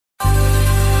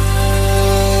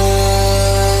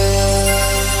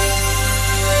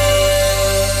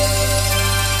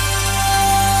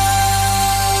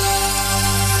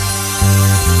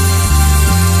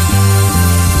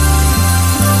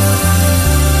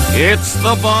It's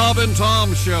the Bob and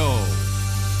Tom Show.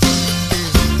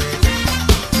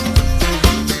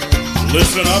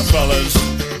 Listen up, fellas.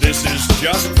 This is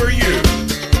just for you.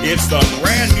 It's the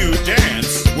brand new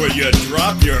dance where you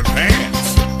drop your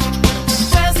pants.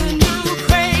 There's a new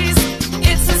craze.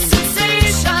 It's a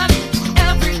sensation.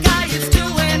 Every guy is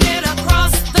doing it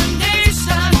across the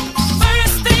nation.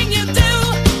 First thing you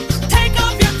do, take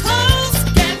off your clothes.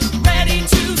 Get ready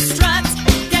to strut.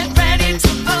 Get ready to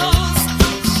pose.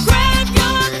 Grab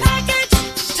your package,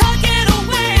 tuck it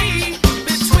away.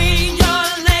 Between your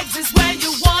legs is where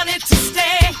you want it to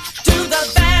stay. Do the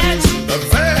vag. The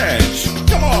vag.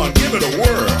 Come on, give it a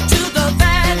whirl. Do the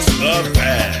vag. The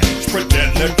vag.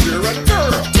 Pretend that you're a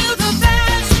girl. Do the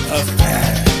vag. The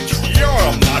vag. You're a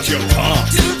macho punk.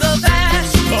 Do the vag.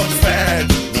 The vag.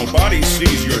 Nobody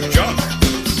sees your junk.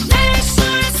 Make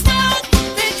sure it's snug,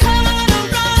 then cut a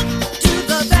rug. Do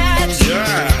the vag.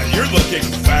 Yeah, you're looking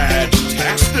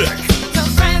fantastic. Your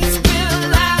friends will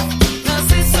laugh, 'cause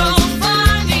it's so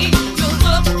funny. You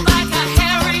look like a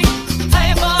hairy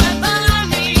Playboy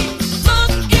bunny.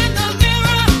 Look in the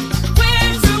mirror,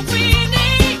 where's your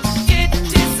weenie? It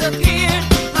disappeared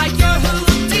like your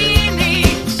Houdini.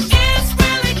 It's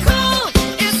really cool,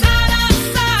 it's out of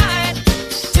sight.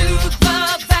 Do the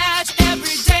vag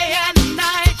every day and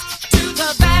night. Do the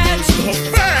vag. The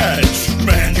vag.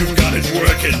 Man, you got it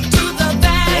working. Do the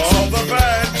vag. All the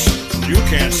vag. You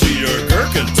can't see your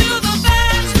gherkin. Do the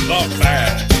vag. The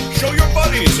vag. Show your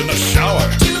buddies in the shower.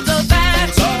 Do the vag.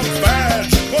 The vag.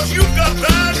 'Cause you've got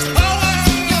that power.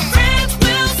 Your friends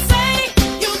will say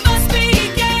you must be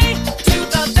gay. Do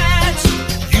the vag.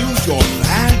 Use your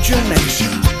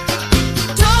imagination.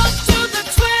 Don't do the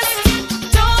twist.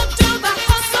 Don't do the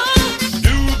hustle.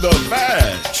 Do the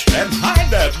vag. And hide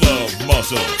that love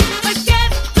muscle. Forget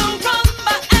the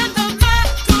rumba and the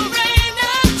Macarena.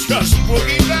 Just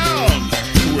boogie down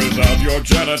without your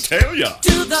genitalia.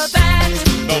 Do the vag.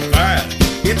 The vag.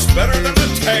 It's better than the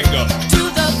tango. Do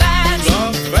the vag. The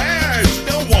vag.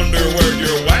 No wonder where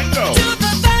your wango. Do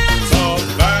the vag. The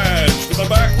vag. In the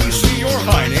back we see your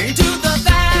hiney. Do the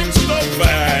vag. The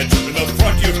vag. In the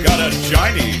front you've got a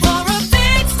giny. For a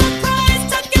big surprise,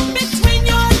 tuck it between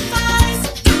your thighs.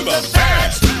 Do the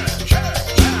vag.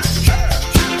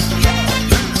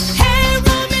 Hey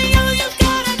Romeo, you've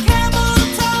got a camel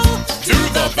toe. Do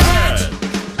the vag.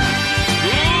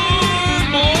 Good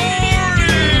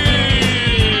morning.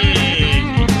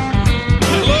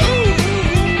 Hello.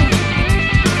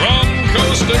 From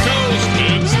coast to coast,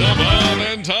 it's the Bob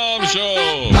and Tom Show.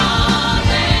 Bob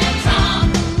and Tom.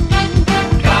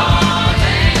 Bob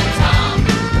and Tom.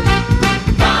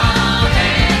 Bob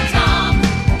and Tom.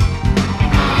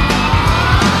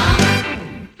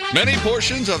 Many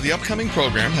portions of the upcoming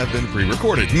program have been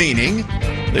pre-recorded, meaning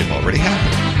they've already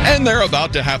happened. And they're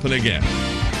about to happen again.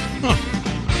 Huh.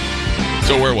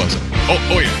 So where was it?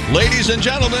 Oh yeah. Ladies and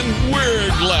gentlemen, we're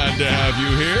glad to have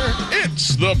you here.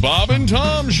 It's the Bob and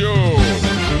Tom Show.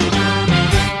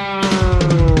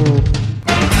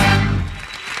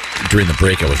 During the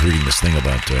break, I was reading this thing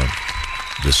about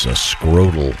this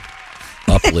scrotal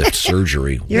uplift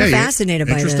surgery. You're fascinated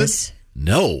by interested? this.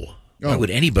 No. Why would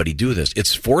anybody do this?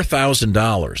 It's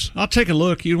 $4,000. I'll take a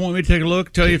look. You want me to take a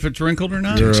look, tell you if it's wrinkled or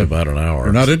not? It's about an hour.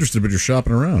 You're not interested, but you're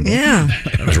shopping around. Yeah.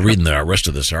 I was reading the rest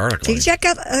of this article. Did you check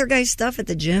out the other guy's stuff at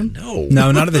the gym? No,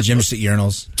 not at the gym, just at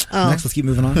urinals. Oh. Next, let's keep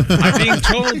moving on. I'm being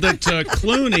told that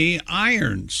Clooney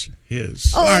irons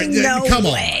his. Oh, no come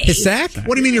on. way. His sack?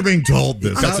 What do you mean you're being told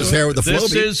this? Cuts his hair with the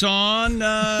This Flowbee. is on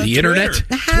The internet?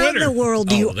 How in Twitter. the world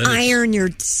do you then it's- iron your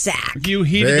sack? You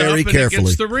heat it Very up and it carefully.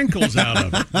 gets the wrinkles out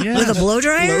of it. Yes. With a blow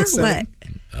dryer? What?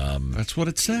 That's what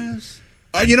it says.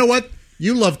 You know what?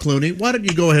 You love Clooney. Why don't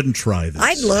you go ahead and try this?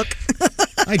 I'd look.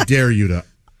 I dare you to.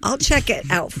 I'll check it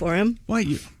out for him. Why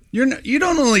you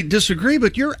don't only disagree,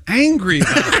 but you're angry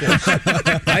about this.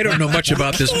 I don't know much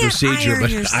about this Can't procedure, iron but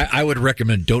your I would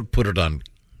recommend don't put it on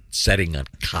setting on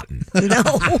cotton. No.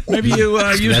 Maybe you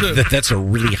use That's a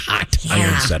really hot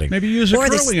iron setting. maybe use a Or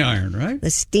the curling iron, right? The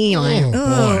steam iron. Boy,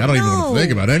 I don't even want no. to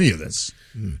think about any of this.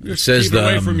 It says Keep it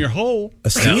away the from your hole. A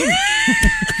steam?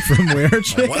 From where,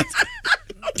 Jay? what?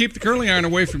 Keep the curling iron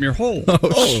away from your hole.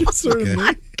 Okay.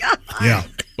 Yeah.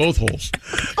 Both holes.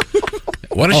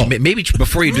 Why don't you maybe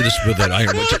before you do this with that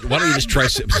iron? Why don't you just try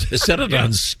set it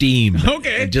on steam?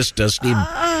 Okay. And just steam.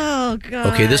 Oh,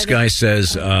 God. Okay, this guy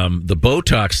says the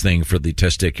Botox thing for the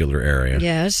testicular area.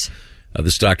 Yes.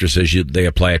 This doctor says they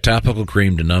apply a topical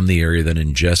cream to numb the area, then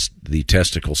ingest the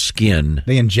testicle skin.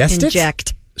 They ingest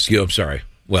Inject. I'm sorry.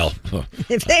 Well,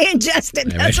 If they ingest it,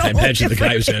 that's I a whole imagine the guy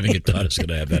different who's thing. having it done is going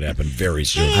to have that happen very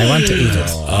soon. I want to eat it.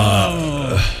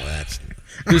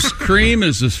 This cream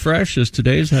is as fresh as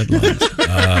today's headlines.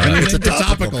 It's a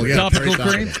topical, yeah, Topical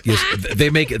very cream. Yes, they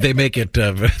make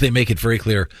it very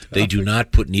clear they do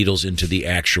not put needles into the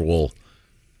actual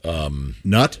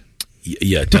Nut?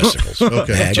 testicles.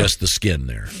 Okay. Just the skin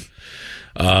there.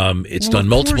 It's done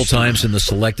multiple times in the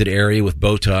selected area with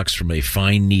Botox from a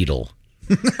fine needle.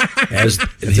 As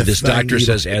this doctor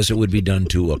says, as it would be done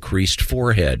to a creased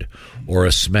forehead or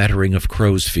a smattering of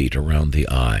crow's feet around the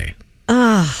eye.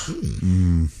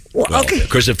 Well, okay. of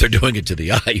course, if they're doing it to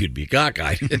the eye, you'd be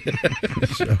cockeyed.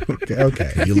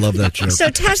 Okay. You love that joke. So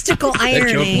testicle That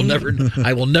joke ironing.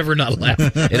 I will never not laugh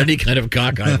at any kind of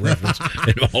cockeyed reference.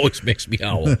 It always makes me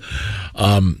howl.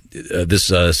 This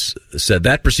said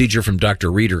that procedure from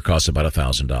Dr. Reeder costs about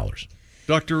 $1,000.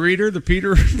 Dr. Reeder, the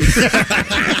Peter.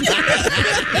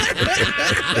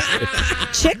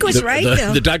 Chick was right,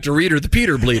 though. The Dr. Reeder, the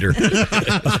Peter Bleeder.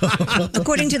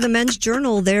 According to the Men's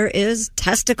Journal, there is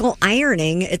testicle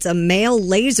ironing. It's a male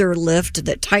laser lift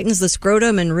that tightens the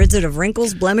scrotum and rids it of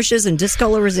wrinkles, blemishes, and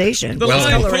discolorization. The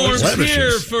line forms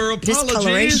here for apologies.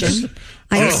 Discoloration.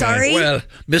 I'm sorry. Well,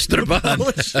 Mr. Bond,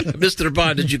 Mr.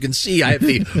 Bond, as you can see, I have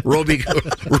the Rubik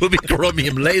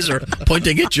chromium laser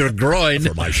pointing at your groin.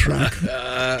 For my shrunk.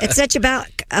 It's such about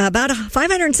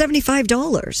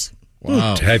 $575.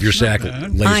 Wow. To have your sack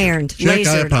lasered. Ironed, Check, I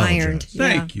lasered, apologize. ironed.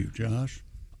 Thank you, Josh.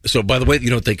 So, by the way, you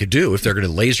know what they could do? If they're going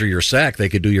to laser your sack, they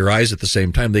could do your eyes at the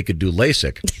same time. They could do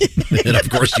LASIK. And, of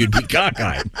course, you'd be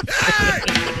cockeyed.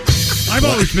 I've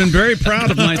always been very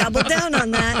proud of my. Double down on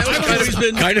that. I've always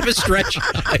been Kind of a stretch.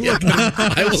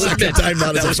 I will admit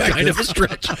that was kind of a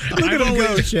stretch.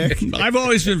 I've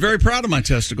always been very proud of my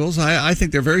testicles. I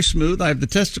think they're very smooth. I have the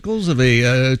testicles of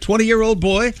a 20-year-old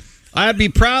boy. I'd be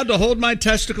proud to hold my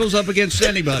testicles up against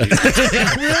anybody. If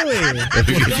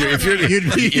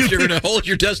you're going to hold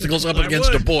your testicles up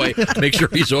against a boy, make sure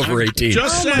he's over 18.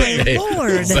 Just saying. Hey,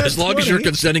 Lord. as long as you're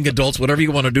consenting adults, whatever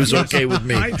you want to do is okay with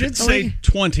me. I did say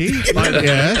 20.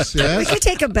 Yes, We yes. could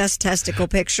take a best testicle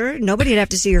picture. Nobody'd have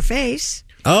to see your face.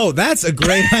 Oh, that's a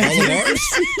great idea.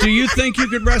 Do you think you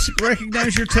could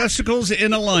recognize your testicles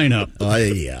in a lineup?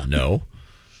 Yeah. No.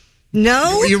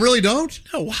 No? You really don't?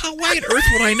 No, why on earth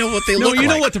would I know what they No, look you like?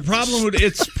 know what the problem would?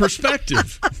 It's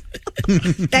perspective.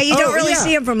 Now, you don't really yeah.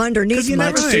 see them from underneath You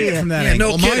much, never do see it you? from that Yeah,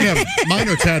 angle. no Well, mine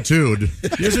are tattooed.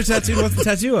 Yours are tattooed. What's the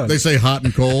tattoo on? They say hot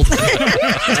and cold.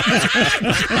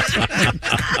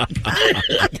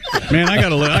 Man, I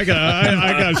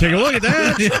gotta take a look at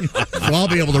that. Well, I'll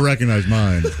be able to recognize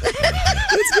mine.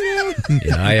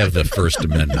 Yeah, I have the First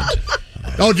Amendment.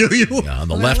 Oh, do you? On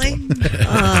the left Really? one.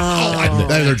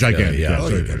 They're gigantic. Yeah,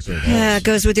 Yeah, it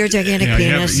goes with your gigantic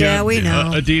penis. Yeah, we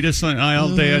know. Adidas,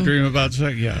 all day I dream about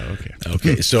sex. Yeah, okay.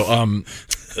 Okay, so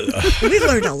We've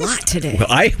learned a lot today. well,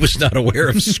 I was not aware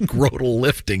of scrotal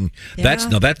lifting. Yeah.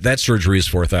 That surgery is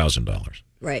 $4,000.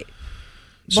 Right.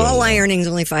 Ball ironing's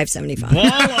only $575. Ball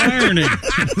ironing.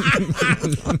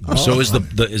 So is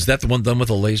that the one done with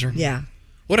a laser? Yeah.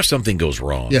 What if something goes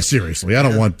wrong? Yeah, seriously. I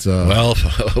don't want.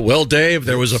 Well, Dave,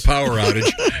 there was a power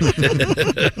outage.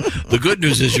 The good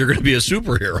news is you're going to be a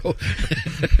superhero.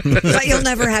 But you'll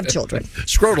never have children.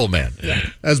 Scrotal man.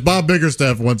 As Bob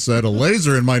Biggerstaff once said, a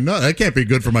laser in my nut. That can't be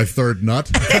good for my third nut.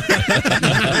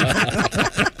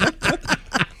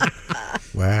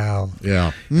 Wow.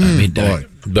 Yeah. I mean, boy.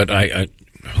 but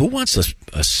who wants a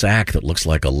sack that looks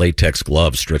like a latex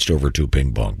glove stretched over two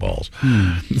ping pong balls?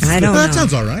 I don't That know.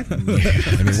 sounds all right. I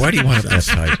mean, why do you want it that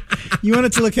tight? You want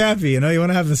it to look happy, you know? You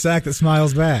want to have the sack that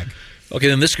smiles back. Okay,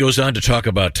 then this goes on to talk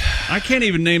about. I can't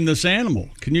even name this animal.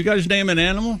 Can you guys name an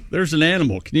animal? There's an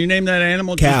animal. Can you name that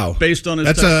animal? Cow. Just based on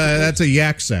its That's a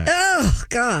yak sack. Oh,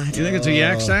 God. You think it's a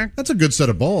yak sack? That's a good set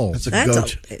of balls. That's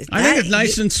I think it's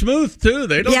nice and smooth too.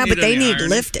 They don't. Yeah, need but they any need ironing.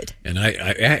 lifted. And I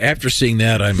after seeing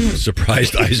that, I'm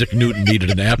surprised Isaac Newton needed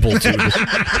an apple to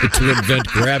invent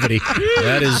gravity.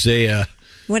 That is a.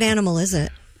 What animal is it?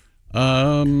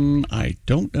 I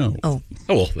don't know. Oh.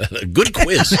 Oh, well, good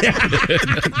quiz.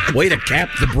 Way to cap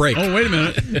the break. Oh, wait a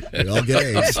minute. We all get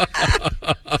A's.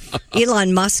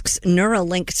 Elon Musk's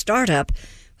Neuralink startup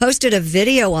posted a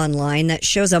video online that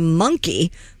shows a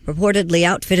monkey purportedly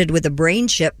outfitted with a brain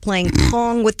chip playing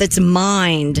Pong with its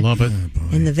mind. Love it.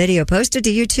 In the video posted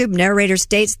to YouTube, narrator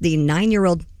states the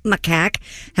 9-year-old macaque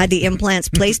had the implants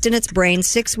placed in its brain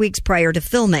 6 weeks prior to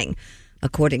filming.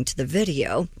 According to the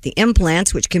video, the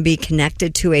implants, which can be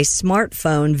connected to a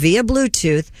smartphone via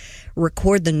Bluetooth,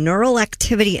 record the neural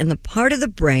activity in the part of the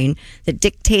brain that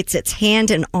dictates its hand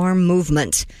and arm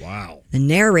movement. Wow. The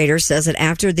narrator says that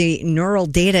after the neural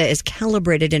data is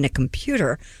calibrated in a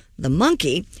computer, the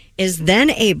monkey is then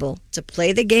able to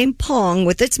play the game Pong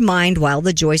with its mind while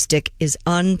the joystick is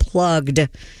unplugged.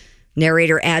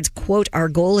 Narrator adds, quote, "Our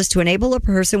goal is to enable a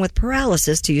person with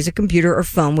paralysis to use a computer or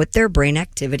phone with their brain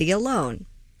activity alone."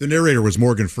 The narrator was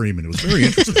Morgan Freeman. It was very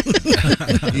interesting.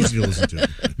 Easy to listen to.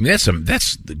 I mean,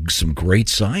 that's some great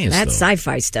science. That's though.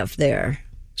 sci-fi stuff there.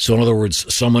 So, in other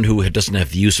words, someone who doesn't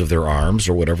have the use of their arms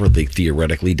or whatever, they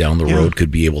theoretically down the road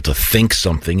could be able to think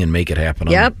something and make it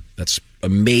happen. Yep. That's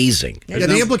amazing. Yeah,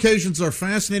 the implications are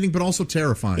fascinating, but also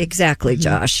terrifying. Exactly,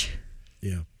 Josh.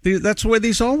 Yeah. That's the way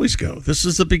these always go. This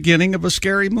is the beginning of a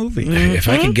scary movie. If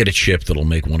I can get a chip that'll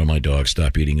make one of my dogs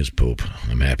stop eating his poop,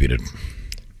 I'm happy to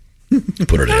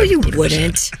put it in. No, you put it in his head.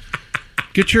 wouldn't.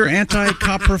 Get your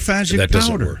anti-coprophagic That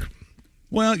doesn't powder. work.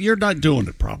 Well, you're not doing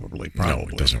it probably. No,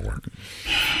 it doesn't work.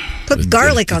 Put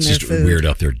garlic on it's their just food. weird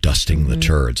out there dusting the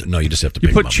turds. No, you just have to You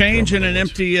pick them put up change and in throw an them in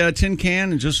the empty tin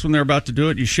can, and just when they're about to do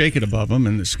it, you shake it above them,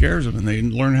 and it scares them, and they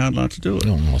learn how not to do it.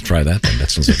 woods. No, I'll try that then.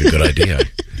 That sounds like a good idea.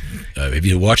 Have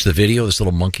you watched the video? This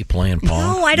little monkey playing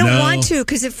Pong? No, I don't want to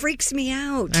because it freaks me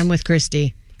out. I'm with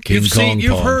Christy. King Kong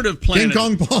You've Pong. heard of Planet.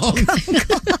 King Kong Pong.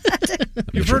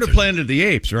 You've heard of Planet of the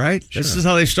Apes, right? This is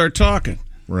how they start talking.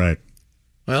 Right.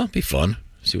 Well, it'd be fun.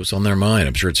 See what's on their mind.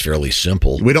 I'm sure it's fairly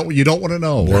simple. You don't want to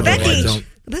know. More bet than I he- don't.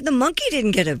 But the monkey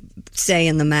didn't get a say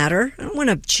in the matter. I don't want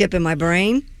a chip in my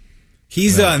brain.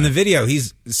 He's in the video.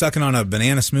 He's sucking on a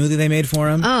banana smoothie they made for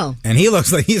him. Oh. And he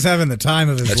looks like he's having the time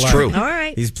of his That's life. true. All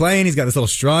right. He's playing. He's got this little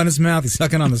straw in his mouth. He's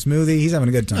sucking on the smoothie. He's having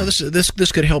a good time. No,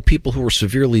 this could help people who are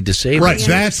severely disabled. Right, I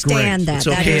that's great. understand that. It's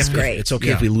That okay. is if, great. It's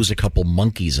okay if we lose a couple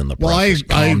monkeys in the process.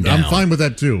 Well, Calm down. I'm fine with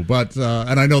that too, but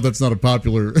and I know that's not a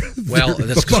popular. Well,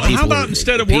 that's because How people. about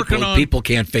instead of people, working on- people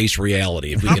can't face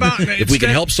reality. If we How can, about if we can instead-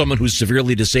 help someone who's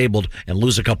severely disabled and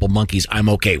lose a couple monkeys, I'm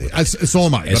okay with it. So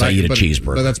am I. As but I eat a but-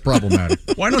 cheeseburger. But that's problematic.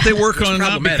 Why don't they work on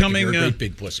not Problematic if becoming? you're a great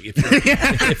big pussy.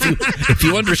 If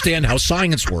you understand how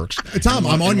science works, Tom,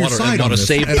 I'm on your side on Want to this.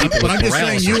 save And people but I'm with just saying,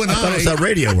 paralysis. you and thought it was how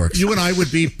radio works. You and I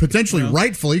would be potentially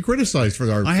rightfully criticized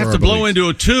for our. I for have our to blow beliefs. into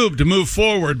a tube to move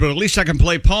forward, but at least I can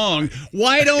play Pong.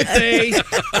 Why don't they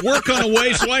work on a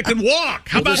way so I can walk?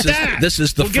 How Well, about this is- that? this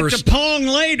is the we'll first- get to Pong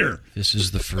later. This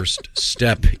is the first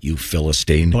step, you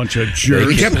Philistine. Bunch of He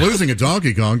jerks. kept losing at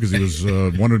Donkey Kong because he was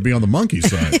wanted to be on the monkey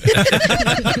side.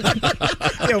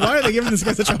 Yeah, why are they giving this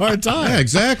guy such a hard time? Yeah,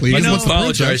 exactly. He I just don't wants the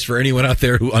apologize princess. for anyone out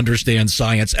there who understands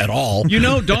science at all. You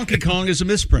know, Donkey Kong is a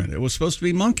misprint. It was supposed to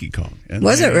be Monkey Kong. And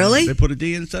Was they, it really? They put a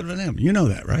D instead of an M. You know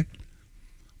that, right?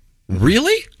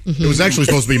 Really? It was actually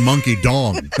supposed to be Monkey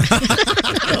Dong.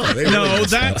 No,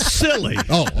 that's silly.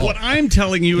 Oh. What I'm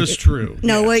telling you is true.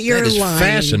 No, what you're That is lying.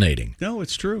 fascinating. No,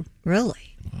 it's true. Really?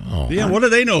 Yeah, what do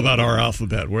they know about our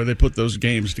alphabet? Where they put those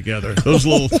games together? Those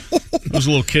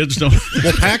little kids don't.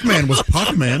 Well, Pac-Man was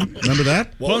Puck-Man. Remember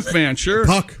that? Punkman, sure.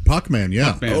 Puck-Man,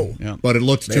 yeah. Puck-Man, yeah. But it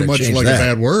looked too Better much change like that.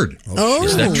 a bad word. Oh.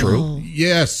 Is that true?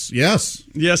 Yes. Yes,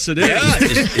 it is.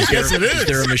 Is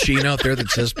there a machine out there that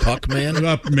says Puck Man?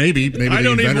 Maybe I the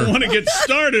don't even inventor. want to get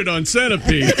started on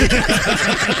Centipede. It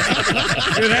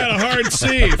had a hard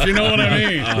C, if you know what I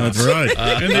mean. That's right.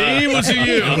 And the E was a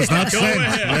U. It was not Go sense.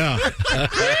 ahead. Yeah.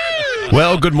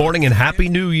 Well, good morning and Happy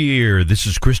New Year. This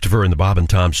is Christopher in the Bob and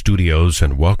Tom Studios,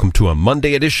 and welcome to a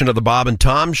Monday edition of the Bob and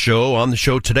Tom Show. On the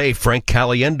show today, Frank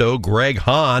Caliendo, Greg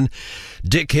Hahn,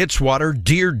 Dick Hitzwater,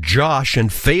 Dear Josh,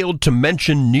 and failed to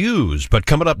mention news. But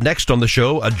coming up next on the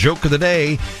show, a joke of the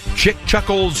day, Chick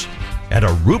Chuckles, and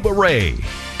Aruba Ray.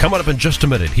 Coming up in just a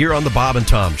minute here on the Bob and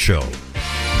Tom Show.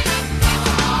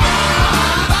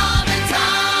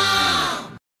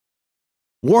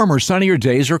 Warmer, sunnier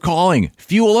days are calling.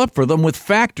 Fuel up for them with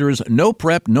Factor's no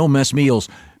prep, no mess meals.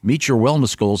 Meet your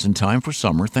wellness goals in time for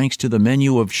summer thanks to the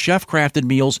menu of chef-crafted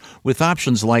meals with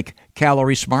options like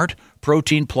Calorie Smart,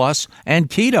 Protein Plus, and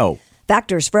Keto.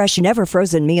 Factor's fresh, never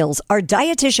frozen meals are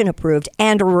dietitian approved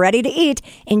and ready to eat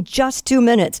in just 2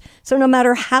 minutes. So no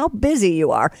matter how busy you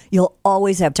are, you'll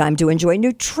always have time to enjoy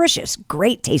nutritious,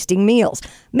 great tasting meals.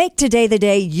 Make today the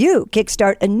day you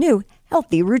kickstart a new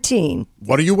healthy routine.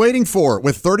 What are you waiting for?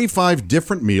 With 35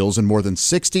 different meals and more than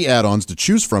 60 add-ons to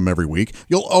choose from every week,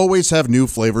 you'll always have new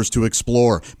flavors to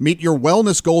explore. Meet your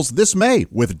wellness goals this May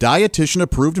with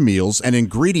dietitian-approved meals and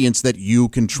ingredients that you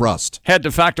can trust. Head to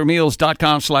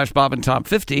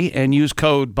factormeals.com/BobandTom50 and use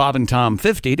code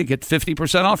BobandTom50 to get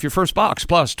 50% off your first box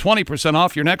plus 20%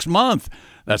 off your next month.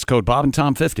 That's code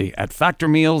BobandTom50 at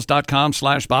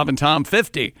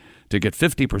factormeals.com/BobandTom50 to get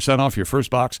 50% off your first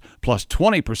box plus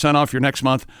 20% off your next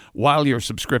month while your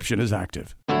subscription is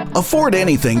active. Afford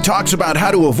Anything talks about how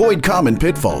to avoid common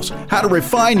pitfalls, how to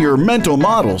refine your mental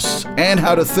models, and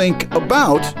how to think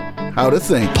about how to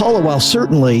think. Paula, while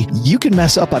certainly you can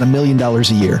mess up on $1 million a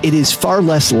year, it is far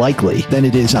less likely than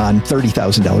it is on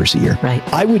 $30,000 a year. Right.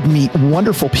 I would meet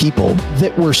wonderful people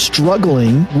that were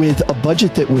struggling with a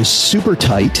budget that was super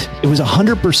tight. It was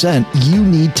 100% you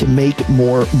need to make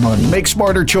more money. Make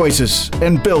smarter choices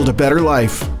and build a better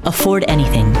life. Afford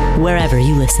anything, wherever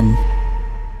you listen.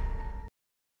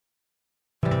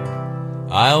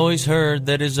 I always heard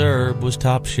that his herb was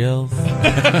top shelf.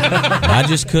 I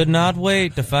just could not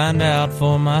wait to find out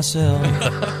for myself.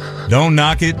 Don't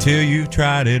knock it till you've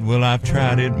tried it. Well, I've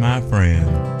tried it, my friend.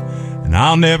 And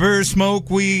I'll never smoke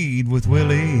weed with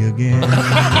Willie again.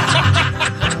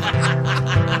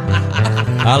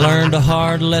 I learned a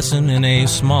hard lesson in a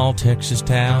small Texas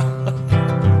town.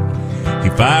 He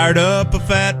fired up a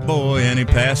fat boy and he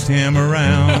passed him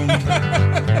around.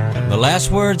 The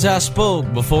last words I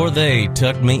spoke before they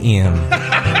tucked me in.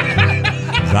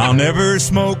 I'll never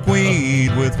smoke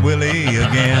weed with Willie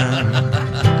again.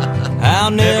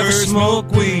 I'll never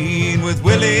smoke weed with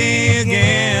Willie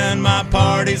again. My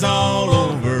party's all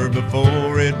over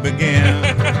before it began.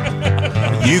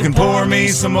 You can pour me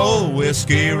some old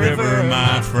Whiskey River,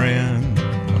 my friend,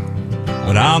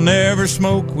 but I'll never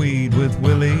smoke weed with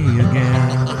Willie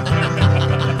again.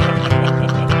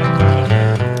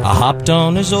 I hopped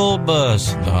on his old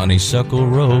bus, the Honeysuckle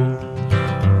Road.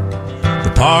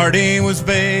 The party was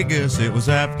Vegas, it was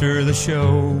after the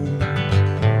show.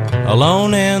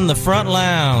 Alone in the front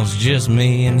lounge, just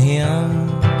me and him.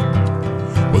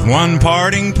 With one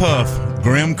parting puff,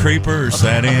 Grim Creeper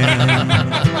sat in.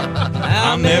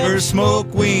 I'll never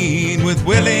smoke weed with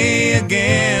Willie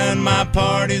again. My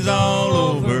party's all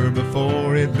over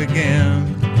before it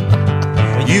began.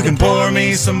 You can pour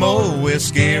me some old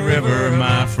Whiskey River,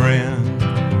 my friend,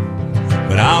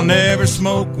 but I'll never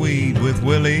smoke weed with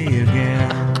Willie again.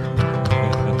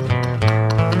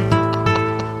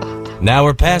 Now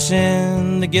we're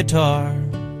passing the guitar,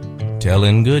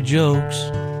 telling good jokes.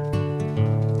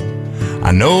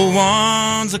 I know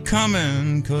one's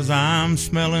a-comin' 'cause I'm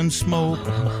smelling smoke.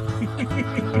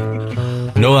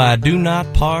 No, I do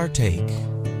not partake,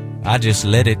 I just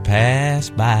let it pass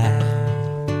by.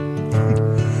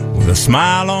 With a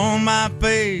smile on my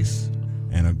face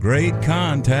and a great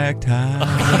contact high.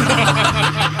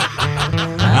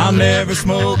 I'll never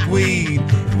smoke weed,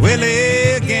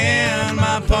 Willie again.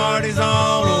 My party's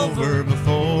all over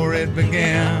before it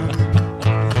began.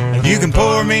 You can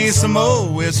pour me some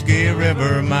old Whiskey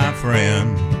River, my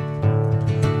friend,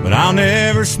 but I'll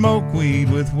never smoke weed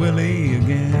with Willie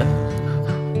again.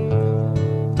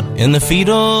 In the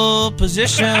fetal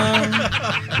position,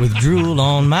 with drool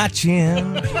on my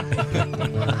chin,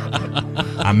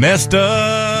 I messed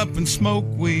up and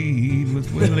smoked weed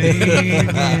with Willie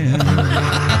again.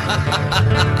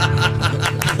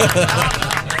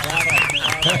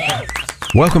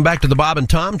 Welcome back to the Bob and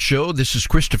Tom Show. This is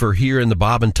Christopher here in the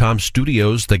Bob and Tom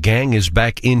Studios. The gang is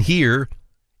back in here,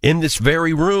 in this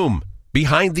very room,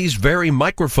 behind these very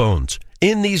microphones,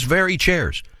 in these very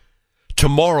chairs,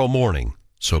 tomorrow morning.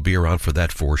 So be around for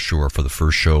that for sure, for the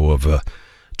first show of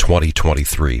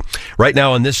 2023. Right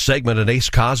now in this segment, an Ace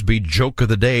Cosby joke of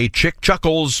the day, Chick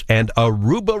Chuckles and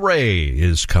Aruba Ray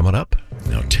is coming up.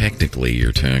 Now, technically,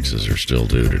 your taxes are still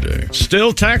due today.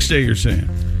 Still tax day, you're saying?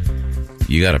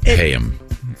 You got to pay them.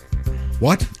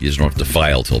 What? You just don't have to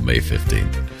file till May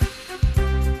 15th.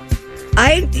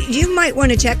 You might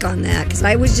want to check on that, because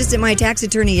I was just at my tax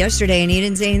attorney yesterday, and he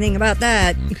didn't say anything about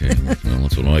that. Okay, well,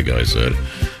 that's what my guy said.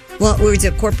 Well, was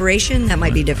it a corporation? That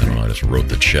might be I different. don't know, I just wrote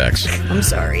the checks. I'm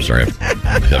sorry. Sorry,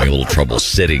 I'm having a little trouble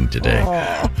sitting today.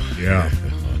 Oh. Yeah.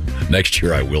 Next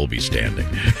year I will be standing.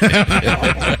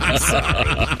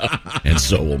 And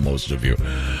so will most of you.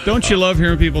 Don't you love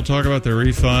hearing people talk about their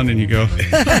refund and you go,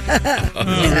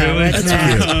 oh, really? That's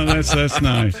cute. Oh, that's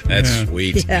nice. That's Yeah.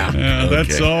 sweet. Yeah. Yeah,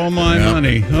 that's Okay. all my Yeah,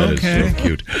 money. that is Okay. so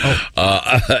cute.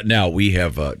 Now we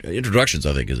have introductions,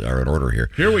 I think, are in order here.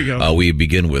 Here we go. We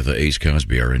begin with Ace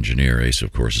Cosby, our engineer. Ace,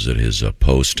 of course, is at his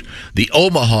post. The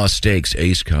Omaha Steaks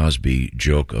Ace Cosby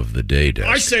joke of the day desk.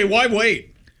 I say, why wait?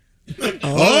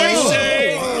 I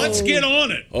say, let's get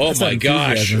on it. Oh, my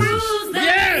gosh.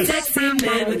 Yes! Sexy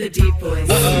man with a deep voice.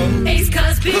 Ace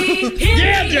Cosby.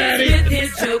 Yeah, Daddy. With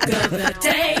his joke of the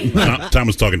day. Tom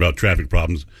was talking about traffic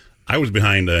problems. I was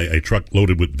behind a truck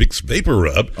loaded with Vicks Vapor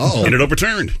Rub, and it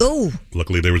overturned. Oh.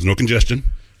 Luckily, there was no congestion.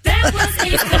 That was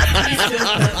Ace Cosby's joke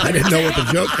of the day. I didn't know what the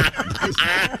joke was.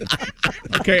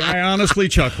 Okay, I honestly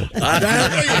chuckled.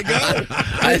 There you go.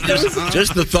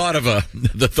 Just the thought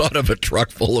of a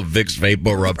truck full of Vicks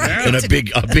Vapor Rub and a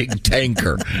big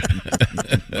tanker.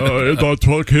 Is our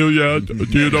truck here yet?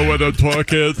 Do you know where the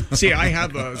truck is? See, I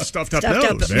have a stuffed up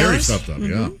nose. Very stuffed up,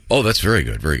 yeah. Oh, that's very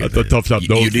good. Very good. That's a stuffed up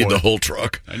nose. You need for the it. whole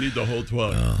truck. I need the whole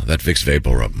truck. That Vicks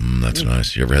Vapor Rub. That's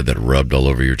nice. You ever had that rubbed all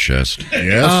over your chest?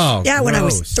 Yes. Oh, Yeah, when I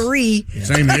was gross. 3.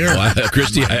 Same here.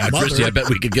 Christy, I bet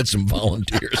we could get some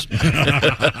volunteers.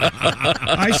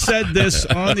 I said this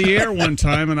on the air one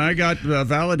time, and I got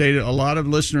validated. A lot of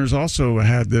listeners also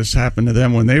had this happen to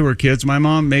them when they were kids. My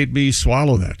mom made me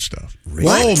swallow that stuff.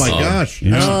 Oh my gosh.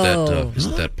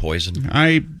 Isn't that poison?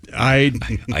 I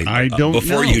don't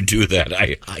Before know. you do that,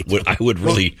 I would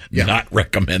really not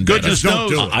recommend that. Goodness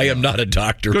knows. I am not a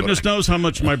doctor. Goodness knows how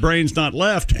much my brain's not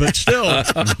left, but still.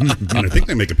 And I think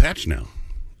they make a patch now.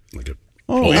 Like a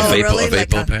really? A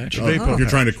Vapo patch? If you're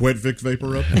trying to quit Vicks Vapor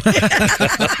Rub.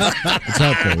 It's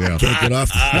helpful, yeah. Can't get off.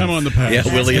 I'm on the patch.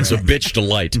 Yeah, Willie, it's a bitch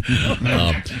delight.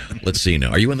 Let's see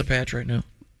now. Are you in the patch right now?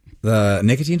 The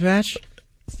nicotine patch?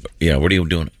 Yeah, what are you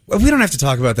doing? Well, we don't have to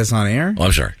talk about this on air. Oh,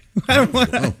 I'm sorry. I don't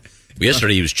want.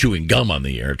 Yesterday he was chewing gum on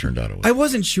the air. It turned out it was. I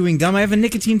wasn't chewing gum. I have a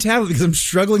nicotine tablet because I'm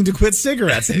struggling to quit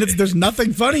cigarettes, and there's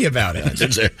nothing funny about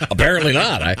it. Apparently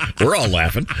not. We're all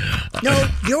laughing. No,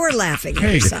 you're laughing.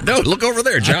 At your son. No, look over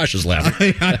there. Josh is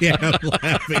laughing. I am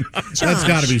laughing. That's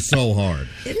got to be so hard.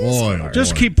 Boy,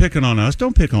 Just keep picking on us.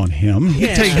 Don't pick on him.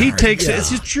 Yeah. He takes it.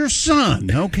 It's your son,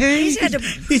 okay? He's had to.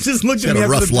 He just looked at me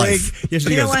after the break. Yes,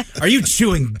 he You know goes, what? "Are you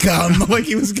chewing gum?" Like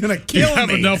he was gonna kill You have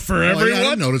me. enough for I everyone.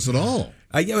 didn't notice at all.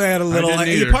 I had a little. didn't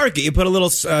You either. park it. You put a little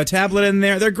tablet in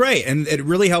there. They're great, and it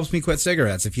really helps me quit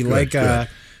cigarettes. If you like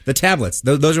the tablets,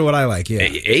 those are what I like. Yeah.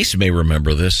 Ace may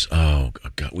remember this. Oh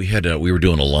God, we were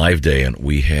doing a live day, and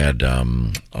we had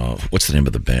what's the name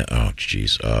of the band? Oh,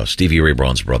 geez, Stevie Ray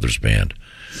Vaughan's brothers band.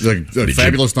 The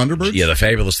Fabulous Thunderbirds? Yeah, the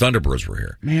Fabulous Thunderbirds were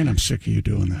here. Man, I'm sick of you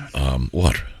doing that.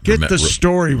 What? Get the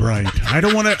story right. I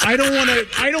don't want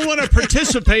to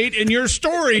participate in your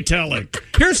storytelling.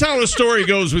 Here's how a story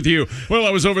goes with you. Well, I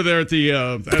was over there at the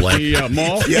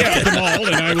mall. Yeah, at the mall,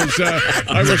 and I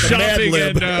was shopping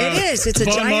at It is. It's a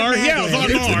Von giant Mar. Mad Yeah, Lib. Von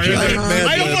It's a Mar. giant Mad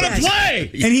I don't Lib. want to play.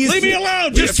 And Leave me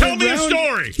alone. Just tell me a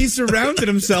story. He surrounded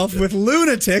himself with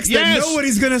lunatics that Yes. know what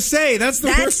he's going to say. That's the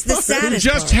worst part. saddest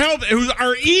Just help. Who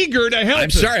are eager to help. I'm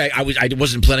sorry, I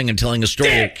wasn't planning on telling a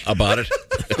story about it.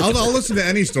 I'll listen to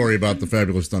any story about the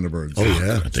Fabulous Thunderbirds. Oh,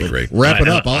 yeah. That's great. Wrap it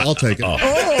up. I'll take it.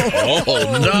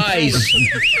 Oh, nice.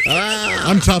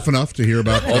 I'm tough enough to hear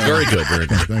about. Oh, very good, very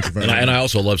good. Thank you very much. And I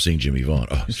also love seeing Jimmy Vaughn.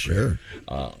 Oh, Sure.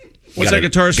 What's that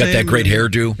guitarist Got name? that great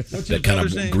hairdo, What's that his kind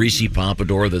brother's of name? greasy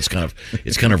pompadour. That's kind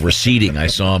of receding. I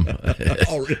saw him.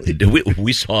 Oh, really?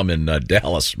 We saw him in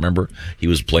Dallas. Remember, he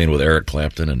was playing with Eric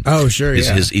Clapton, and Oh, sure,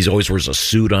 yeah. he always wears a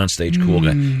suit on stage. Cool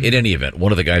guy. In any event,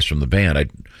 one of the guys from the band,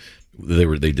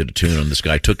 they did a tune, and this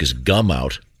guy took his gum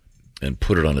out and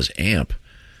put it on his amp.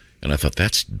 And I thought,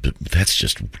 that's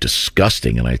just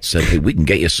disgusting. And I said, hey, we can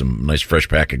get you some nice fresh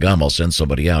pack of gum. I'll send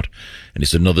somebody out. And he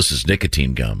said, no, this is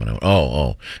nicotine gum. And I went,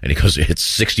 oh. And he goes, it's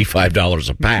 $65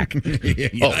 a pack.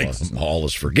 All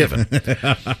is forgiven.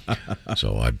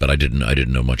 But I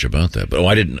didn't know much about that. But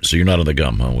I didn't. So you're not on the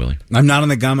gum, huh, Willie? I'm not on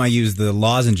the gum. I use the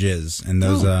lozenges, and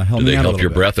those help Do me they out a help little your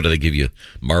bit. breath, or do they give you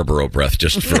Marlboro breath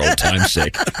just for old time's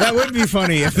sake? That would be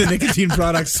funny if the nicotine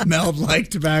products smelled like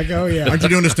tobacco. Yeah. Aren't you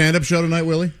doing a stand-up show tonight,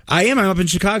 Willie? I am. I'm up in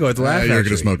Chicago at the Laugh You're Factory.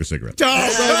 going to smoke a cigarette.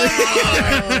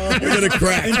 You're gonna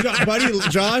crack. And buddy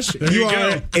Josh, There you you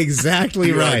are go.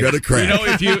 exactly right. You're gonna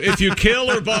crack. You know, if you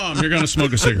kill or bomb, you're going to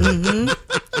smoke a cigarette.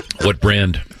 What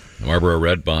brand? Marlboro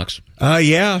Red box?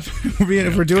 Yeah.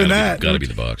 if we're doing that. Got to be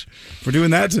the box. We're doing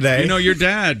that today. You know, your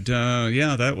dad,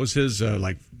 that was his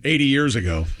like 80 years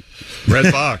ago.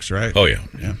 Red box, right? Oh, yeah.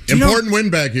 Important win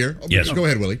bag here. Yes. Go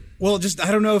ahead, Willie. Well, just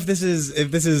I don't know if this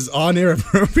is on air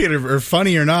appropriate or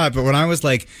funny or not, but when I was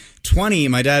like 20,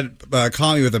 my dad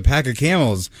called me with a pack of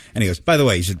Camels, and he goes, "By the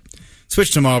way, you should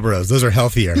switch to Marlboros. Those are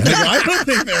healthier." And I go, "I don't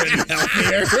think they're any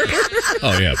healthier."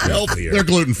 Oh, yeah. Healthier. They're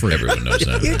gluten-free. Everyone knows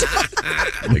that.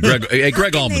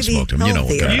 Greg Allman Maybe smoked him. You know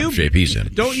what kind healthier. of shape he's in.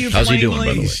 Don't you How's he plainly, doing,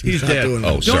 by the way? He's dead. doing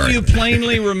Oh, Don't sorry. you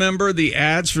plainly remember the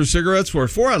ads for cigarettes where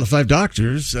 4 out of 5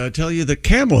 doctors tell you that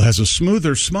Camel has a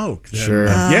smoother smoke? Sure.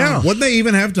 Yeah. Wouldn't they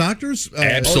even have doctors?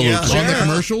 Absolutely. On the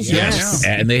commercials? Yes.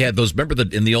 And they had those, remember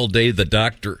in the old day, the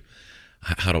doctor,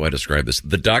 how do I describe this?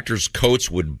 The doctor's coats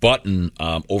would button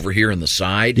over here in the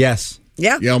side. Yes.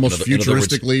 Yeah. Yeah, almost In other words-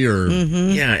 futuristically or...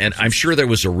 Yeah, and I'm sure there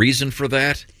was a reason for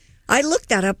that. I looked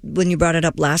that up when you brought it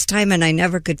up last time, and I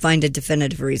never could find a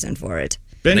definitive reason for it.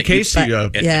 Ben And- Casey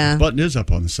yeah. button is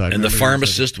up on the side. And the Remember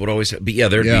pharmacist would always have, but yeah,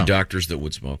 there'd Yeah. be doctors that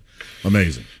would smoke.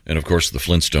 Amazing. And of course, the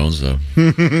Flintstones,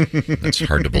 that's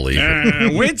hard to believe.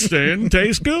 Winston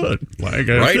tastes good. Like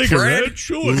a Right, cigarette Fred?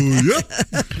 should.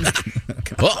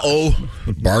 tank. Uh-oh.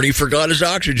 Barney forgot his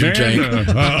oxygen tank.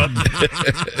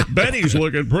 Betty's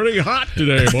looking pretty hot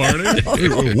today, Barney.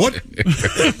 What?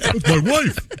 That's my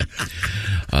wife.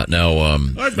 Now,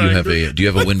 do you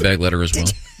have a windbag letter as well?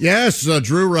 Yes,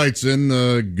 Drew writes in,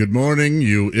 good morning,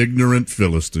 you ignorant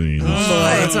Philistines.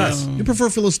 That's us. You prefer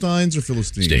Philistines or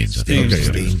Philistines? Stains, I think.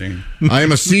 Okay. I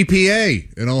am a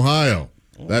CPA in Ohio.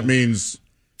 That means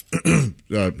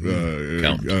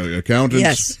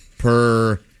accountants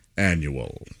per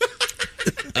annual.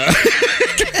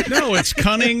 No, it's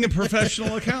cunning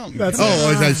professional accountant.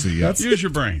 I see. Yeah. Use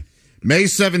your brain. May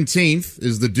 17th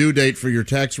is the due date for your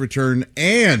tax return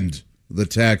and the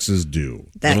taxes due.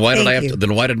 Then why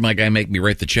did my guy make me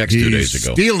write the checks 2 days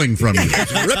ago? Stealing from you.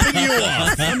 Ripping you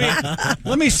off.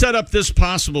 Let me set up this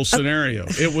possible scenario.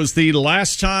 It was the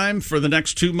last time for the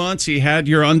next 2 months he had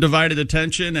your undivided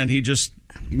attention and he just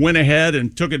went ahead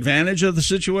and took advantage of the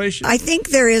situation? I think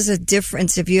there is a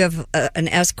difference if you have an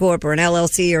S Corp or an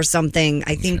LLC or something.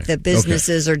 I think the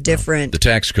businesses are different. The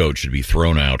tax code should be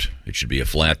thrown out. It should be a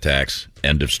flat tax.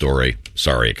 End of story.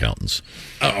 Sorry, accountants.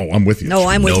 Oh, I'm with you. No,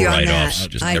 I'm with you on write-offs. that.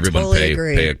 Just I everyone totally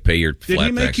agree. pay your Did flat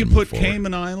he make tax you and move put forward.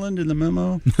 Cayman Island in the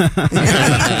memo?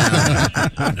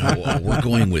 No, we're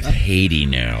going with Haiti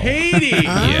now. Haiti.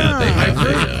 Yeah, they have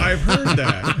I've heard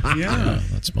that. Yeah.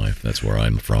 That's where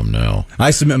I'm from now.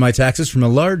 I submit my taxes from a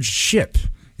large ship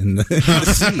in the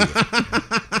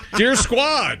sea. Dear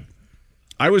squad,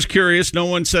 I was curious. No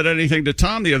one said anything to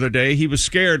Tom the other day. He was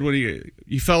scared when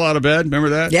he fell out of bed. Remember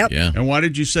that? Yep. Yeah. And why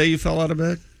did you say you fell out of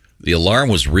bed? The alarm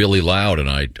was really loud, and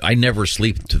I never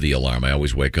sleep to the alarm. I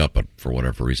always wake up for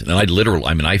whatever reason. And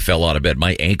I fell out of bed.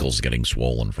 My ankle's getting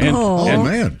swollen from it. And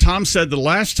man. Tom said the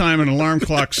last time an alarm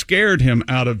clock scared him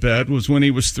out of bed was when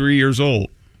he was 3 years old.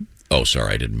 Oh,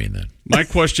 sorry, I didn't mean that. My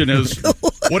question is,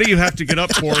 what do you have to get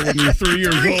up for when you're 3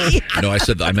 years old? No,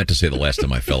 I meant to say the last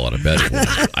time I fell out of bed.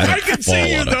 I can fall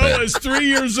see you, out of though, bed. as 3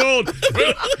 years old. I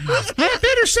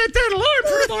better set that alarm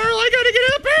for tomorrow. I got to get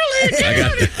up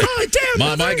early. Oh, damn.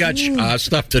 Mom, I got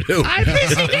stuff to do. I'm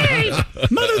busy day.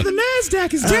 Mother, the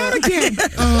NASDAQ is down again.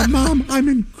 Mom, I'm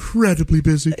incredibly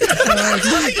busy.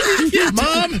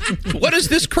 Mom, what is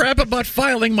this crap about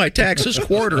filing my taxes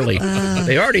quarterly?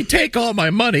 They already take all my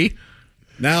money.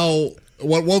 Now,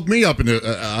 what woke me up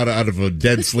out of a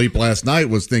dead sleep last night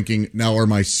was thinking, now are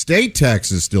my state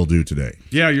taxes still due today?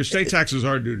 Yeah, your state taxes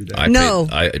are due today. It depends.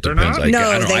 not? I don't know.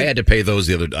 I had to pay those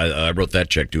the other. I wrote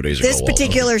that check 2 days ago. This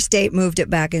particular state moved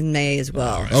it back in May as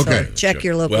well. Okay. So check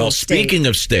your local Well, state. speaking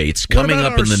of states, What coming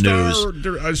about up in the our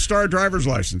news. Star driver's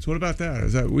license. What about that?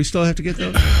 Is that we still have to get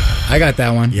those? I got that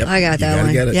one. I got that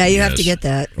one. Yeah, you have to get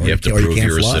that. You have to or you prove can't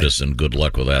you're a fly. citizen. Good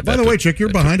luck with that. By the way, Chick, you're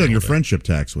behind on your friendship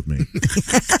tax with me.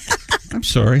 I'm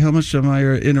sorry. How much am I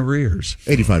in arrears?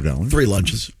 $85. 3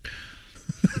 lunches.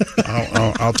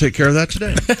 I'll take care of that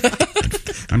today.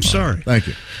 I'm sorry. Thank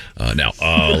you. Now,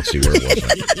 let's see where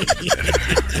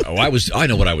was I? I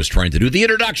know what I was trying to do. The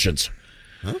introductions.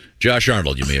 Huh? Josh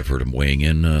Arnold, you may have heard him weighing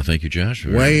in. Thank you, Josh.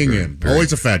 Weighing in.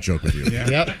 Always a fat joke with you.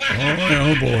 Yep.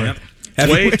 Oh boy.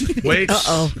 Yep. Wait.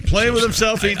 Uh-oh. Play with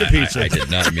himself, eat the pizza. I did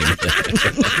not mean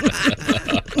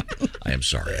that. I am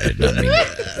sorry. I did not mean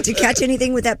that. Did you catch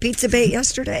anything with that pizza bait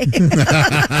yesterday? Pizza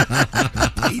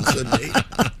date.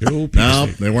 No,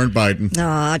 they weren't biting.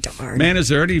 Aw, darn. Man, is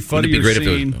there any Wouldn't it be funnier great if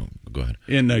scene go ahead.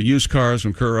 in used cars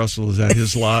when Kurt Russell is at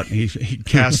his lot and he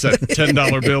casts that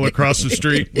 $10 bill across the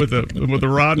street with a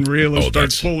rod and reel and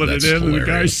starts pulling it in, and the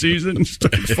guy sees it and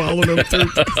starts following him through.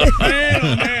 Man,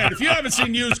 oh man! If you haven't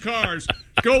seen used cars,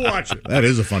 go watch it. That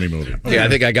is a funny movie. Yeah, I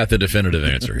think I got the definitive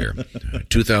answer here.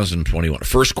 2021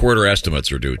 first quarter estimates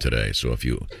are due today. So if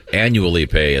you annually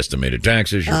pay estimated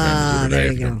taxes, your payments due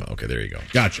today. there you go. Okay, there you go.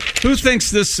 Gotcha. Who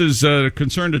thinks this is a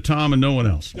concern to Tom and no one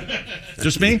else?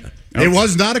 Just me? It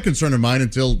was not a concern of mine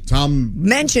until Tom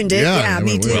mentioned it. Yeah,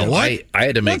 me too. Well, I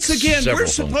had to make Once again, several we're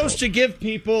phone supposed to give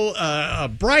people a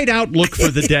bright outlook for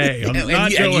the day. And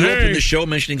Not you go, opened hey, the show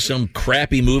mentioning some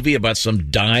crappy movie about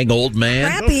some dying old man.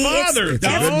 Crappy. the father. It's a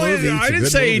good movie. I It's a didn't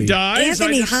good say he movie. dies.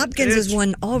 Anthony I just- Hopkins has it's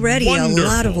won already wonderful. a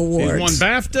lot of awards. He's won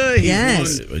BAFTA. He's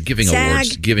Yes. won,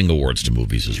 Giving awards to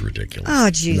movies is ridiculous. Oh,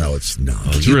 gee. No, it's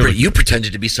not. You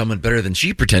pretended to be someone better than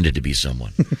she pretended to be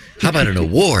someone. How about an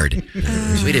award?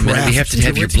 Wait a minute, we have to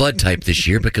have your blood type this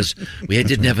year because we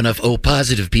didn't have enough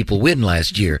O-positive people win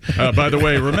last year. by the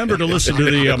way, remember to listen to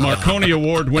the Marconi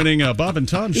Award-winning Bob and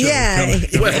Tom show. Yeah.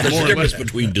 Well, there's a difference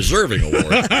between deserving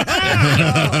award.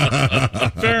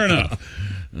 Fair enough.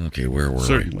 Okay, where were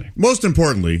Certainly. Most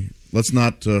importantly, let's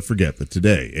not forget that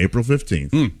today, April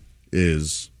 15th,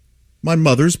 is my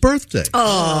mother's birthday.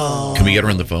 Oh. Can we get her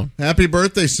on the phone? Happy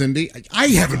birthday, Cindy. I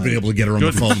haven't been able to get her on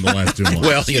the phone in the last 2 months.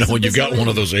 Well, when you've got one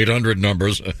of those 800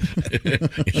 numbers,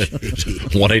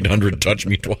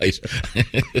 1-800-TOUCH-ME-TWICE.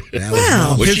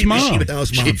 Wow. His mom. That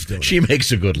was Mom's doing. She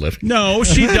makes a good living. No,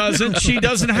 she doesn't. She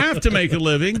doesn't have to make a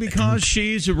living because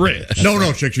she's rich.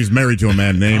 No, chick. She's married to a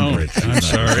man named Rich. I'm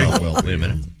sorry. Well, wait a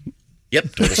minute.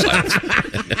 Yep, total silence.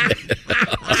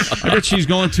 I bet she's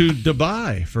going to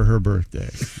Dubai for her birthday.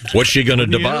 What's she going to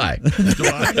Dubai?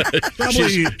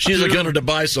 Dubai. She's going to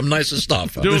Dubai some nicer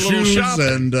stuff. Do a little shopping.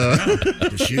 And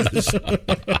the shoes.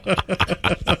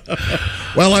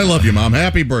 Well, I love you, Mom.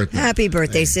 Happy birthday. Happy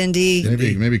birthday, Cindy.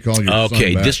 Maybe call your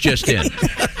Okay, son back. this just in.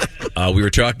 We were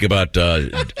talking about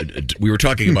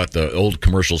the old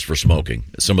commercials for smoking.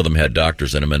 Some of them had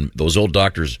doctors in them, and those old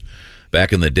doctors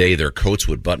back in the day, their coats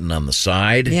would button on the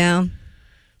side. Yeah.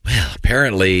 Well,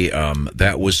 apparently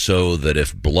that was so that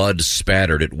if blood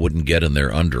spattered, it wouldn't get in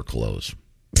their underclothes.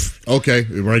 Okay,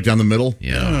 right down the middle.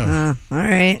 Yeah. All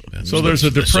right. So there's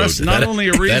a depressing. Not only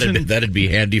a reason that'd be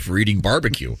handy for eating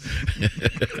barbecue,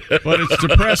 but it's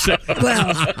depressing.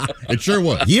 Well, it sure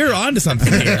was. You're onto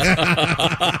something here.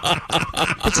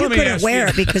 But you couldn't wear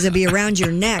it because it'd be around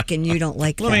your neck, and you don't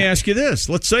like that. Let me ask you this.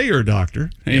 Let's say you're a doctor,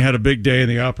 and you had a big day in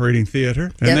the operating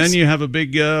theater, and then you have a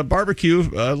big barbecue,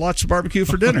 lots of barbecue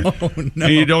for dinner. Oh, no.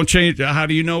 And you don't change. How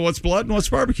do you know what's blood and what's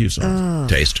barbecue sauce? Oh.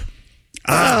 Taste.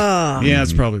 Yeah,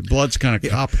 it's probably blood's kind of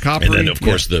coppery. And then, of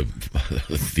course, the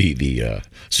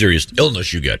serious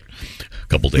illness you get a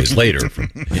couple days later from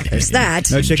There's that.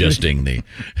 ingesting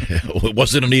it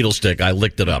wasn't a needle stick. I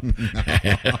licked it up.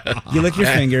 You lick your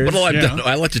fingers. But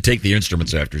I like to take the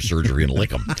instruments after surgery and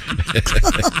lick them.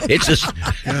 It's just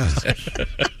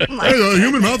the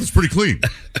human mouth is pretty clean.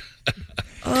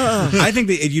 I think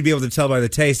that you'd be able to tell by the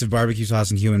taste of barbecue sauce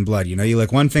and human blood. You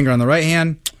lick one finger on the right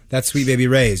hand, that's Sweet Baby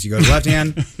Ray's. You go to the left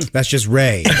hand, that's just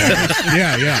Ray.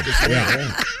 Yeah.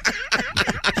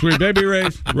 Sweet Baby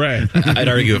Ray's, Ray. I'd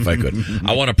argue if I could.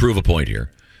 I want to prove a point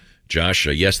here. Josh,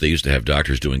 yes, they used to have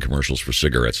doctors doing commercials for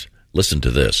cigarettes. Listen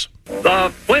to this.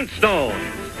 The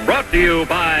Flintstones, brought to you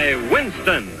by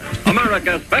Winston,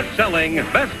 America's best-selling,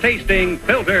 best-tasting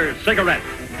filter cigarette.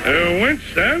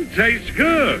 Winston tastes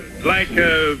good, like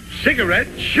a cigarette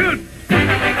should.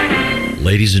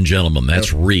 Ladies and gentlemen,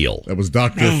 that's real. That was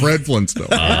Dr. Fred Flintstone.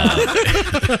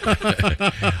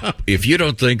 If you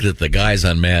don't think that the guys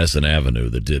on Madison Avenue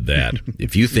that did that,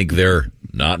 if you think they're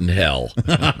not in hell,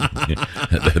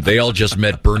 they all just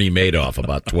met Bernie Madoff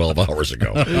about 12 hours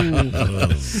ago. Burn!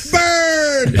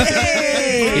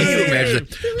 Can you imagine?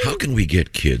 How can we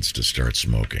get kids to start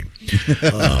smoking?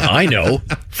 I know.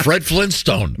 Fred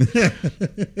Flintstone.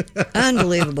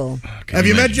 Unbelievable. Have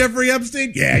you met Jeffrey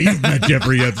Epstein? Yeah, you've met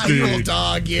Jeffrey Epstein.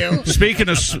 Dog, you. Speaking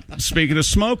of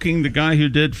smoking, the guy who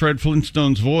did Fred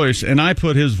Flintstone's voice, and I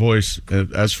put his voice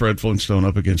as Fred Flintstone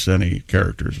up against any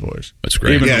character's voice. That's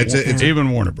great.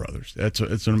 Even Warner Brothers. It's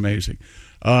an amazing.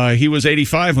 He was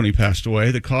 85 when he passed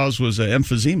away. The cause was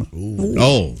emphysema.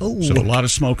 Oh. So a lot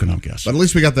of smoking, I'm guessing. But at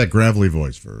least we got that gravelly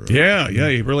voice for. Yeah,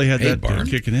 he really had that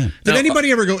kicking in. Did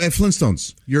anybody ever go at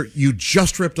Flintstones? You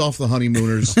just ripped off the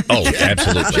Honeymooners. Oh,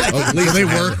 absolutely. They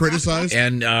were criticized.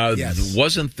 And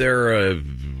wasn't there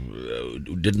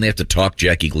didn't they have to talk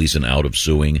Jackie Gleason out of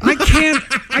suing? I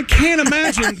can't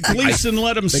imagine Gleason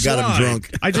let him slide. They got him drunk.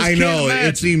 I know.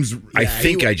 It seems. I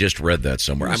think I just read that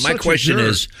somewhere. My question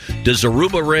is, does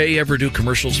Aruba Ray ever do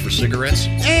commercials for cigarettes?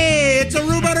 Hey, it's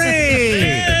Aruba Ray!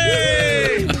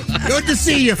 Hey! Good to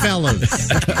see you, fellas.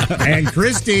 And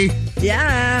Christy.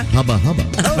 Yeah. Hubba hubba.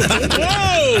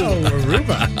 Whoa!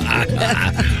 Aruba.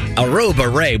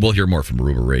 Aruba Ray. We'll hear more from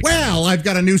Aruba Ray. Well, I've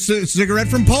got a new cigarette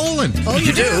from Poland. Oh,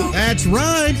 you do? That's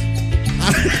right.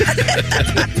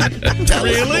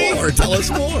 Tell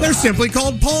us more. They're simply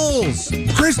called poles.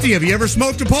 Christy, have you ever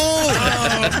smoked a pole?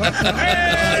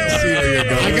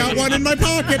 I got one in my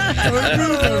pocket.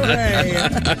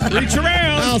 Reach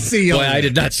around. I'll see you. Boy, I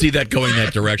did not see that going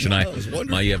that direction. My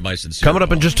sincere. Coming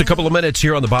up in just a couple of minutes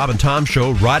here on the Bob and Tom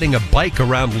Show, riding a bike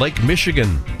around Lake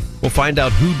Michigan. We'll find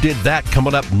out who did that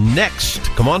coming up next.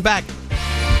 Come on back.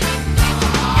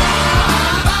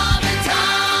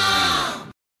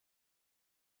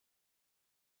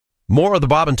 More of the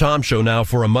Bob and Tom Show now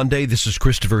for a Monday. This is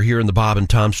Christopher here in the Bob and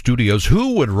Tom Studios.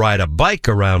 Who would ride a bike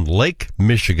around Lake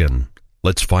Michigan?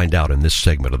 Let's find out in this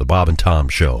segment of the Bob and Tom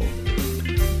Show.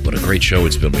 What a great show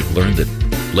it's been. We've learned that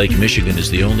Lake Michigan is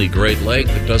the only Great Lake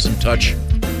that doesn't touch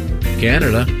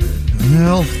Canada.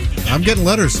 Well, I'm getting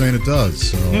letters saying it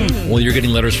does. So. Well, you're getting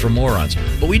letters from morons.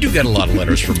 But we do get a lot of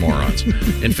letters from morons.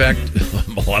 In fact,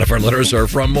 a lot of our letters are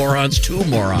from morons to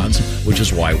morons, which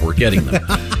is why we're getting them.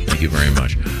 Thank you very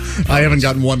much. I haven't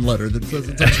gotten one letter that says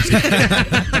it's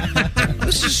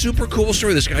This is a super cool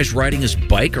story. This guy's riding his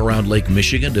bike around Lake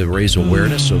Michigan to raise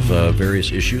awareness of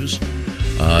various issues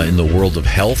in the world of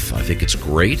health. I think it's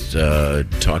great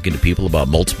talking to people about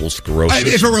multiple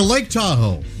sclerosis. If it were Lake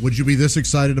Tahoe, would you be this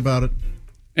excited about it?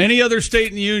 Any other state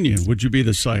in the union, would you be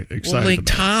excited Well, Lake about?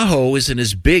 Tahoe isn't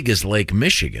as big as Lake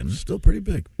Michigan. Still pretty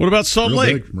big. What about Salt Real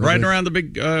Lake? big, real Riding big. around the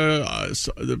big,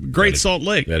 the Great Salt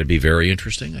Lake. That'd be very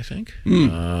interesting, I think.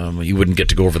 You wouldn't get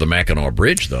to go over the Mackinac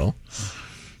Bridge, though.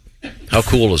 How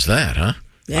cool is that, huh?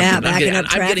 Yeah, backing up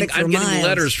traffic I'm for getting miles.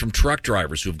 letters from truck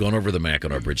drivers who've gone over the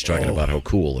Mackinac Bridge talking about how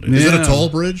cool it is. Is it a toll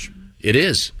bridge? It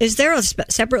is. Is there a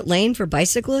separate lane for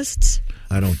bicyclists?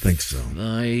 I don't think so.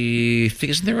 I think,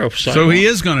 isn't there a sidewalk? So he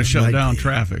is going to shut down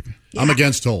traffic. I'm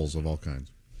against tolls of all kinds.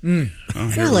 Oh,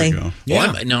 here Really? we go.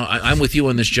 Well, I'm with you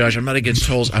on this, Josh. I'm not against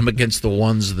tolls. I'm against the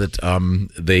ones that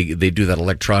they do that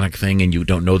electronic thing and you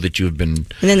don't know that you've been. And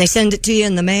then they send it to you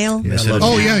in the mail?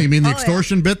 Oh, yeah. You mean the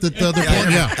extortion bit that they're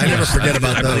playing? Yeah. I never forget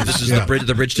about I believe those. this is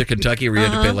the bridge to Kentucky where you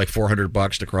had to pay like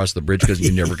 $400 to cross the bridge because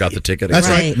you never got the ticket. That's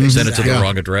right. They sent it to the Yeah.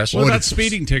 wrong address. What about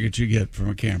speeding tickets you get from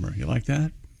a camera? You like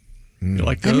that? You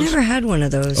like I've those? never had one of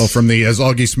those. Oh, from the, as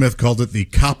Augie Smith called it, the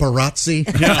paparazzi.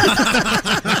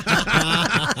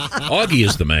 Augie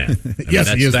is the man. Yes,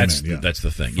 he is the that's, man, yeah. That's the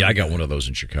thing. Yeah, I got one of those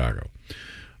in Chicago.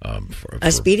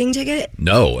 A speeding ticket?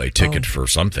 No, a ticket for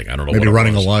something. I don't know. Maybe what it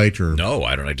running a was. light or. No,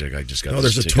 I don't. I just got. Oh,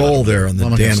 this there's a ticket toll out. there on the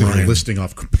I'm not Dan going to Ryan. listing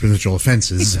off potential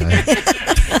offenses.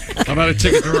 How about a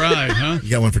ticket to ride, huh? You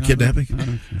got one for kidnapping?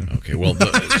 Okay, well,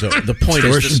 so the point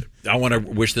is, this, I want to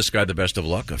wish this guy the best of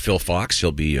luck. Phil Fox,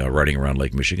 he'll be riding around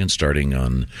Lake Michigan starting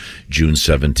on June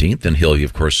 17th, and he'll,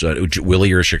 of course, Willie,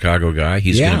 you're a Chicago guy.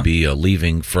 He's going to be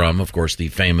leaving from, of course, the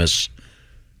famous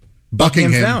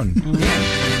Buckingham Fountain.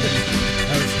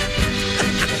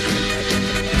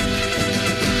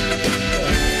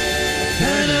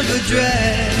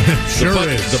 Sure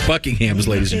is. The Buckinghams,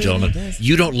 ladies and gentlemen.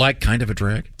 You don't like Kind of a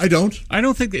Drag? I don't. I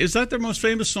don't think is that their most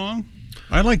famous song.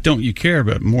 I like "Don't You Care,"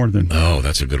 but more than. Oh,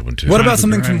 that's a good one too. What about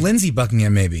something from Lindsey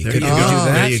Buckingham? Maybe There could you we go. do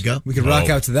that? There you go. We could rock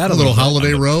out to that A little bit.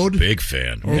 Holiday Road. Big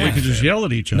fan. Or we could just yell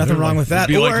at each other. Nothing wrong with that.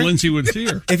 It'd be Or- like Lindsay would see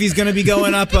her. If he's going to be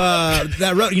going up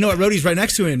that road, you know what road he's right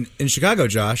next to in Chicago,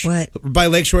 Josh? What? By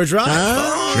Lakeshore Drive.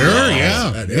 Sure,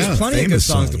 yeah. There's plenty of good famous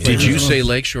songs to song. play. Did you say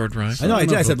Lakeshore Drive? I know I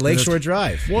did. I said Lakeshore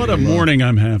Drive. What a morning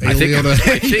I'm having. I think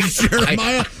Leota.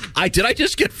 Jeremiah. Did I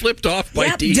just get flipped off by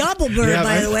Yep, Dean? double bird, Yeah,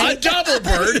 by the way. A double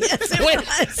bird. Yes, it Wait,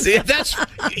 was. see, that's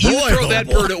you throw that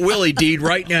bird at Willie, Dean,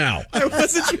 right now. I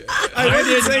wasn't.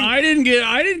 I didn't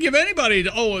give anybody.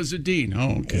 Oh, is it Dean?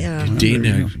 Oh, okay. Yeah.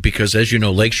 Dean, because as you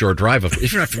know, Lakeshore Drive.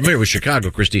 If you're not familiar with Chicago,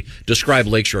 Christy, describe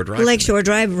Lakeshore Drive. Lakeshore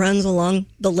Drive runs along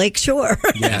the lake shore.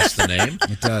 That's the name.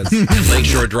 It does.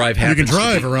 Lakeshore Drive You happens. can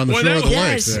drive around the Well, shore that of the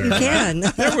Yes, lake. you There. can.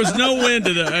 There was no win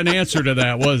to an answer to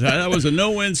that. That was a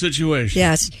no-win situation.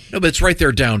 Yes, No, but it's right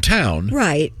there downtown.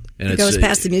 right. And It it's, goes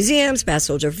past the museums, past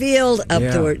Soldier Field, up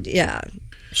Yeah. toward, yeah.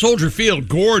 Soldier Field,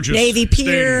 gorgeous. Navy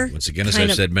Pier. Once again, as kind I've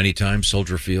of- said many times,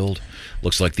 Soldier Field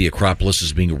looks like the Acropolis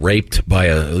is being raped by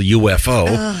a UFO.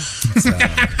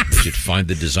 We should find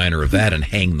the designer of that and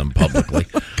hang them publicly.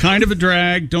 Kind of a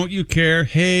drag. Don't you care?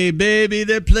 Hey, baby,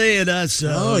 they're playing us.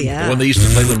 Oh, The yeah. one they used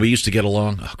to play when we used to get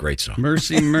along. Oh, great song.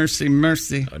 Mercy, mercy,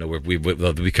 mercy. I know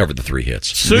we covered the three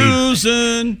hits.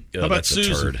 Susan. Yeah, How about that's a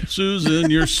Susan? turd.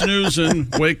 Susan, you're snoozing.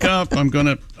 Wake up. I'm going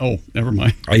to. Oh, never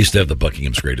mind. I used to have the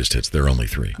Buckingham's greatest hits. There are only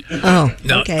three. Oh,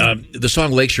 Now, okay. the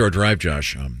song Lakeshore Drive,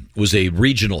 Josh, was a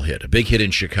regional hit, a big hit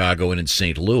in Chicago and in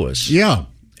St. Louis. Yeah.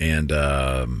 And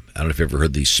I don't know if you've ever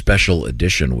heard the special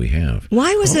edition we have.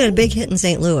 Why was it a big hit in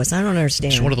St. Louis? I don't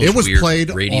understand. It's one of those It was weird played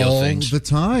radio all things. the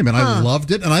time, and I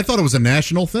loved it, and I thought it was a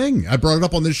national thing. I brought it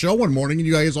up on this show one morning, and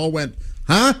you guys all went,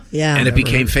 huh? Yeah. And it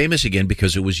became famous again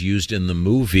because it was used in the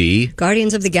movie.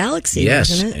 Guardians of the Galaxy, Yes,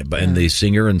 wasn't it? and the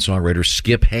singer and songwriter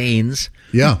Skip Haynes,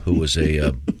 who was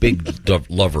a big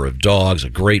lover of dogs, a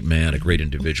great man, a great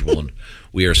individual, and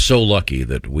we are so lucky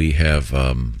that we have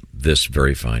this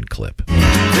very fine clip. There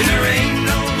ain't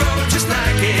no road just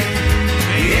like it.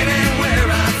 Anywhere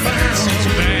I found. It's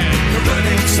bad.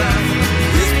 Running south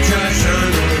with Josh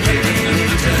Arnold giving me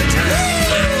the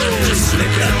time. Just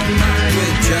slipping on by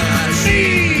with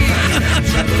Josh.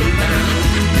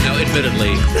 Now, it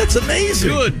admittedly. That's amazing.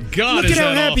 Good God, Look is at how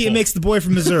that happy it awful. makes the boy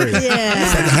from Missouri. It's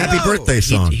like a happy birthday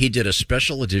song. He did a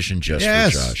special edition just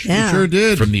Yes, for Josh. he sure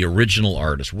did. From the original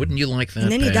artist. Wouldn't you like that?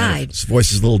 And then he Pat? died. His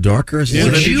voice is a little darker. Yeah,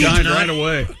 Would then he you died not- right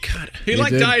away. He He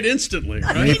did. died instantly,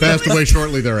 And he right? passed away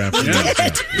shortly thereafter.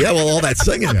 Yeah, well, all that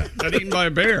singing. Got eaten by a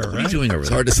bear, What are you right? doing over It's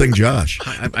there? hard to sing Josh.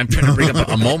 I'm trying to bring up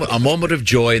a moment of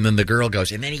joy, and then the girl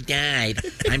goes, and then he died.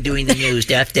 I'm doing the news.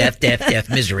 Death,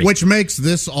 misery. Which makes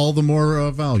this all the more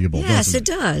valuable. Yes, doesn't it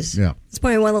does. Yeah. It's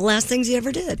probably one of the last things he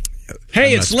ever did.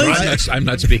 Hey, I'm it's not- Lindsay. I'm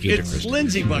not speaking to It's Kristen.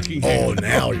 Lindsay Buckingham. Oh,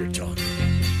 now you're talking.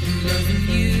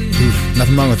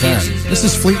 Nothing wrong with that. This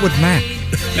is Fleetwood Mac.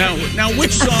 Now,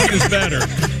 which song is better?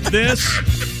 This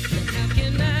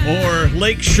or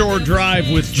Lakeshore Drive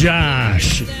with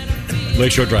Josh?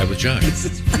 Lakeshore Drive with Josh.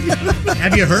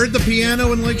 Have you heard the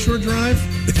piano in Lakeshore Drive?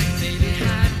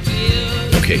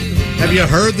 Okay. Have you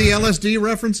heard the LSD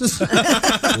references?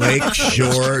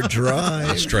 Lakeshore Drive.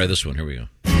 Let's try this one. Here we go.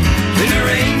 There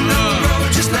ain't no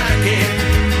road just like it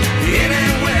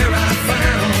anywhere I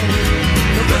found.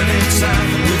 Running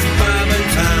south with Bob and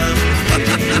Tom.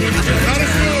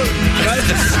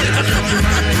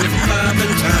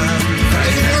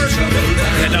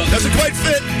 Doesn't quite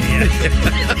fit.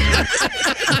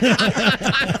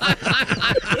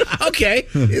 Okay.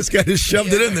 This guy just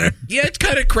shoved it in there. Yeah, it's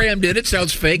kind of crammed in. It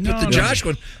sounds fake, but the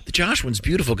Josh one's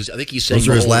beautiful because I think he's saying Those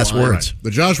are the his whole last line. words.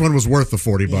 The Josh one was worth the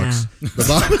 $40. The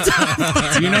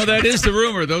Bob- You know, that is the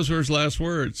rumor. Those were his last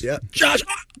words. Yeah. Josh!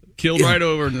 Killed right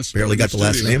over in this. Barely got the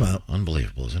last studio. name out.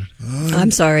 Unbelievable, isn't it?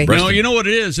 I'm sorry. No, you know what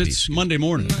it is? It's Monday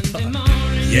morning.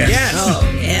 Yes.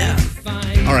 Oh,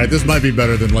 yeah. All right, this might be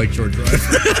better than Lakeshore Drive.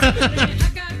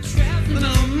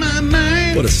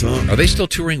 What a song. Are they still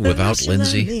touring without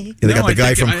Lindsay? Yeah, they got No, the I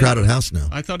guy think- from Crowded House now.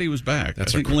 I thought he was back.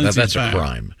 That's I think a Lindsay's back.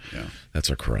 crime. Yeah. That's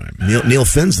a crime. Neil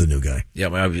Finn's the new guy. Yeah,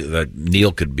 well,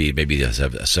 Neil could be maybe have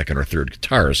a second or third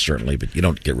guitarist, certainly, but you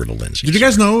don't get rid of Lindsay. Did you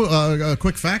guys know a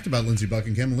quick fact about Lindsey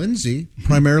Buckingham? Lindsay,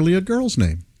 primarily a girl's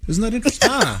name. Isn't that interesting?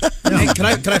 Hey,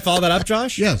 can I follow that up,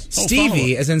 Josh? Yes.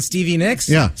 Stevie, as in Stevie Nicks?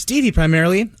 Yeah. Stevie,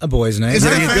 primarily a boy's name.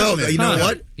 There you go. You know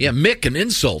what? Yeah, Mick, an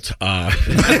insult.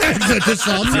 To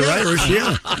some, You're Irish,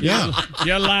 yeah. Yeah.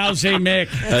 You lousy Mick.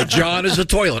 John is a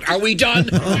toilet. Are we done?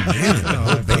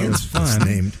 Oh, band's fun.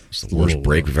 Named. It's the worst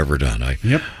break we've ever done.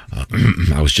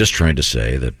 I was just trying to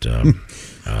say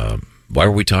that. Why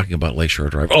were we talking about Lakeshore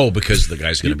Drive? Oh, because the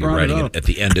guy's going to be brought it writing up. it at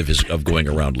the end of going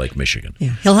around Lake Michigan. Yeah.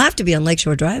 He'll have to be on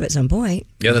Lakeshore Drive at some point.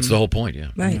 Yeah, that's the whole point. Yeah,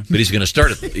 Right. But he's going to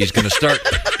start. He's going to start.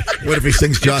 What if he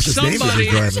sings Josh's name as he's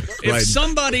driving? If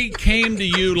somebody came to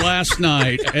you last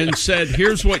night and said,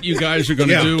 "Here's what you guys are going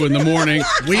to do in the morning,"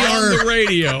 We on are- the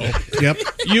radio, Yep.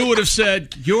 you would have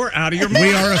said, "You're out of your mind."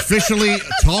 We are officially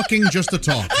talking just to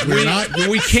talk. We're not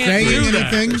we can't saying do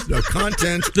that. anything. No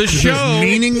content. The show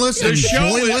meaningless the and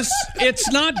show joyless.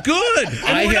 It's not good.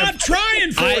 And we're not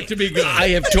trying for it to be good. I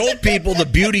have told people the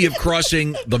beauty of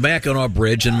crossing the Mackinac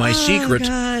Bridge and my secret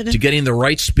God. to getting the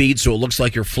right speed so it looks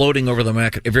like you're floating over the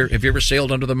Mackinac. Have you ever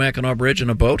sailed under the Mackinac Bridge in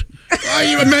a boat?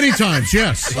 Many times,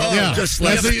 yes. yeah. just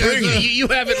That's last a- spring. You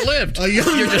haven't lived. A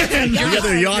young You're just, man.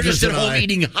 you're just at home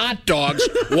eating hot dogs,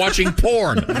 watching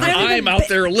porn. I'm out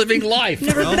there living life.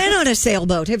 Never been on a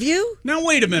sailboat, have you? Now,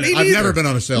 wait a minute. I've never been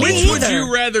on a sailboat. Which would either.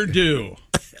 you rather do?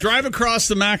 Drive across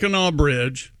the Mackinac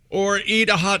Bridge or eat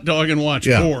a hot dog and watch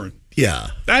Yeah. porn? Yeah.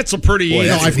 That's a pretty Boy, easy.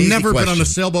 No, that's I've an easy never been on a question.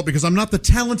 sailboat because I'm not the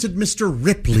talented Mr.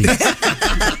 Ripley.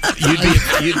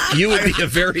 You would be a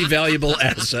very valuable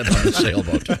asset on a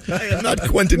sailboat. I am not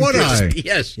Quentin Would Crisp. I?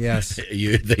 Yes. Yes.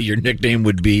 Your nickname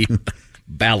would be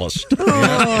Ballast.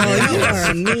 Oh, you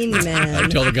are a mean man.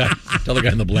 Tell the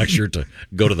guy in the black shirt to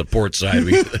go to the port side.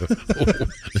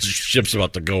 The ship's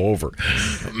about to go over.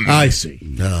 I see.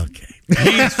 Okay.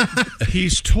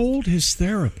 He's told his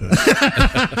therapist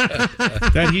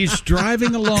that he's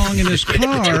driving along in his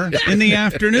car in the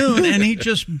afternoon and he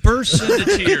just bursts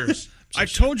into tears.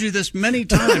 I've told you this many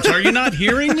times. Are you not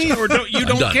hearing me, or don't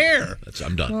I'm done. care?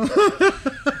 I'm done.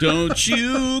 Don't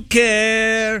you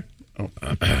care?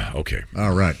 Okay.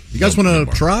 All right. You guys want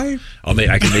to try? I can make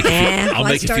it feel, I'll why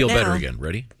make it start feel better now? again.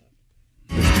 Ready?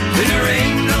 There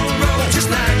ain't no road just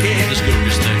like it Just do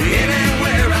this thing.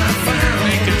 anywhere I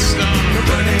found. Make it stop.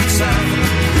 Running south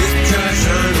with Josh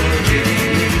Arnold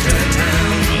getting into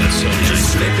town. Oh, that's so nice.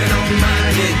 Slipping on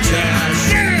my guitar.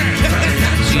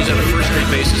 He's on a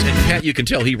first-rate basis, and Pat, you can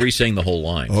tell he re-sang the whole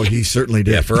line. Oh, he certainly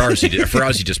did. Yeah, for ours he did. For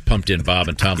ours he just pumped in Bob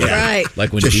and Tom. Right.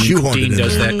 Like when Just Dean shoehorned it in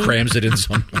does there. that, crams it in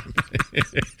some.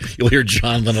 You'll hear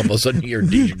John, then all of a sudden you hear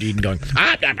DJ Dean going,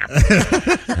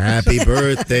 Happy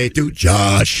birthday to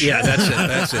Josh. Yeah,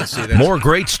 that's it. See, that's More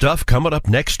great stuff coming up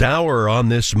next hour on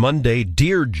this Monday.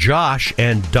 Dear Josh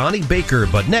and Donnie Baker.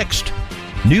 But next,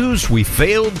 news we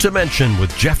failed to mention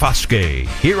with Jeff Oskey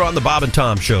here on the Bob and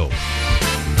Tom Show.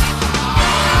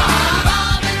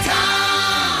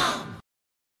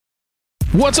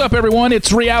 What's up, everyone?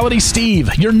 It's Reality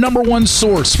Steve, your number one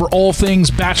source for all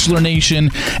things Bachelor Nation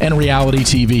and reality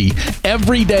TV.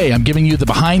 Every day, I'm giving you the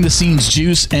behind-the-scenes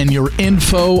juice and your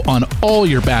info on all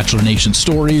your Bachelor Nation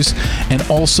stories, and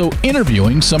also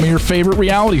interviewing some of your favorite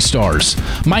reality stars.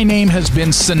 My name has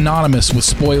been synonymous with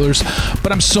spoilers,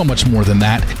 but I'm so much more than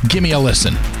that. Give me a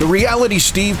listen. The Reality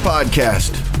Steve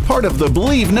Podcast, part of the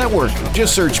Believe Network.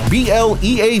 Just search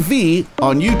BLEAV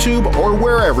on YouTube or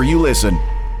wherever you listen.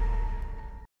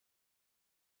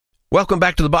 Welcome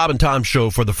back to the Bob and Tom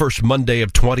Show for the first Monday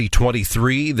of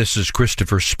 2023. This is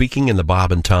Christopher speaking in the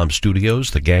Bob and Tom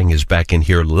studios. The gang is back in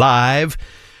here live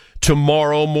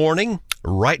tomorrow morning.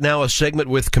 Right now, a segment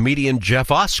with comedian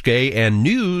Jeff Oskey and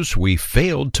news we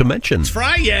failed to mention. It's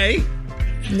Friday.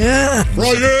 Yeah.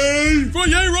 Friday!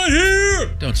 Friday right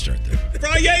here! Don't start there.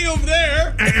 Friday over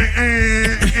there!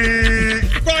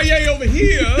 Friday over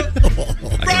here!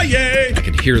 Friday! I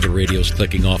can hear the radios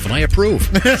clicking off, and I approve.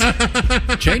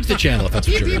 Change the channel if that's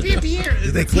what you're doing.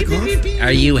 Did they click off?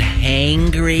 Are you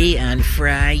hangry on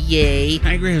Friday?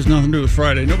 Hangry has nothing to do with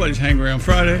Friday. Nobody's hangry on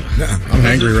Friday. I'm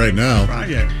hangry right now.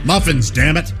 Friday. Muffins,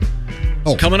 damn it.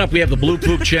 Oh. Coming up, we have the Blue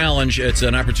Poop Challenge. It's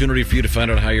an opportunity for you to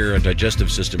find out how your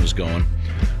digestive system is going,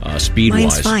 speed-wise.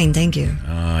 Mine's fine, thank you.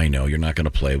 I know you're not going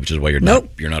to play, which is why you're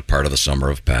Nope. not part of the Summer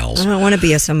of Pals. I don't want to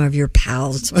be some of your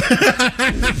pals. Wait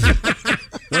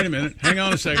a minute. Hang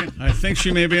on a second. I think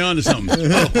she may be on to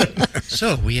something.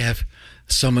 So we have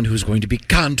someone who's going to be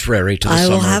contrary to the I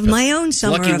Summer will of have Pals. my own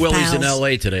Summer Lucky of Willie's in Pals.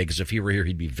 L.A. today, because if he were here,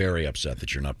 he'd be very upset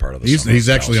that you're not part of the Summer He's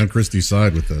of actually Pals. on Christie's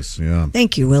side with this. Yeah.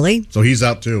 Thank you, Willie. So he's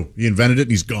out too. He invented it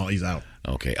and he's gone. He's out.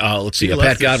 Okay, let's see. He Pat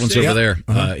left the Godwin's state. over there.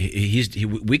 Uh-huh.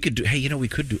 We could do. Hey, we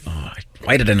could do.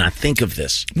 Why did I not think of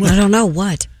this? I don't know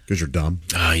what. Because you're dumb.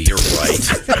 You're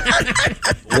right.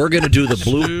 We're going to do the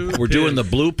blue. We're doing the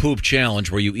Blue Poop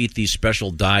Challenge, where you eat these special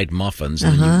dyed muffins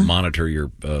and Uh-huh. you monitor your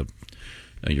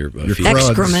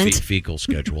excrement. fecal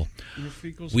schedule.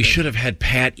 We should have had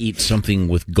Pat eat something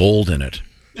with gold in it.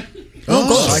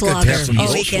 I could have some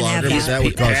we can have that. That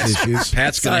would cause issues.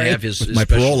 Pat's going to have his my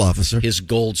special- parole officer. his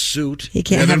gold suit. He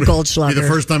can't have Be Goldschlager. the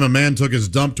first time a man took his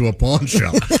dump to a pawn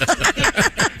shop.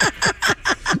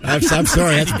 I'm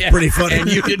sorry, that's pretty funny.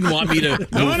 And you didn't want me to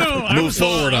move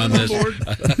forward on this.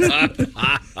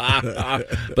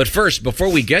 But first, before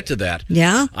we get to that,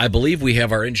 Yeah? I believe we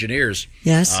have our engineers.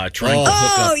 Yes. Trying to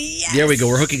hook up. Yes. There we go.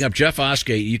 We're hooking up Jeff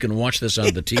Oskey. You can watch this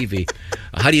on the TV.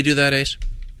 How do you do that, Ace?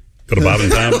 Go to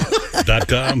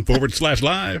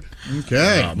bobandtom.com/live.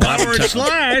 Okay.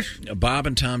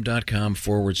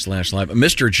 bobandtom.com/live.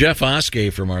 Mr. Jeff Oskey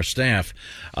from our staff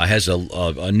has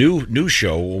a new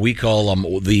show we call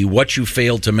the What You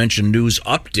Failed to Mention News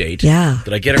Update. Yeah.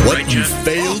 Did I get it right, Jeff?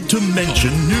 Failed to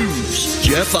mention news.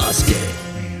 Jeff Oskey.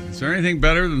 Is there anything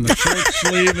better than the short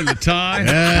sleeve and the tie?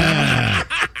 Yeah.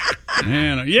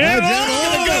 Man,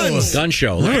 Gun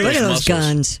show. Look at those muscles.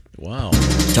 guns. Wow.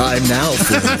 Time now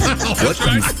for What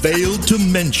You Failed to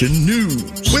Mention News.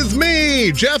 With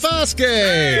me, Jeff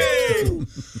Oskey.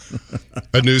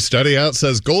 A new study out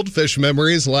says goldfish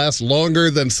memories last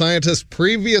longer than scientists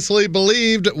previously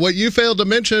believed. What you failed to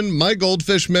mention, my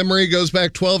goldfish memory goes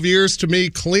back 12 years to me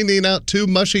cleaning out 2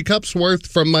 mushy cups worth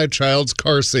from my child's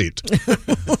car seat.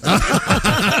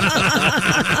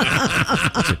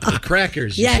 The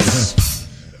crackers. Yes.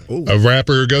 A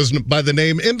rapper who goes by the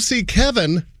name MC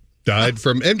Kevin died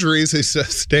from injuries he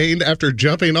sustained after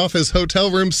jumping off his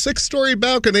hotel room's 6-story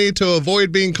balcony to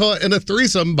avoid being caught in a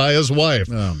threesome by his wife.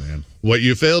 Oh, man. What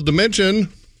you failed to mention,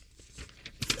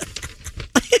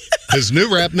 his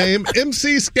new rap name,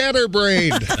 MC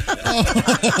Scatterbrained.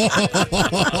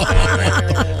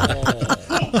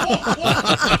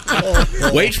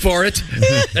 Wait for it.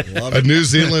 A New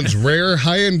Zealand's rare,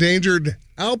 high-endangered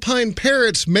alpine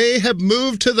parrots may have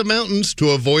moved to the mountains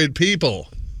to avoid people.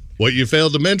 What you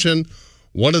failed to mention,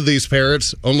 one of these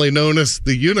parrots, only known as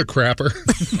the Unicrapper,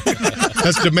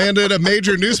 has demanded a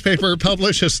major newspaper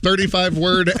publish his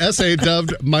 35-word essay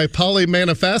dubbed My Poly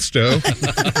Manifesto,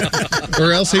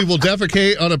 or else he will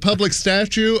defecate on a public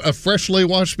statue, a freshly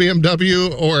washed BMW,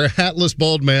 or a hatless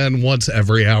bald man once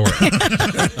every hour.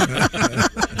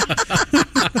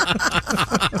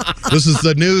 This is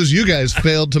the news you guys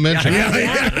failed to mention.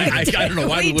 I don't know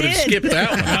why we would have skipped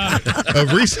that one. A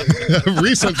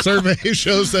recent survey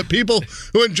shows that people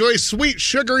who enjoy sweet,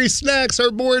 sugary snacks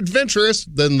are more adventurous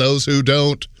than those who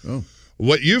don't. Oh.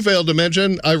 What you failed to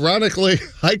mention, ironically,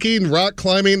 hiking, rock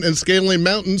climbing, and scaling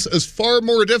mountains is far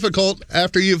more difficult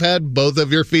after you've had both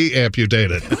of your feet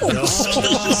amputated.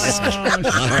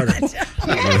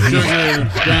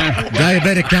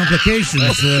 Diabetic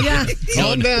complications.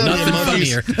 Calm down. Nothing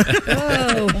funnier.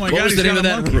 Oh, What was the name of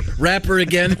that rapper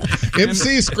again?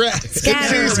 MC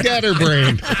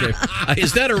Scatterbrain. Okay.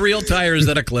 Is that a real tie or is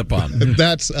that a clip-on?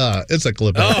 That's it's a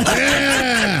clip-on. Oh.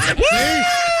 Yeah. See?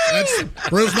 That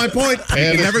proves my point. And You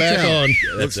it's never back tell. on.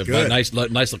 That's a nice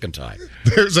looking tie.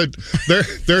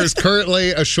 There's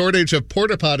currently a shortage of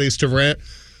porta potties to rent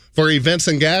for events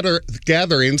and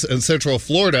gatherings in Central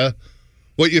Florida.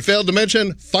 What you failed to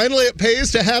mention, finally it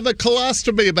pays to have a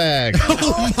colostomy bag.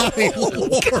 Oh, my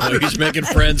Lord. Oh, he's making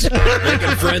friends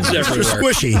everywhere.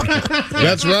 Squishy.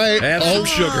 That's right. Have some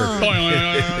sugar.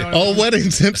 All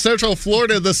weddings in Central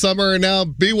Florida this summer are now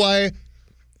BYOCS,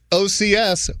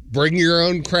 bring your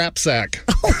own crap sack.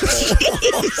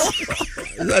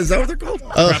 Is that what they're called?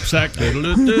 Crap sack. A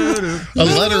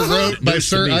letter wrote by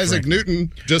Sir Isaac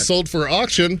Newton just sold for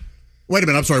auction. Wait a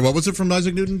minute. I'm sorry. What was it from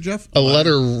Isaac Newton, Jeff? A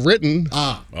letter written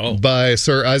by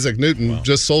Sir Isaac Newton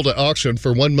just sold at auction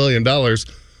for $1 million.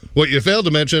 What you failed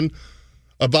to mention,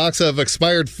 a box of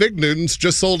expired Fig Newtons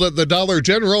just sold at the Dollar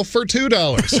General for $2.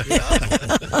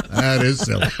 That is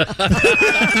silly.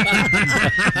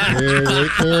 Here,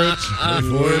 wait for it.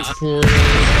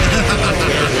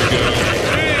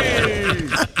 There we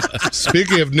go.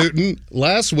 Speaking of Newton,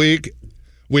 last week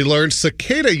we learned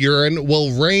cicada urine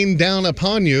will rain down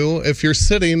upon you if you're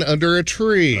sitting under a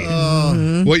tree.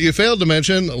 What you failed to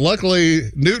mention, luckily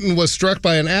Newton was struck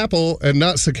by an apple and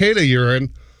not cicada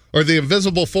urine, or the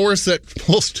invisible force that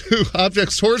pulls two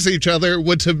objects towards each other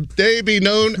would today be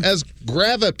known as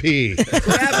gravity.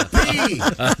 Gravity.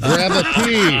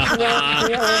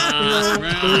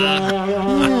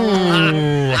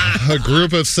 A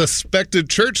group of suspected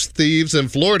church thieves in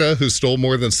Florida who stole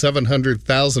more than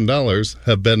 $700,000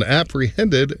 have been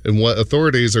apprehended in what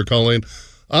authorities are calling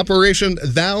Operation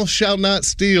Thou Shalt Not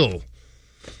Steal.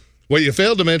 What you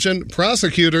failed to mention,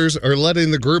 prosecutors are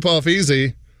letting the group off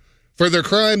easy. For their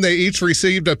crime, they each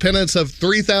received a penance of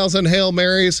 3,000 Hail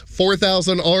Marys,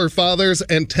 4,000 Our Fathers,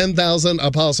 and 10,000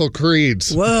 Apostle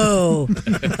Creeds. Whoa.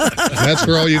 That's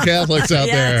for all you Catholics out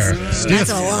there. That's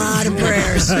a lot of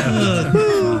prayers.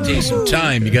 Take some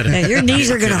time. You got to. Your knees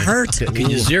are going to hurt. Can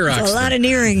you Xerox? It's a lot of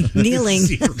kneeling.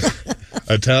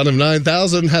 A town of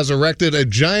 9,000 has erected a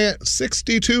giant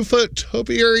 62-foot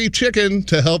topiary chicken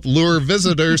to help lure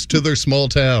visitors to their small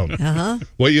town.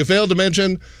 What you failed to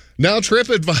mention, now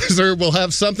TripAdvisor will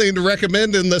have something to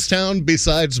recommend in this town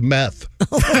besides meth.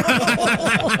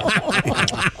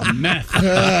 Meth.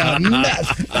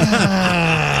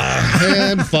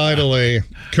 And finally,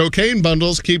 cocaine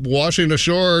bundles keep washing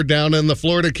ashore down in the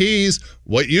Florida Keys.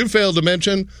 What you failed to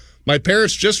mention, my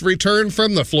parents just returned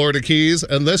from the Florida Keys,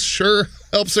 and this sure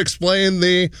helps explain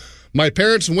my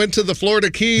parents went to the Florida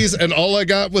Keys, and all I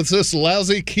got was this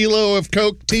lousy kilo of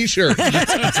Coke t-shirt.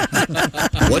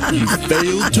 What you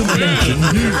failed to mention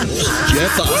news.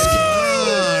 Jeff Oskey.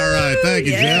 All right. Thank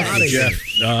you, Jeff.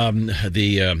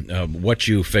 What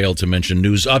you failed to mention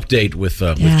news update with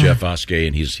Jeff Oskey,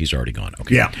 and he's already gone.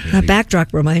 Okay. Yeah. That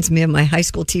backdrop reminds me of my high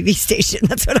school TV station.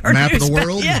 That's what our Map of news the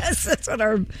world? Yes, that's what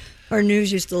our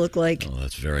news used to look like. Oh,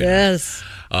 that's very nice.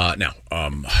 Now,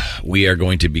 we are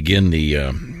going to begin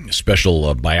the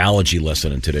special biology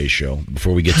lesson in today's show.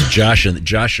 Before we get to Josh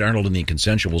Arnold and the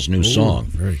Consensuals' new song.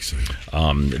 Very exciting.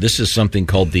 This is something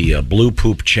called the Blue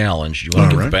Poop Challenge. You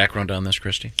want to give the background on this,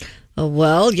 Christy?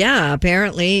 Well, yeah.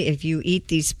 Apparently, if you eat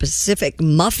these specific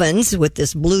muffins with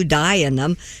this blue dye in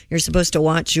them, you're supposed to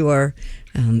watch your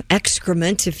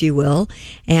excrement, if you will,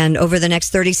 and over the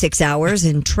next 36 hours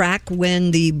and track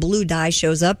when the blue dye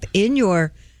shows up in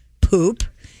your poop.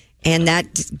 And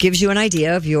that gives you an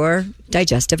idea of your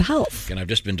digestive health. And I've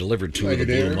just been delivered two of the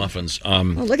blue muffins.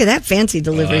 Look at that fancy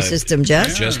delivery system,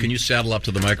 Jess. Jess, can you saddle up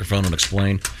to the microphone and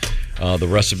explain the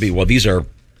recipe? Well, these are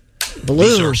blue.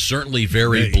 These are certainly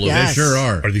very blue. Yes. They sure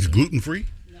are. Are these gluten-free?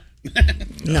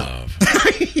 No.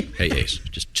 Hey, Ace,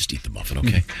 just eat the muffin,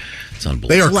 okay? It's unbelievable.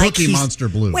 They are Like Cookie Monster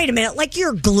blue. Wait a minute, like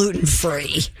you're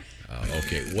gluten-free.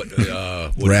 Okay, what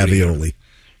Ravioli.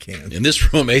 In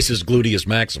this room, Ace is gluteus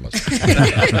maximus.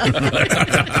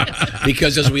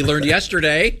 Because as we learned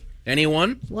yesterday,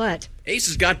 anyone? What? Ace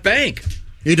has got bank.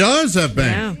 He does have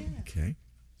bank. Yeah.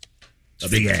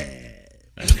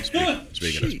 Okay.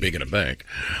 Speaking of bank.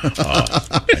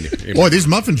 Boy, these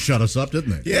muffins shut us up,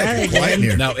 didn't they? Yeah, they quiet in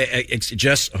here. Now,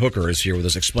 Jess Hooker is here with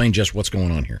us. Explain, Jess, what's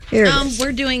going on here.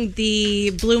 We're doing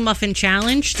the Blue Muffin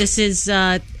Challenge. This is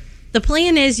the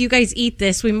plan is you guys eat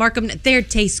this. We mark them. They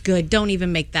taste good. Don't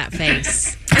even make that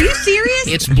face. Are you serious?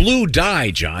 It's blue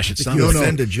dye, Josh. It's not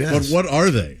offended, Jess. But what are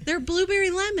they? They're blueberry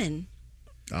lemon.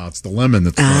 Oh, it's the lemon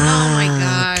that's. Oh my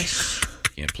gosh.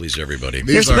 Can't please everybody.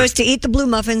 You're supposed to eat the blue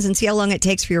muffins and see how long it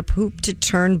takes for your poop to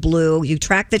turn blue. You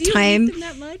track the time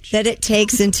that it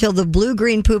takes until the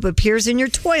blue-green poop appears in your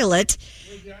toilet.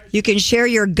 You can share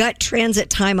your gut transit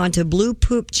time onto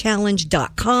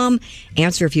bluepoopchallenge.com,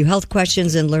 answer a few health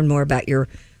questions, and learn more about your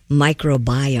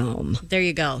microbiome. There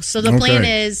you go. So the plan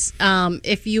is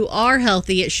if you are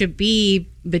healthy, it should be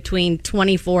between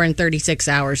 24 and 36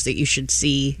 hours that you should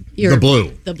see your The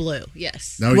blue. The blue,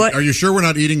 yes. Now, are you sure we're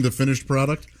not eating the finished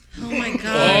product? Oh my god.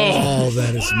 Oh,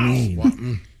 that is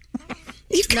mean.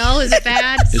 No, is it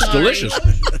bad? It's Sorry. delicious.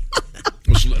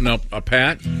 Now,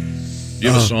 Pat, do you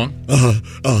have a song? I'll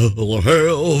have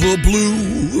a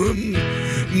blue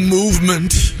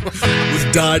movement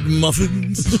with dyed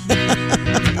muffins.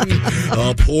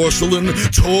 Porcelain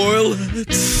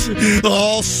toilets,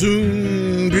 I'll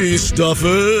soon be stuffing.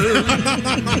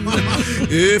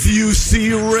 If you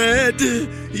see red,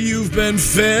 you've been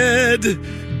fed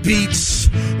beets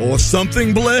or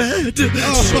something bled. So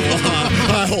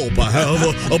I hope I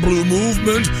have a blue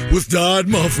movement with dyed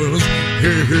muffins.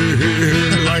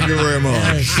 Thank you very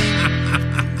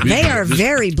much. They are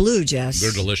very blue, Jess.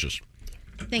 They're delicious.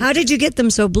 How did you get them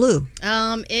so blue?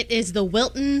 It is the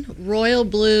Wilton Royal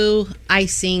Blue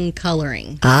icing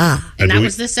coloring. Ah. And that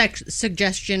was the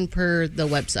suggestion per the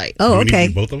website. Oh, okay.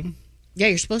 Both of them? Yeah,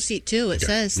 you're supposed to eat two. It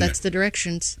says that's the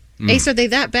directions. Mm. Ace, are they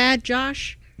that bad,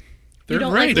 Josh? They're you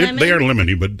don't right. like lemon? They are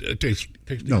lemony, but it tastes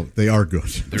No, they are good.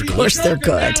 Of course they're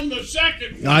good.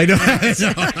 I know.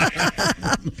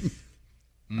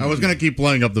 I was going to keep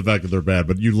playing up the fact that they're bad,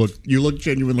 but you look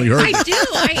genuinely hurt. I do.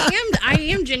 I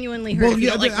am genuinely hurt. Well, if you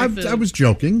yeah, don't like my food. I was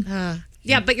joking.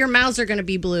 Yeah, but your mouths are going to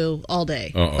be blue all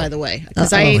day, Uh-oh. by the way.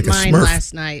 Because I ate mine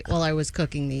last night while I was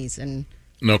cooking these. And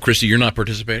No, Christy, you're not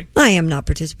participating? I am not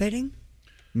participating.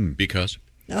 Because?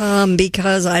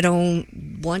 Because I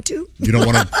don't want to. You don't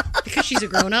want to? Because she's a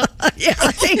grown-up? Yeah,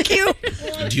 thank you.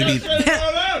 Do you need...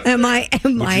 My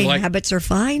like- habits are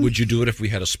fine. Would you do it if we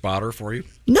had a spotter for you?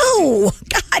 No.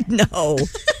 God, no.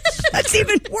 That's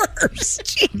even worse.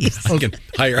 Jeez. I can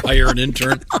hire an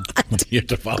intern. You have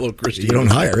to follow Christy. You don't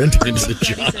hire interns. Into the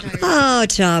job. Oh,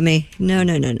 Tommy. No.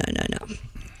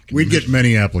 We'd get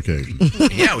many applications.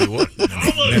 Yeah, we would.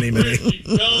 Many.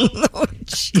 Oh,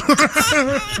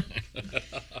 jeez.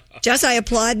 Jess, I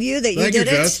applaud you that you Thank did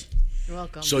you, it. Jess. You're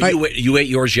welcome. So you ate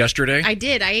yours yesterday? I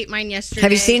did. I ate mine yesterday.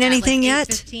 Have you seen at anything yet?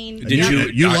 8:15.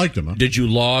 Did You liked them, huh? Did you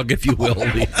log, if you will,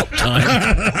 the time?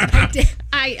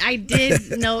 I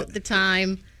did note the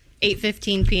time,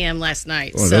 8:15 p.m. last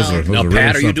night. Oh, so those are Now, really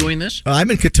Pat, are you something. doing this?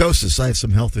 I'm in ketosis. I have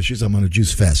some health issues. I'm on a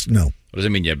juice fast. No. What does it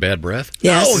mean? You have bad breath?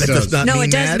 Yes. No, that does not No, mean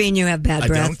it does that. mean you have bad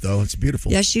breath. I don't, though. It's beautiful.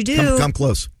 Yes, you do. Come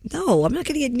close. No, I'm not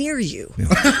going to get near you.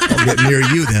 I'll get near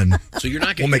you then. So you're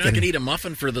not We'll going make to it- eat a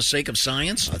muffin for the sake of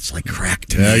science? It's like crack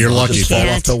to Yeah, me. you're I'll lucky, just fall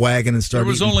Pat. off the wagon and start There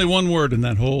was eating. only one word in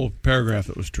that whole paragraph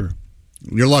that was true.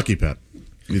 You're lucky, Pat.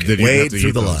 You didn't Wade have to through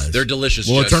eat the those. lies. They're delicious.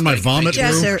 Will it Jess. turn my Thank- vomit thank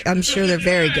Jess, blue? I'm sure they're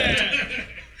very good. you.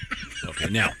 Okay,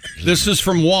 now. This is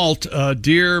from Walt.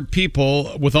 Dear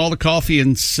people, with all the coffee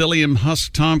and psyllium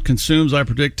husk Tom consumes, I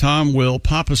predict Tom will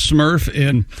pop a Smurf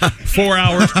in 4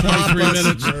 hours, 23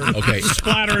 minutes. Okay.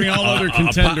 Splattering all other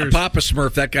contenders. Papa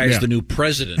Smurf, that guy's Yeah. the new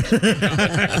president.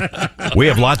 We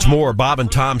have lots more Bob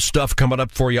and Tom stuff coming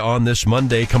up for you on this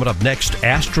Monday. Coming up next,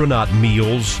 astronaut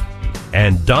meals.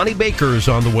 And Donnie Baker's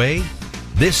on the way.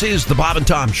 This is the Bob and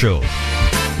Tom Show.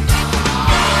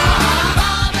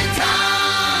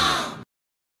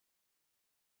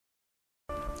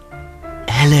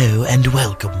 Hello and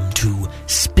welcome to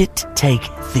Spit Take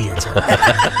Theatre.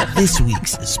 This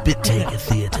week's Spit Take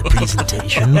Theatre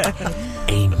presentation,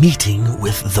 a meeting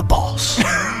with the boss.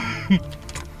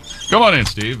 Come on in,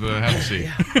 Steve. Have a seat.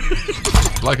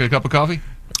 Like a cup of coffee?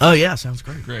 Oh yeah, sounds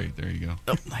great. Great. There you go.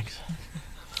 Oh, thanks.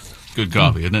 Good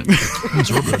coffee, isn't it?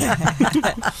 It's real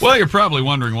good. Well, you're probably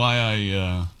wondering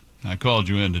why I called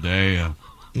you in today.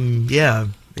 Yeah,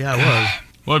 I was.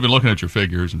 Well, I've been looking at your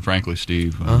figures, and frankly,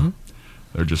 Steve,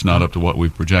 they're just not up to what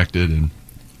we've projected, and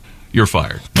you're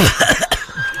fired.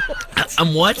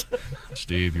 I'm what?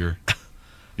 Steve, you're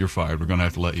fired. We're going to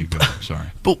have to let you go. Sorry.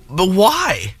 But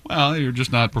why? Well, you're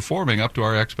just not performing up to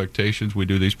our expectations. We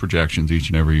do these projections each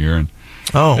and every year, and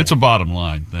Oh. it's a bottom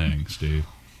line thing, Steve.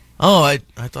 Oh, I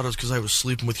thought it was because I was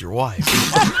sleeping with your wife.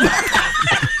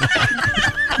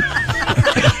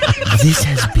 This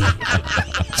has been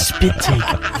Spit Take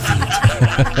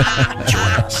Theater.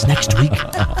 Join us next week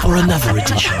for another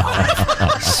edition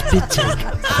of Spit Take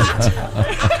Theater.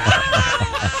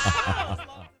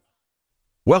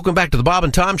 Welcome back to the Bob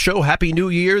and Tom Show. Happy New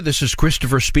Year. This is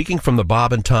Christopher speaking from the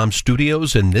Bob and Tom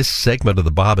Studios. In this segment of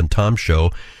the Bob and Tom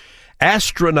Show,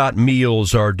 astronaut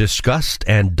meals are discussed,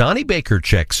 and Donnie Baker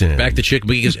checks in. Back to Chick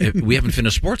because we haven't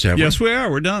finished sports, have we? Yes, we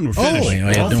are. We're done. We're finished.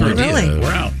 I had no idea. Really?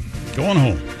 We're out. Going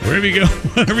home. Wherever you go,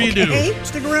 whatever you do.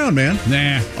 Stick around, man.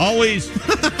 Nah, always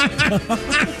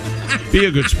be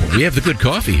a good sport. We have the good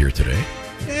coffee here today.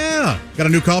 Yeah. Got a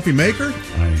new coffee maker?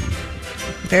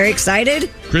 Very excited.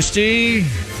 Christy.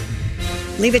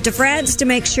 Leave it to France to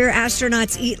make sure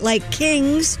astronauts eat like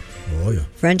kings. Oh, yeah.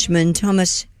 Frenchman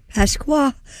Thomas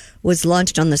Pasqua was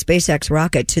launched on the SpaceX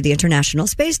rocket to the International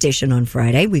Space Station on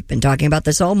Friday. We've been talking about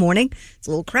this all morning. It's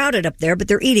a little crowded up there, but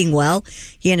they're eating well.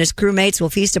 He and his crewmates will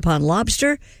feast upon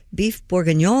lobster, beef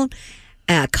bourguignon,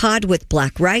 cod with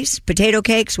black rice, potato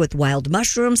cakes with wild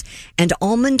mushrooms, and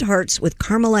almond tarts with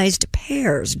caramelized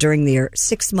pears during their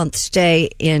 6-month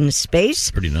stay in space.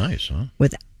 Pretty nice, huh?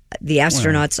 With the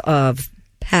astronauts of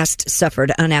past suffered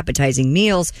unappetizing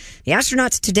meals. The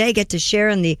astronauts today get to share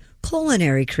in the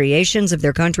culinary creations of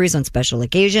their countries on special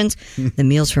occasions. The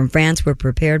meals from France were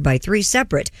prepared by 3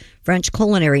 separate French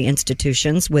culinary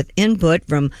institutions with input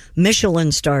from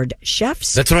Michelin-starred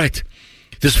chefs. That's right.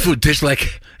 This food tastes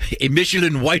like a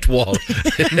Michelin white wall.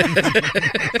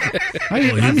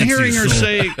 I'm hearing her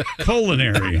say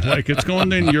culinary, like it's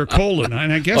going in your colon.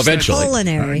 And I guess eventually,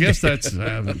 culinary. I guess that's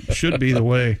should be the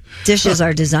way. Dishes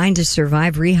are designed to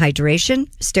survive rehydration,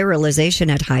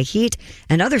 sterilization at high heat,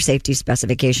 and other safety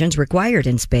specifications required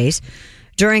in space.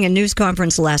 During a news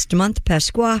conference last month,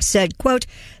 Pasqua said, quote,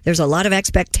 "There's a lot of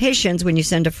expectations when you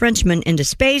send a Frenchman into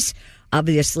space.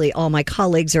 Obviously, all my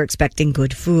colleagues are expecting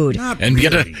good food." And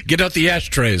get out the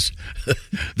ashtrays.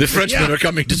 The Frenchmen are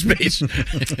coming to space.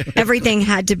 Everything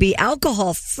had to be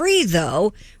alcohol-free,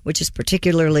 though, which is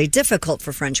particularly difficult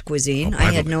for French cuisine.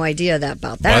 I had no idea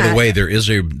about that. By the way,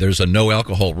 there's a no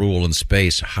alcohol rule in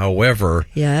space. However,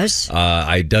 yes,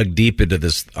 I dug deep into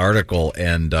this article,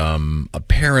 and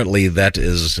apparently that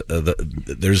is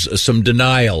there's some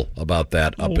denial about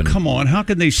that. Come on, how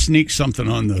can they sneak something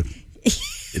on the?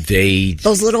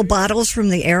 Those little bottles from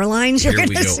the airlines, you're Here going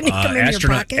we to go. sneak them in your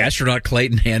pocket? Astronaut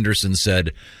Clayton Anderson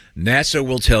said, NASA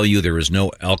will tell you there is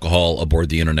no alcohol aboard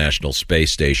the International Space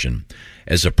Station.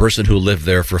 As a person who lived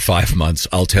there for 5 months,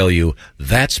 I'll tell you,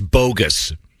 that's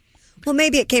bogus. Well,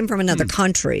 maybe it came from another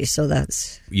country, so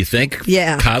that's... You think?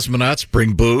 Yeah. Cosmonauts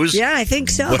bring booze? Yeah, I think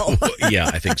so. Yeah,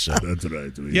 I think so. That's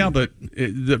right. Yeah, but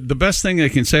the best thing they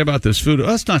can say about this food,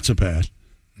 that's not so bad.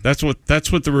 That's what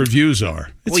the reviews are.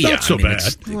 It's not so bad.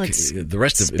 The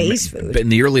rest of space food. In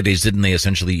the early days, didn't they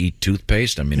essentially eat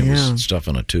toothpaste? I mean, it was stuff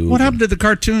in a tube. What happened to the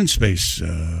cartoon space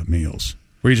meals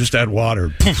where you just add water?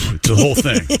 Poof, it's the whole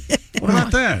thing. What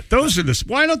about that? Those are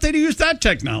why don't they use that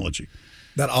technology?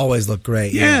 That always looked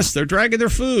great. Yes, they're dragging their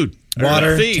food.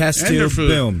 Water, feet, test and their tube, food.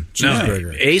 boom,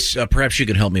 cheeseburger. Now, Ace, perhaps you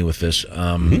can help me with this.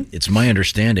 It's my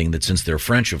understanding that since they're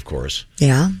French, of course,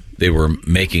 they were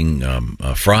making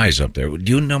fries up there.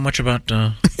 Do you know much about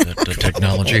that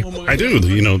technology? I do.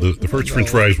 You know, the first French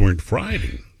fries weren't fried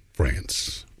in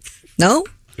France. No?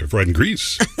 They're fried in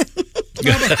Greece.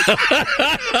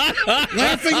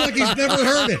 Laughing like he's never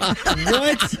heard it.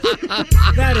 What?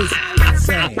 That is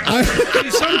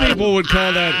insane. Some people would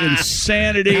call that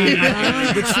insanity.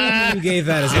 The treatment you gave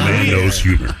that is Man knows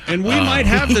humor. And we might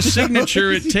have the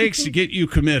signature it takes to get you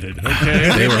committed.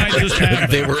 Okay,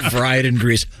 they were fried in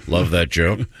grease. Love that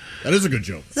joke. That is a good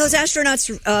joke. Those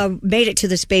astronauts made it to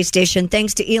the space station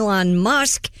thanks to Elon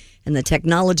Musk and the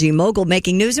technology mogul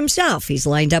making news himself. He's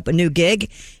lined up a new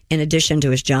gig in addition to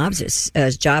his job as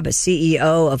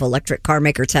CEO of electric car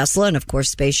maker Tesla and, of course,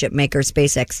 spaceship maker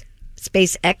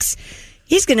SpaceX.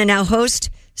 He's going to now host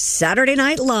Saturday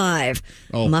Night Live.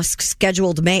 Musk's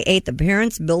scheduled May 8th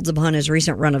appearance builds upon his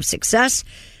recent run of success.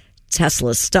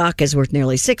 Tesla's stock is worth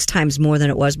nearly 6 times more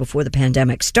than it was before the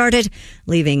pandemic started,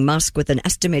 leaving Musk with an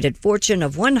estimated fortune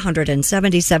of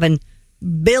 $177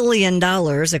 billion,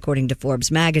 according to Forbes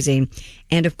magazine.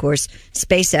 And of course,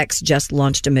 SpaceX just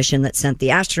launched a mission that sent the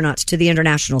astronauts to the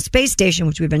International Space Station,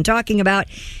 which we've been talking about.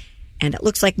 And it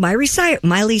looks like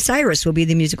Miley Cyrus will be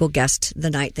the musical guest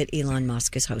the night that Elon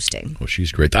Musk is hosting. Well,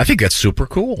 she's great. I think that's super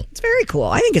cool. It's very cool.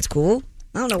 I think it's cool.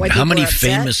 I don't know why. How people many are upset.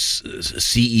 famous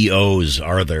CEOs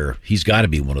are there? He's got to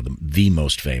be one of the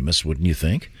most famous, wouldn't you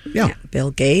think? Yeah.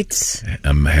 Bill Gates.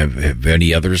 Have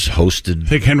any others hosted? I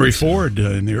think Henry Ford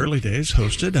in the early days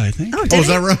hosted, I think. Oh, is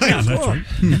that right? Yeah,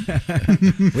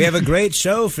 that's right. We have a great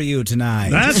show for you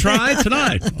tonight. That's right,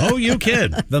 tonight. Oh, you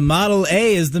kid. The Model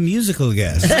A is the musical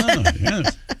guest. Oh,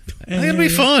 yes. It'll be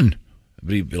fun.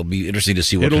 It'll be interesting to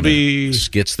see what kind of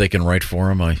skits they can write for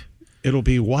him. It'll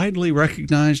be widely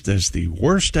recognized as the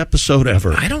worst episode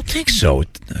ever. I don't think so.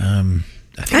 I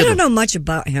don't know much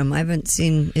about him. I haven't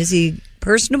seen. Is he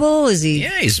personable? Is he?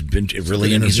 Yeah, he's been really.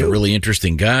 He's a really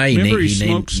interesting guy. Remember he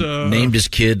smokes, named his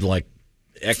kid like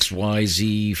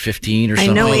XYZ 15 or I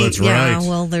something. know. That's yeah. right.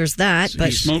 Well, there's that. So but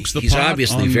he smokes he's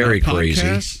obviously very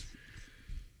crazy.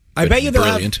 I bet you they'll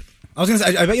brilliant. have. I was going to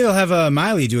say, I bet you they'll have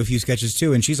Miley do a few sketches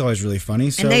too, and she's always really funny.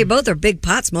 So. And they both are big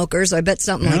pot smokers. So I bet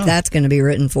something like that's going to be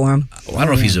written for him. Well, I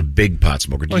don't know if he's a big pot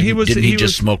smoker. Well, Didn't he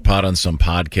just smoke pot on some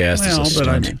podcast as a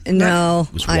stunt? No,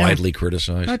 It was widely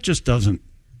criticized. That just doesn't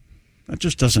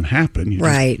happen.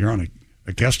 You're on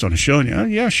a guest on a show,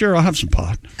 and yeah, sure, I'll have some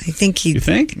pot. I think he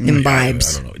think?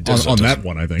 imbibes. I don't know. On that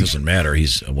one, I think. Doesn't matter.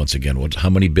 He's, once again, how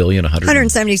many billion?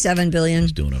 177 billion.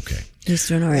 He's doing okay. He's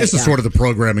doing all right. This is sort of the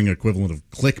programming equivalent of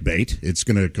clickbait. It's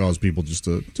going to cause people just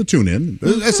to tune in.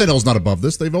 SNL's not above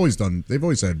this. They've always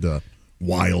had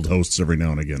wild hosts every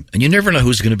now and again. And you never know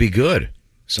who's going to be good.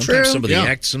 Sometimes True.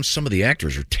 some of the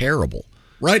actors are terrible.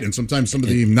 Right, and sometimes some of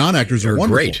the non-actors are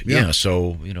wonderful. Great. Yeah,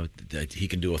 so he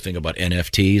can do a thing about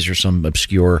NFTs or some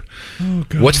obscure. Oh,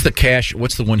 God. What's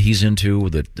the one he's into?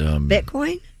 That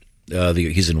Bitcoin.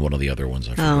 He's in one of the other ones.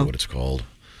 I forget what it's called.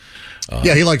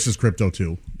 Yeah, he likes his crypto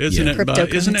too. Isn't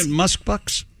it Musk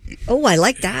Bucks? Oh, I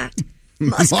like that.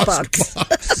 Musk bucks.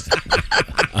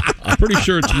 I'm pretty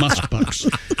sure it's Musk Bucks.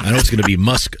 I know it's going to be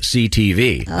Musk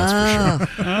CTV. That's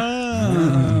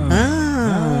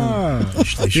for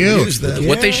sure. They should use that.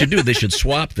 What they should do, they should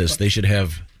swap this. They should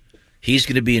have. He's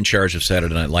going to be in charge of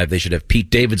Saturday Night Live. They should have Pete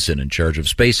Davidson in charge of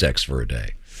SpaceX for a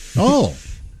day. Oh,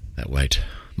 that might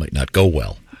not go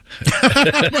well.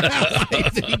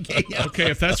 Okay,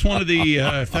 if that's one of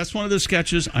the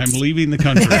sketches, I'm leaving the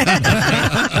country.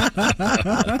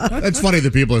 That's funny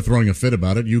that people are throwing a fit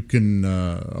about it. You can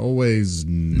always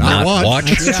not watch.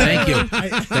 Thank you.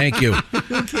 Thank you.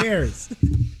 Who cares?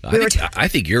 I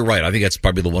think you're right. I think that's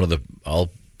probably one of the. I'll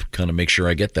kind of make sure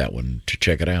I get that one to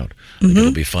check it out. I think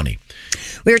it'll be funny.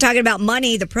 We were talking about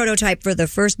money. The prototype for the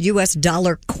first U.S.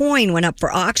 dollar coin went up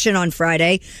for auction on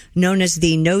Friday, known as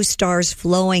the No Stars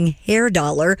Flowing Hair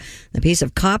Dollar. The piece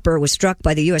of copper was struck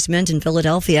by the U.S. Mint in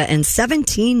Philadelphia in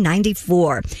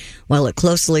 1794. While it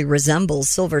closely resembles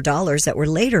silver dollars that were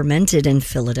later minted in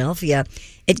Philadelphia,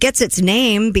 it gets its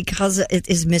name because it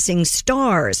is missing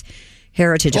stars.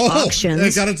 Heritage Auctions.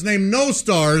 It got its name No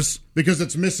Stars because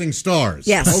it's missing stars.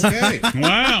 Yes. Okay.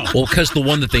 Wow. Well, because the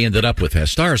one that they ended up with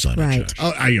has stars on it. Right.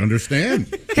 Oh, I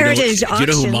understand. Heritage Do you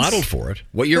know who Auctions. modeled for it?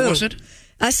 What year was it?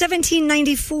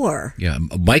 1794. Yeah,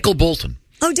 Michael Bolton.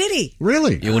 Oh, did he?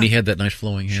 Really? Yeah, when he had that nice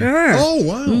flowing hair. Sure. Oh,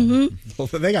 wow. Well,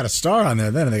 they got a star on there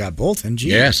then, and they got Bolton.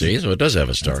 Jeez. Yeah, see, so it does have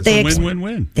a star. They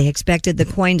Win-win-win. They expected the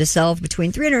coin to sell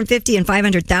between $350,000 and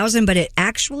 $500,000, but it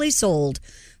actually sold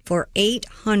for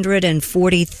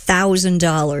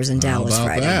 $840,000 in Dallas about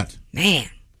Friday. that? Man.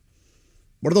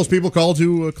 What are those people called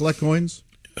who collect coins?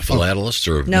 Philatelists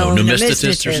or No,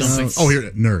 numisticists or something? Oh,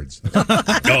 here, nerds. Oh,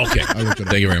 okay.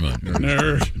 Thank you very much.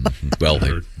 Nerd. Well,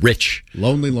 they're rich.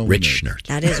 Lonely Rich nerds. nerds.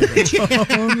 That is rich.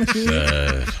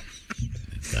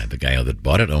 The guy that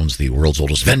bought it owns the world's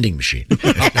oldest vending machine. How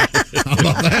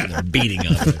about that? They're beating on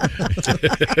it.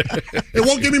 It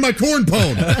won't give me my corn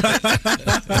pone.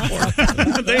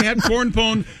 They had corn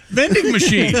pone vending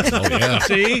machines. Oh, yeah.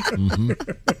 See? Mm-hmm.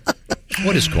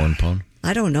 What is corn pone?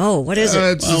 I don't know. What is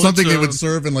it? It's something they would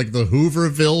serve in like the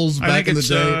Hoovervilles back in the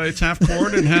day. It's half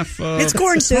corn and half it's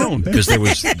corn soup. Because there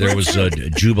was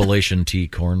Jubilation Tea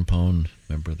corn pone.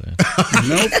 Remember that?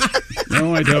 Nope.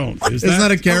 No, I don't. Isn't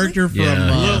that a character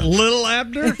from Little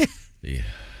Abner? Yeah.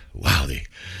 Wow. The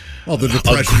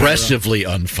depression aggressively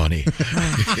unfunny.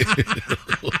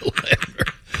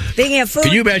 Speaking of food.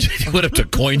 Can you imagine if you went up to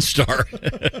Coinstar?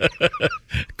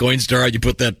 Coinstar, you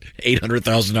put that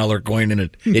 $800,000 coin in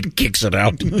it, it kicks it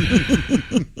out.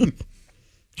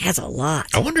 Has a lot.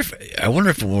 I wonder if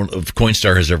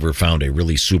Coinstar has ever found a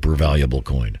really super valuable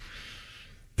coin.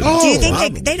 Do you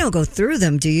think they don't go through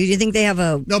them? Do you? Do you think they have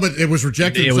a? No, but it was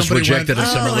rejected. It was rejected, and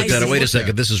Oh, someone looked at it. Wait a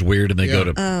second, this is weird, and they go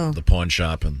to the pawn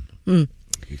shop, and it'd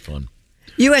be fun.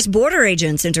 U.S. border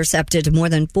agents intercepted more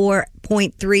than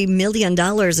 $4.3 million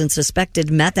in suspected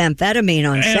methamphetamine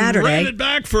on and Saturday. ran it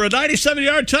back for a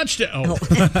 97-yard touchdown. Oh.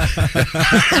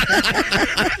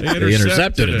 They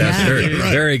intercepted it. That's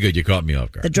very good. You caught me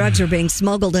off guard. The drugs are being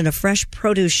smuggled in a fresh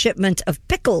produce shipment of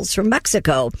pickles from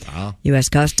Mexico. Wow. U.S.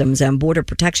 Customs and Border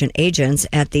Protection agents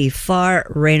at the Far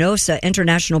Reynosa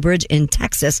International Bridge in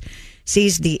Texas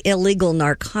seized the illegal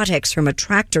narcotics from a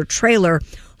tractor trailer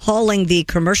hauling the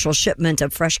commercial shipment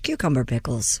of fresh cucumber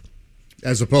pickles.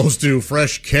 As opposed to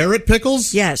fresh carrot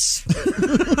pickles? Yes.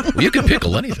 Well, you can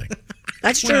pickle anything.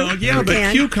 That's true. Well, yeah, You but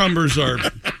can. cucumbers are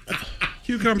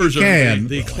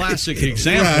the classic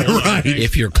example. Right.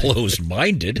 If you're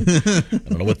closed-minded. I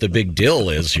don't know what the big deal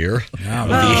is here. You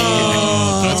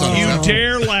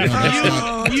dare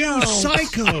laugh. You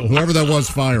psycho. Whoever that was,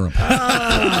 fire him.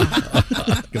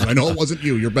 Because I know it wasn't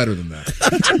you. You're better than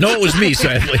that. No, it was me,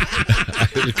 sadly.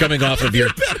 It was coming off of your...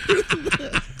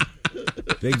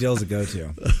 Big deal's a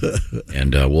go-to.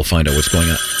 And we'll find out what's going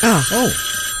on. Oh.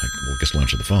 We'll just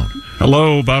launch the phone.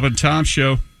 Hello, Bob and Tom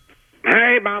Show.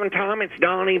 Hey, Bob and Tom, it's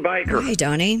Donnie Baker. Hey,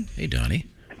 Donnie. Hey, Donnie.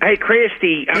 Hey,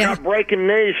 Christy, I got breaking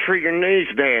news for your news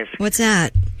desk. What's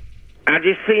that? I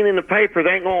just seen in the paper they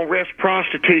ain't going to arrest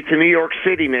prostitutes in New York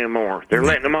City no more. They're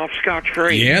letting them off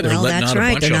scotch-free. Yeah, they're Well, letting that's out a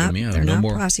right. bunch They're of not, them. Yeah, they're no not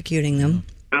more. prosecuting them.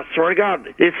 I swear to God,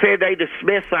 it said they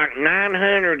dismissed like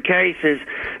 900 cases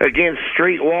against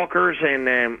streetwalkers and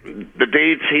the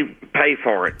dudes who pay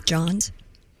for it. Johns?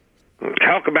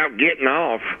 Talk about getting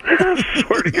off. I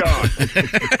swear to God.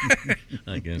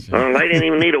 I guess. They didn't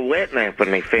even need a wet nap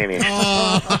when they finished.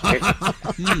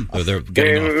 They're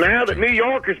getting And off. now that New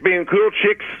Yorkers being cool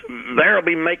chicks, they'll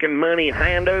be making money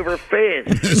hand over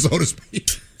fist. So to speak.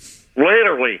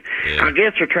 Literally. I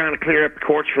guess they're trying to clear up the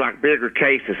courts for like bigger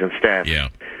cases and stuff. Yeah.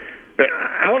 But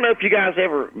I don't know if you guys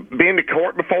ever been to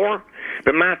court before,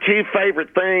 but my two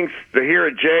favorite things to hear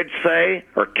a judge say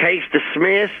are case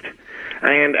dismissed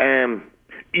and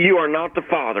you are not the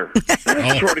father.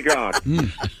 I swear to God.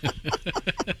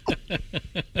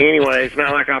 Anyway, it's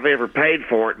not like I've ever paid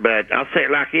for it, but I'll say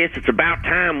it like this. It's about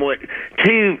time what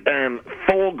two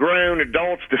full-grown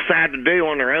adults decide to do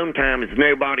on their own time is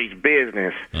nobody's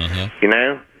business. You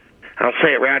know? I'll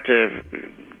say it right to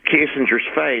Kissinger's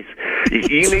face.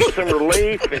 You need some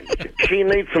relief, and she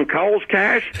needs some Kohl's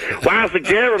cash. Why's the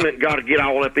government got to get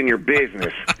all up in your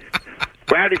business?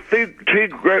 Why do two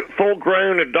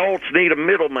full-grown adults need a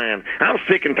middleman? I'm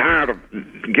sick and tired of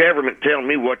government telling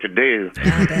me what to do.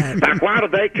 Like, why do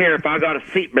they care if I got a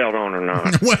seatbelt on or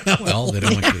not? Well, they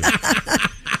don't want you to.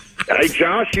 Hey,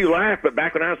 Josh, you laugh, but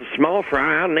back when I was a small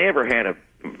fry, I never had a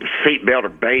seatbelt or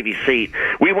baby seat.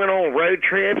 We went on road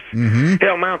trips.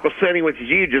 Hell, my Uncle Sonny with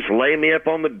you just lay me up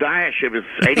on the dash of his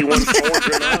 81 Ford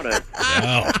Granada.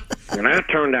 Wow. And that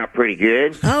turned out pretty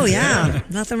good. Oh, yeah.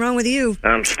 Nothing wrong with you.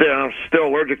 I'm still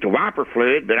allergic to wiper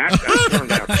fluid, but I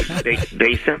turned out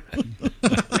decent.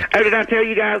 Hey, did I tell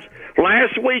you guys,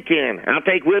 last weekend, I'll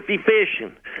take Wolfie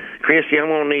fishing. Christy, I'm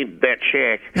going to need that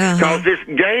check. Because this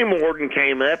game warden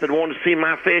came up and wanted to see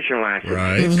my fishing license.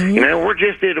 Right. You know, we're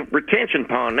just at a retention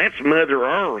pond. That's Mother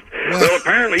Earth. Well,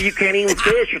 apparently you can't even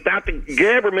fish without the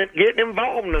government getting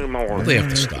involved no more. Well, they have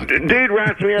to stop. Dude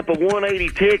writes me up a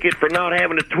 $180 ticket for not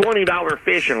having a $20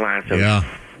 fishing license. Yeah.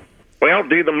 Well,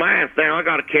 do the math now. I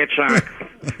got to catch like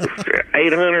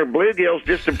 800 bluegills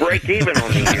just to break even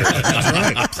on the year. That's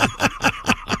right.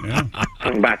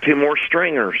 I can buy 2 more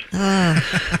stringers. All right,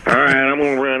 I'm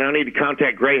going to run. I need to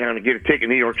contact Greyhound to get a ticket to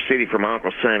New York City for my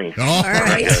Uncle Sonny. All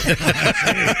right.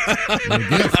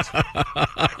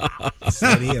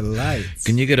 City of Lights.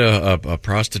 Can you get a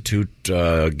prostitute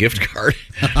gift card?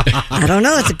 I don't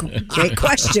know. That's a great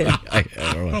question. I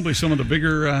don't know. Probably some of the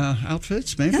bigger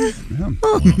outfits, maybe. Yeah.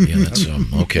 Well, yeah, that's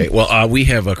okay. Well, we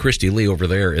have Christy Lee over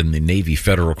there in the Navy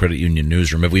Federal Credit Union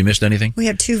newsroom. Have we missed anything? We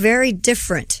have two very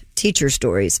different teacher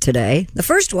stories today. The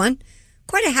first one,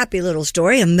 quite a happy little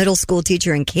story. A middle school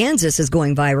teacher in Kansas is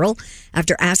going viral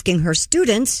after asking her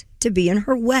students to be in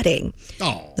her wedding.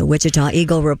 Oh. The Wichita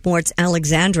Eagle reports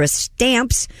Alexandra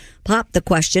Stamps popped the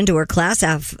question to her class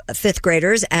of 5th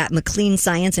graders at McLean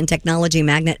Science and Technology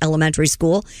Magnet Elementary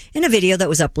School in a video that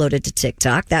was uploaded to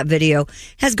TikTok. That video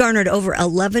has garnered over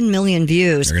 11 million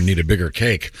views. They're going to need a bigger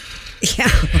cake. Yeah.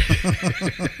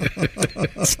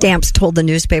 Stamps told the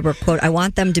newspaper, quote, "I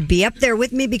want them to be up there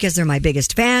with me because they're my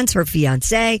biggest fans." Her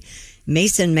fiancé,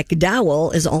 Mason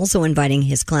McDowell, is also inviting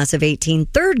his class of 18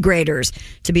 third graders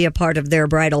to be a part of their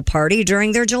bridal party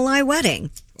during their July wedding.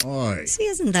 Oy. See,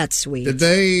 isn't that sweet? Did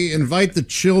they invite the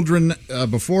children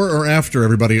before or after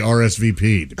everybody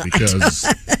RSVP'd? Because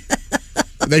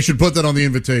they should put that on the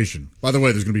invitation. By the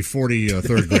way, there's going to be 40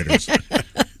 third graders.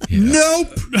 Nope.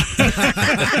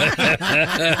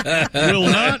 Will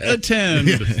not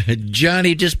attend.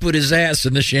 Johnny just put his ass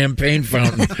in the champagne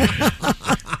fountain.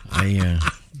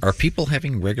 Are people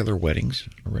having regular weddings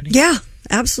already? Yeah,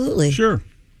 absolutely. Sure.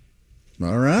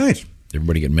 All right.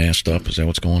 Everybody get masked up? Is that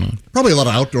what's going on? Probably a lot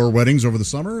of outdoor weddings over the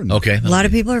summer. And Okay. A lot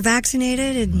of people are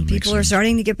vaccinated, and people are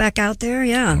starting to get back out there.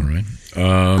 Yeah. All right.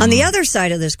 On the other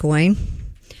side of this coin,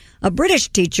 a British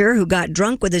teacher who got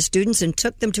drunk with his students and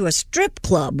took them to a strip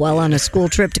club while on a school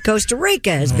trip to Costa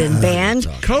Rica has been banned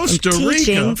Costa from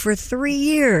teaching Rica? for 3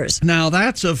 years. Now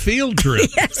that's a field trip.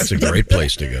 Yes. It's a great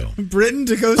place to go. Britain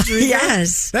to Costa Rica?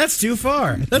 Yes. That's too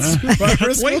far. That's too far for a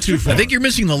Way school too trip. far. I think you're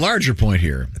missing the larger point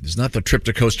here. It's not the trip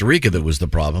to Costa Rica that was the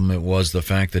problem. It was the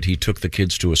fact that he took the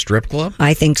kids to a strip club.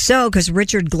 I think so, because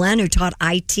Richard Glenn, who taught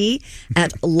IT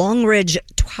at Longridge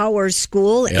Towers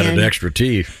School Added in extra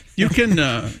tea. You can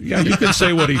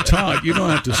say what he taught. You don't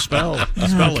have to spell it.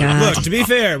 Look, to be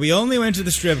fair, we only went to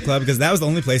the strip club because that was the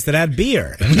only place that had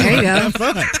beer. There you go. Have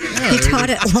fun. He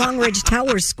taught at Longridge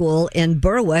Towers School in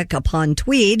Berwick upon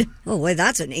Tweed. Oh, wait,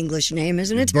 that's an English name,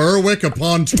 isn't it? Berwick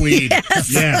upon Tweed.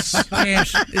 Yes.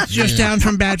 Yes, it's just down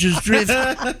from Badger's Drift.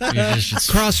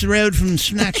 Across the road from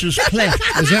Snatcher's Cliff.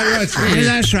 Is that right, sir? Yeah,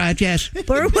 that's right, yes.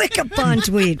 Berwick upon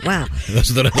Tweed. Wow.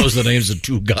 Those are the names of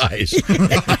two guys.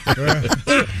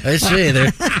 I say they're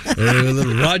a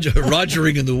little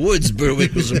rogering in the woods.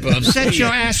 Berwick was upon. Set your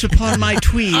ass upon my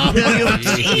tweed, will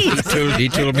you? He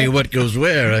told me what goes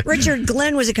where. Richard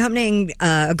Glenn was accompanying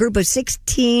a group of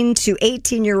 16 to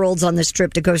 18-year-olds on this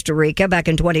trip to Costa Rica back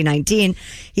in 2019.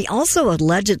 He also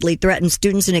allegedly threatened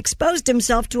students and exposed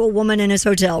himself to a woman in his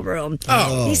hotel room.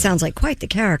 Oh. He sounds like quite the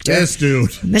character. Yes, dude.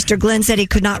 Mr. Glenn said he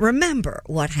could not remember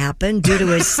what happened due to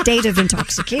his state of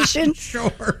intoxication.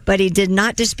 Sure. But he did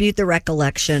not dispute the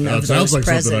recollection of sounds those like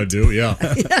present. something I do, yeah.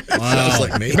 Wow. Sounds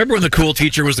like me. Remember when the cool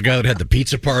teacher was the guy that had the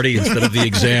pizza party instead of the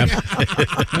exam?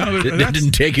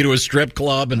 Didn't take you to a strip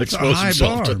club and It's a expose high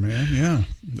himself bar, to. man. Yeah,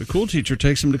 the cool teacher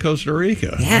takes him to Costa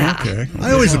Rica. Yeah. Okay.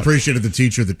 I always appreciated the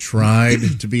teacher that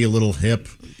tried to be a little hip.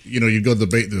 You know, you'd go to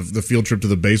the field trip to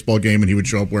the baseball game, and he would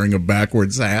show up wearing a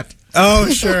backwards hat. Oh,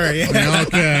 sure. Yeah.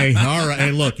 Okay, all right.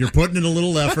 Hey, look, you're putting in a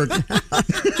little effort.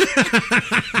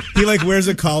 He wears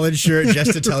a college shirt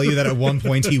just to tell you that at one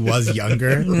point he was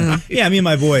younger. Yeah, me and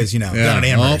my boys, down at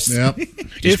Amherst. Oh, yeah.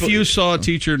 If you saw a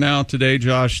teacher now today,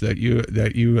 Josh, that you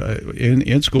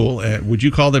in school, would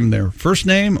you call them their first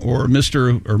name or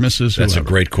Mr. or Mrs.? That's whoever? a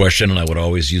great question, and I would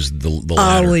always use the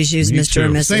latter. Always use Me Mr. too.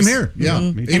 and Mrs. Same here. Yeah,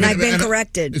 And I've been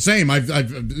corrected. Same.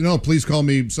 No, please call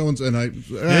me so and so. And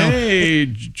Hey,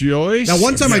 Joyce. now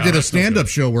one time I did a stand-up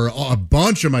show where a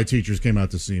bunch of my teachers came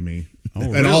out to see me,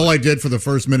 and really? all I did for the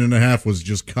first minute and a half was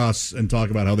just cuss and talk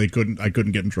about how I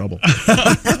couldn't get in trouble.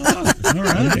 All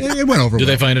right. It went over. Did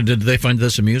well. they find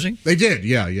this amusing? They did.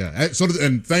 Yeah.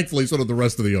 And thankfully, so did the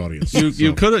rest of the audience.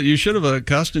 You should have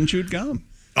cussed and chewed gum.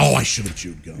 Oh, I should have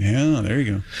chewed gum. Yeah, there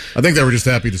you go. I think they were just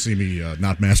happy to see me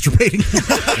not masturbating.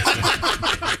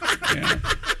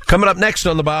 Coming up next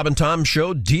on the Bob and Tom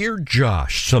Show, Dear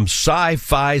Josh, some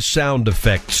sci-fi sound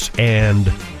effects,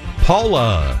 and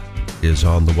Paula is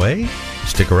on the way.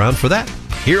 Stick around for that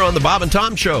here on the Bob and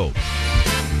Tom Show.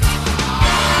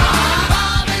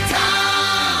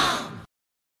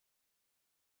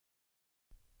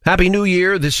 Happy New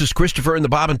Year. This is Christopher in the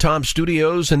Bob and Tom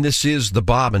Studios, and this is the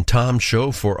Bob and Tom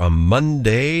Show for a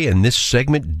Monday. In this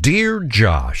segment, Dear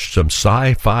Josh, some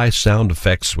sci-fi sound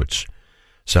effects, which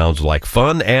sounds like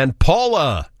fun, and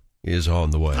Paula is on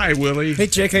the way. Hi, Willie. Hey,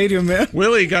 Jake, how you doing, man?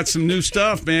 Willie got some new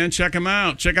stuff, man. Check him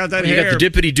out. Check out that You hair. got the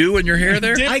dippity-doo in your hair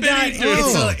there? I got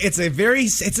it's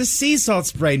a sea salt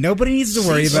spray. Nobody needs to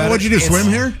worry about it. What'd you do, swim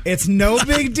here? It's no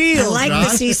big deal. I like the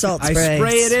sea salt I spray.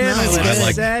 spray it in. I Smells let good.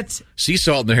 it set. Sea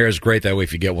salt in the hair is great. That way,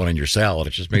 if you get one in your salad,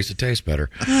 it just makes it taste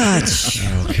better. Okay. Let's see.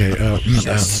 Right who's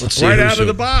out of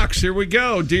the box. Here we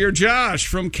go. Dear Josh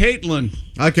from Caitlin.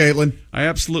 Hi, Caitlin. I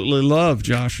absolutely love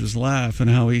Josh's laugh and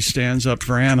how he stands up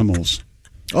for animals.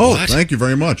 Oh, thank you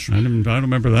very much. I don't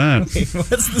remember that.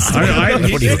 What's the story?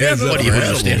 What do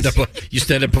you stand up? You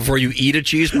stand up before you eat a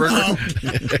cheeseburger?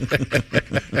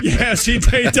 Yes, he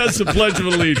does the Pledge of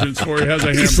Allegiance before he has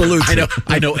a hamburger. He salutes.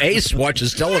 I know Ace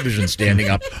watches television standing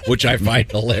up, which I find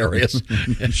hilarious.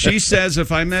 She says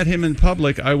if I met him in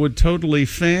public, I would totally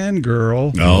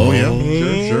fangirl. Oh,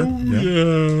 yeah. Sure.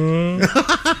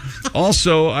 Yeah.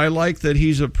 Also, I like that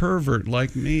he's a pervert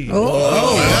like me.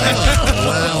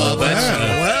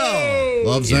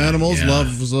 Loves animals,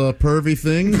 loves pervy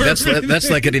things. That's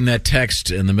like getting that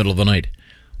text in the middle of the night.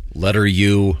 Letter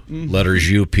U,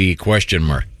 letters UP, question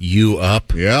mark. You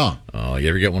up? Yeah. Oh, you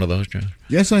ever get one of those, John?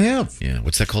 Yes, I have. Yeah.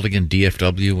 What's that called again?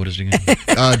 DFW? What is it again?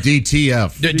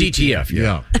 DTF. DTF,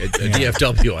 yeah.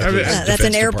 DFW. I think That's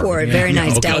an airport. Very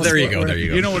nice. Okay, Dallas there you Fort go. Worth. There you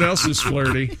go. You know what else is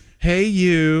flirty? Hey,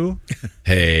 you.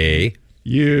 Hey.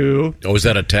 You. Oh, is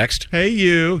that a text? Hey,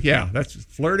 you. Yeah, that's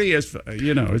flirty as, it's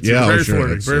Yeah, very sure,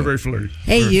 flirty. that's, Very, very flirty.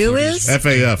 Hey, you is?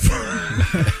 FAF.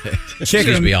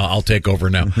 Excuse me, I'll take over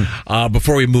now.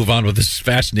 Before we move on with this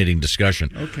fascinating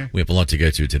discussion, Okay. we have a lot to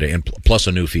get to today, and plus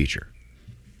a new feature.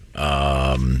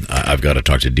 I've got to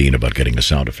talk to Dean about getting a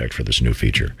sound effect for this new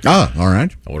feature. Ah, all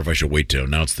right. What if I should wait to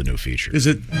announce the new feature? Is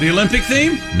it the Olympic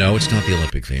theme? No, it's not the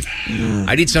Olympic theme.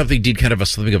 I need something, Dean, kind of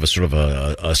something of a sort of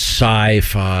a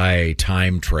sci-fi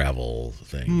time travel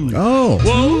thing. Oh.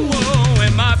 Whoa, whoa,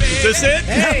 am I Is this it?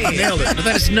 Hey, nailed it. But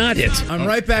that is not it. I'm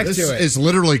right back This to it. is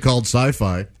literally called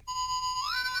sci-fi.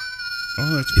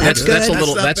 Oh, That's good. a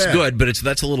little. That's That's not bad. good, but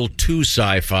that's a little too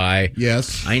sci-fi.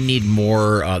 Yes. I need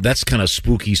more. That's kind of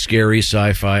spooky, scary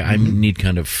sci-fi. I need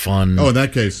kind of fun. Oh, in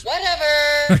that case. Oh,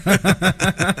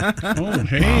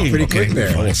 hey. Pretty quick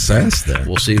there. Little sass there.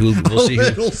 We'll see who. We'll see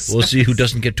little who. We'll see who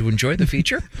doesn't get to enjoy the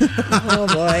feature. Oh,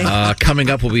 boy. Coming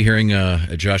up, we'll be hearing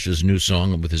Josh's new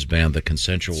song with his band, The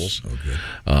Consensuals,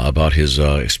 about his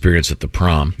experience at the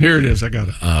prom. Here it is. I got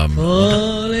it.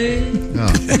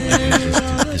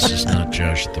 This is not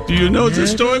Josh at the prom. Do you know the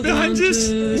story behind this,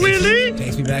 Willie?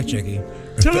 Takes me back, Jackie.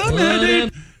 Tom had a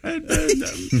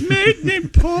maid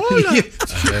named Paula.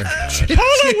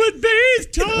 Paula would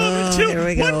bathe Tom here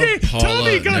we until go. one day Paula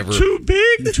Tommy got never- too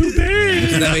big to bathe.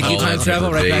 Does that make you Paula time travel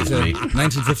never right back to bathed me.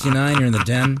 1959? You're in the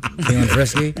den, feeling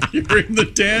frisky. You're in the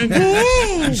den.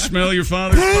 You smell your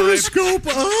father's pipe. Periscope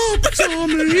up,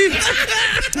 Tommy.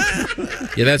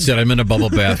 Yeah, that's it. I'm in a bubble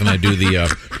bath and I do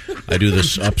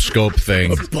this upscope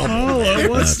thing. Paula,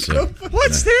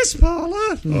 what's this,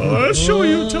 Paula? Oh, I'll show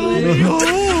you, Tommy.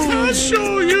 I'll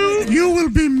show you. You will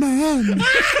be man.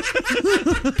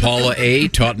 Paula A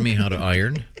taught me how to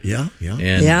iron, Yeah, yeah.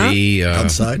 and Yeah? B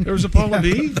Outside. There was a Paula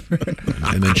B.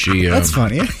 and then she That's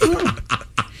funny.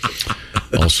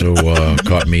 also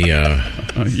caught me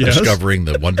Yes. discovering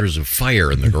the wonders of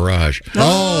fire in the garage.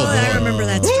 Oh, I remember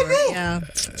that story. Yeah.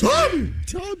 Tommy.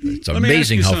 It's Let me ask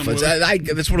amazing you how something,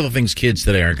 that's one of the things kids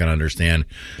today aren't going to understand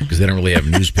because they don't really have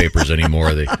newspapers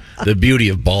anymore. The beauty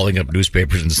of balling up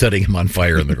newspapers and setting them on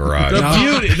fire in the garage.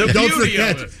 The Don't beauty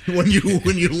forget of it.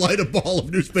 when you light a ball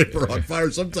of newspaper on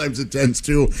fire, sometimes it tends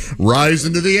to rise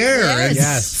into the air and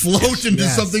Yes. float into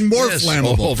Yes. something more Yes,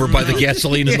 flammable. over by the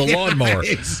gasoline in the Yeah, lawnmower.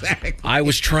 Exactly. I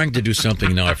was trying to do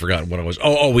something. Now I forgot what I was.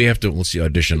 Oh, we have to. Let's see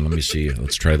audition. Let me see.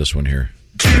 Let's try this one here.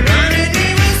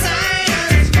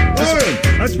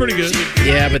 That's pretty good.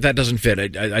 Yeah, but that doesn't fit. I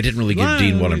didn't really give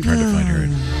Dean what I'm trying to find here.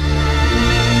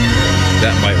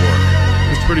 That might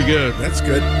work. That's pretty good. That's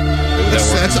good.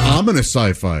 That's ominous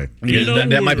sci-fi. Yeah,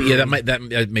 that might be. Yeah,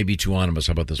 that may be too ominous.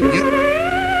 How about this one?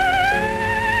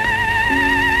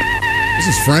 This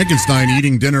is Frankenstein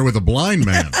eating dinner with a blind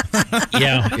man.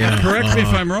 Yeah. Correct me if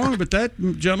I'm wrong, but that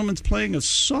gentleman's playing a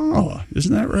saw.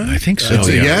 Isn't that right? I think so. That's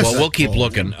a Yeah. yes. Well, we'll keep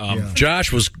looking.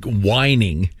 Josh was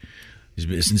whining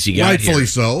since he got Rightfully here,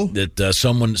 so. that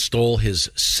someone stole his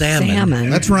salmon.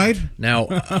 That's right. Now,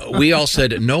 we all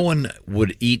said no one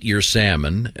would eat your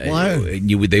salmon. Why?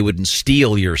 They wouldn't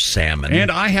steal your salmon.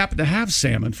 And I happened to have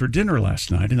salmon for dinner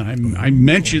last night, and I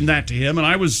mentioned that to him, and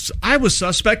I was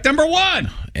suspect number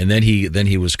one. And then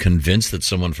he was convinced that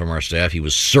someone from our staff, he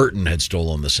was certain, had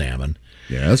stolen the salmon.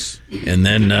 Yes. And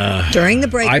then During the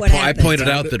break, I what happened? pointed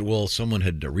out that someone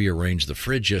had rearranged the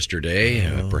fridge yesterday,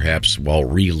 perhaps while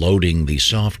reloading the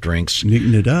soft drinks.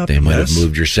 Neating it up. They might have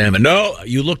moved your salmon. No,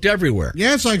 you looked everywhere.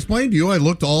 Yes, I explained to you. I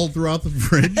looked all throughout the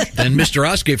fridge. Then Mr.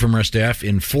 Oskay from our staff,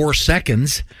 in 4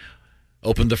 seconds,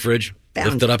 opened the fridge,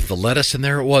 lifted up the lettuce, and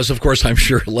there it was. Of course, I'm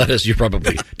sure lettuce. You're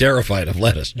probably terrified of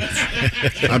lettuce.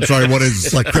 I'm sorry. What is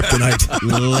It's like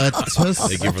kryptonite. lettuce?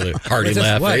 Thank you for the hearty What's this?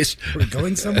 laugh What? face. We're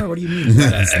going somewhere? What do you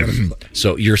mean?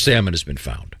 So your salmon has been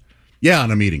found. Yeah,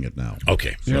 and I'm eating it now.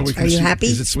 Okay. Yeah, we Are can you see-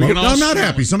 happy? We can No, all I'm not smell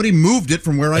happy. it. Somebody moved it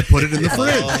from where I put it in the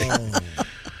fridge.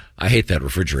 I hate that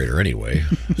refrigerator anyway.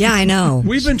 Yeah, I know.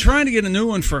 We've been trying to get a new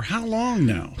one for how long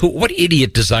now? What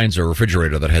idiot designs a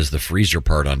refrigerator that has the freezer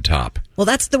part on top? Well,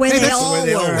 that's the way Hey, they that's all were.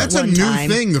 That's at a one new time.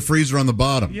 thing, the freezer on the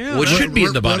bottom. Yeah. Well, it should be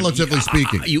in the bottom. Relatively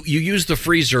speaking. You use the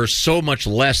freezer so much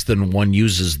less than one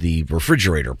uses the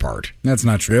refrigerator part. That's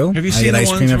not true. Have you I seen get the ice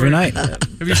ones cream every where- night.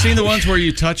 Have you seen the ones where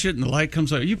you touch it and the light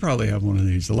comes on? You probably have one of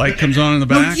these. The light comes on in the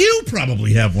No, back. you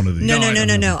probably have one of these. No.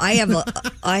 I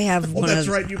have one that's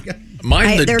of right. You got.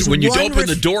 Mine, there's when you one open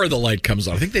the door, the light comes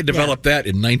on. I think they developed that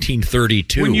in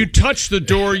 1932. When you touch the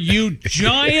door, you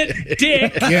giant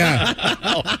dick. Yeah.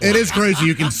 It is crazy.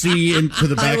 You can see into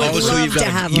the back. I would love to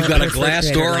have you've a got a glass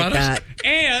refrigerator door like on that. it?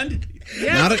 And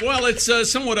well, it's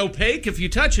somewhat opaque. If you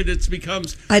touch it, it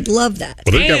becomes. I'd love that.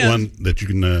 Well, they've got one that you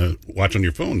can watch on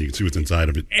your phone. You can see what's inside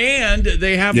of it. And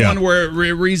they have one where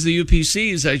it reads the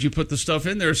UPCs as you put the stuff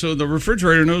in there, so the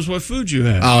refrigerator knows what food you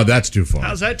have. Oh, that's too far.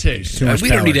 How's that taste? We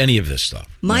don't need any of this stuff.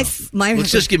 Let's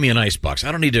just give me an ice box.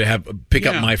 I don't need to pick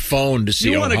up my phone to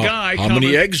see you want a how guy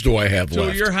many eggs do I have to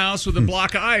left. your house with a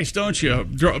block of ice, don't you?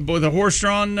 With a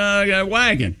horse-drawn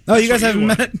wagon. Oh, you guys haven't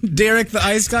met Derek, the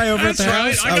ice guy, over That's at the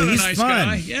right. house? I got he's a nice fun.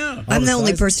 guy. Yeah. I'm the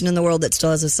only person in the world that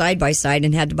still has a side-by-side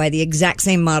and had to buy the exact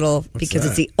same model because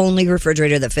it's the only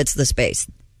refrigerator that fits the space.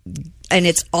 And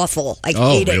it's awful. I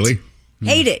hate it.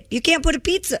 Hate it. You can't put a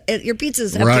pizza. Your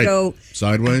pizzas have to go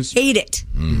sideways. Hate it.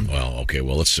 Well, okay.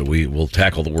 Well, we'll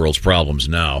tackle the world's problems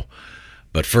now.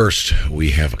 But first,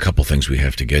 we have a couple things we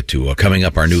have to get to. Coming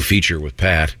up, our new feature with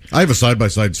Pat. I have a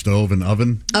side-by-side stove and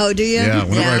oven. Oh, do you? Yeah,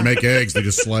 whenever I make eggs, they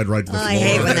just slide right to the floor. I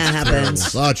hate when that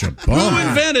happens. Such a Who bummer.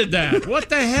 invented that? What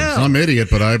the hell? Some idiot,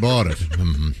 but I bought it.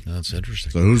 That's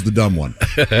interesting. So who's the dumb one?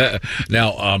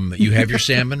 Now, you have your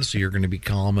salmon, so you're going to be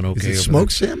calm and okay. Is it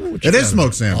smoked salmon? It is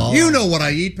smoked salmon. Oh. You know what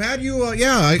I eat, Pat. I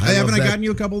haven't that. gotten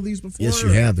you a couple of these before? Yes, you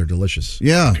have. They're delicious.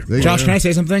 Yeah. Josh, can I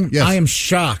say something? Yes. I am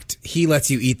shocked he lets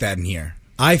you eat that in here.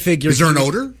 I figure. Is there an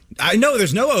odor? I know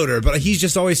there's no odor, but he's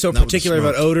just always so particular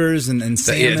about oders and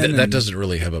salmon. That doesn't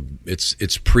really have a.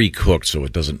 It's pre-cooked, so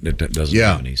it doesn't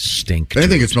have any stink. I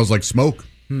think it smells like smoke.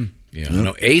 Yeah, I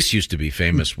know Ace used to be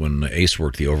famous when Ace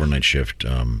worked the overnight shift.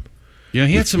 Yeah,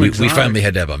 he had some We exotic- finally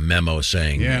had to have a memo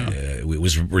saying it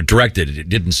was directed. It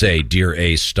didn't say, "Dear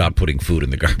Ace, stop putting food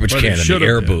in the garbage But it can in the should have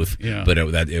air been. booth." Yeah. But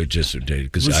it just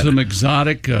because With some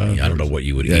exotic. I don't know what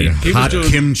you would eat. Hot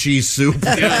kimchi soup.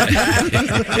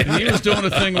 And he was doing a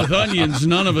thing with onions.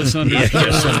 None of us understood.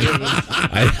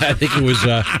 I think it was.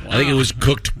 I think it was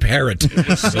cooked parrot.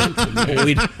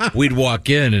 We'd walk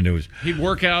in and it was. He'd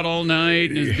work out all night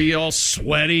and it'd be all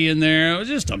sweaty in there. It was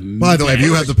just a. By the way, have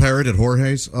you had the parrot at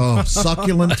Jorge's? Oh,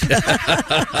 succulent.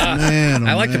 Man,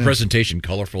 I like the presentation,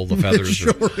 colorful, the feathers. It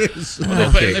sure is.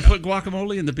 They put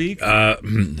guacamole in the beak.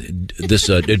 This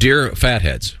dear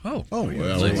fatheads. well,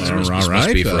 this all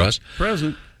must be right. for us.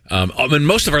 Present. And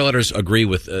most of our letters agree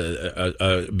with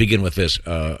begin with this.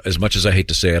 As much as I hate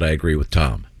to say it, I agree with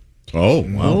Tom. Oh,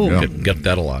 wow. Yeah. Get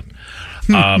that a lot.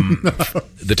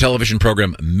 The television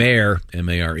program Mayor,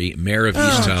 M-A-R-E, Mayor of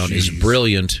Easttown is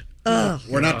brilliant.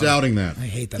 We're not doubting that. I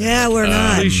hate that. Yeah, we're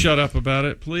not. Please shut up about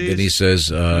it, please. And he says,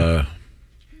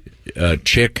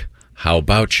 Chick, how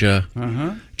about you?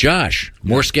 Josh,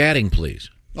 more scatting, please.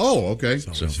 Oh, okay.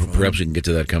 So perhaps we can get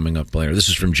to that coming up later. This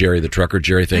is from Jerry the trucker.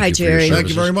 Jerry, thank Hi, you for Jerry. your Thank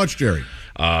you services. very much, Jerry.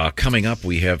 Coming up,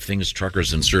 we have things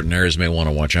truckers in certain areas may want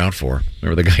to watch out for.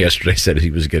 Remember the guy yesterday said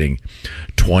he was getting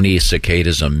 20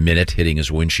 cicadas a minute hitting his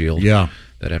windshield? Yeah.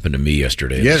 That happened to me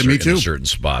yesterday. Yeah, in me in too. a certain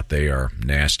spot. They are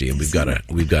nasty, and we've got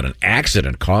an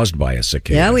accident caused by a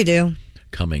cicada. Yeah, we do.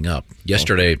 Coming up.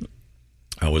 Yesterday,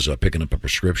 I was picking up a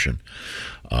prescription.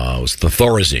 It was the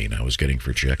Thorazine I was getting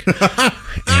for Chick.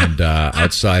 And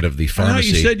outside of the I thought pharmacy.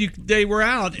 you said they were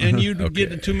out and you'd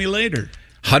get it to me later.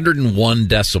 101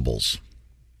 decibels.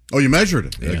 Oh, you measured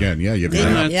it again? Yeah, you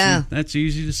have. That's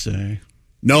easy to say.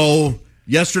 No,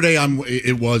 yesterday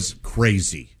it was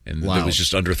crazy. And loud. it was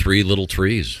just under 3 little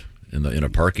trees in a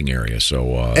parking area.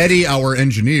 So Eddie, our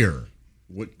engineer,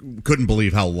 couldn't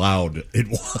believe how loud it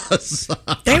was.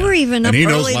 They were even up And he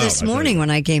knows early loud, this I tell morning you.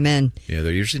 when I came in. yeah,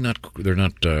 they're usually not. They're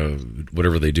not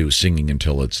whatever they do, singing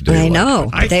until it's daylight. I know.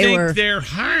 I They think were. they're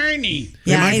horny.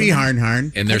 They might be harn.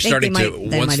 And they're I think starting they to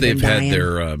might once have they've been had dying.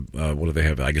 their what do they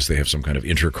have? I guess they have some kind of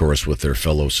intercourse with their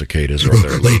fellow cicadas or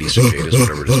their lady cicadas,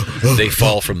 whatever it is. They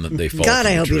fall from the. They fall. God, from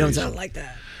I the hope you don't trees. sound like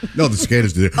that. No, the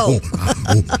cicadas do.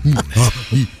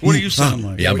 What do you sound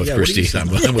like? Yeah, I'm with Christy. I'm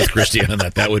with Christy on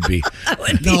that. That would be.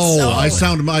 No, I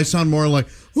sound more like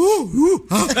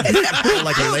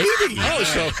Like a lady.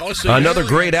 Another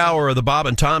great hour of the Bob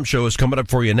and Tom Show is coming up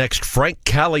for you next. Frank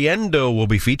Caliendo will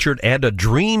be featured, and a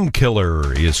Dream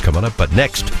Killer is coming up. But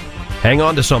next, hang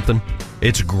on to something.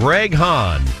 It's Greg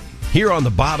Hahn here on the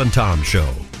Bob and Tom Show.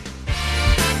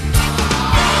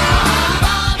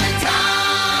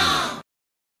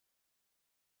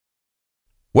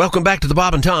 Welcome back to the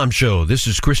Bob and Tom Show. This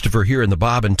is Christopher here in the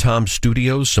Bob and Tom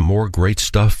studios. Some more great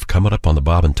stuff coming up on the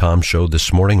Bob and Tom Show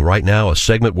this morning. Right now, a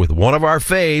segment with one of our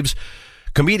faves,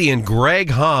 comedian Greg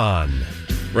Hahn.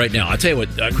 Right now, I'll tell you what,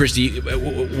 Christy,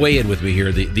 weigh in with me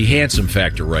here. The handsome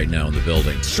factor right now in the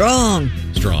building. Strong.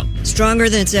 Stronger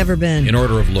than it's ever been. In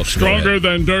order of looks. Stronger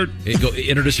than dirt.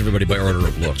 Introduce everybody by order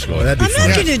of looks. Go ahead. I'm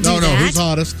not going to do that. No, who's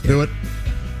hottest? Do it.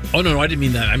 Oh, no, I didn't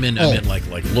mean that. I meant like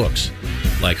looks.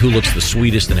 Like who looks the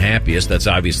sweetest and happiest? That's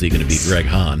obviously going to be Greg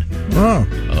Hahn. Oh,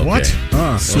 okay. what?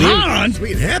 Sweet. Hahn?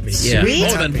 Sweet and happy. Yeah. Sweet?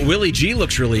 Oh, then Willie G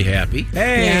looks really happy.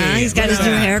 Hey. Yeah, he's got his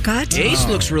new haircut. Ace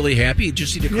looks really happy.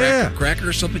 Just eat a cracker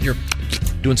or something. You're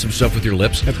doing some stuff with your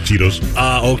lips. That's Cheetos.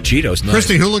 Cheetos. Nice.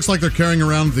 Christy, who looks like they're carrying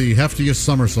around the heftiest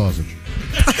summer sausage?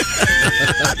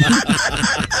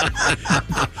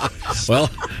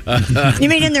 Well, you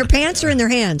mean in their pants or in their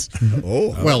hands?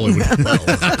 Oh, well,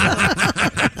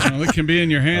 it can be in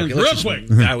your hands real quick.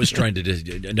 I was trying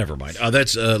to. Never mind.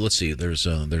 That's. Let's see. There's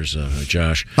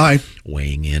Josh. Hi.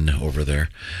 Weighing in over there.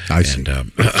 I see.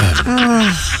 And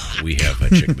we have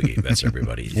Chick McGee. That's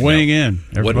everybody. Weighing in.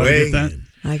 Everybody get that?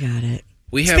 I got it.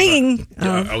 We have. Speaking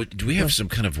do we have some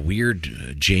kind of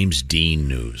weird James Dean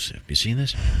news? Have you seen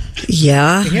this?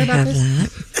 Yeah, I have that.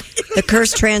 The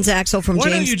cursed transaxle from Why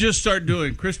James. don't you just start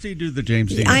doing? Christy, do the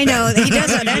James Dean. I know he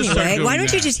does that Just start anyway. doing Why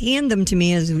don't you that. just hand them to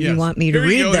me as you want me to Here you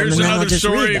read go. them, Here's and then I'll another just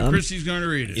story. read them. Christy's going to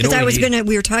read it. Because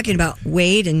we were talking about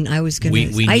Wade, and I was going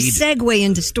to. I segue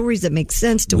into stories that make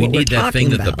sense to we what we're need that talking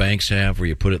thing about. that the banks have, where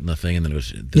you put it in the thing, and then it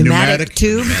was the Pneumatic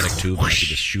tube. Pneumatic tube, and I could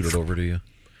just shoot it over to you.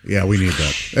 Yeah, we need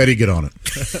that. Eddie, get on it.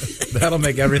 That'll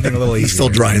make everything a little easier. He's still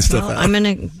drying stuff out. I'm going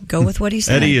to go with what he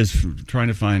said. Eddie is trying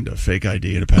to find a fake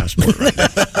ID and a passport. Right now.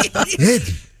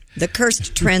 The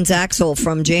cursed transaxle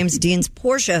from James Dean's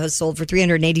Porsche has sold for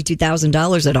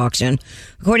 $382,000 at auction.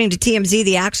 According to TMZ,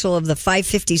 the axle of the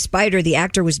 550 Spider the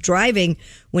actor was driving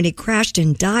when he crashed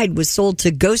and died was sold to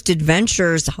Ghost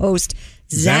Adventures host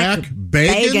Zach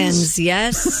Bagans.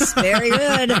 Yes, very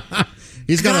good.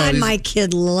 My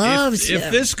kid loves him.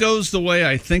 If this goes the way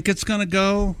I think it's going to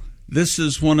go, this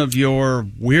is one of your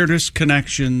weirdest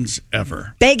connections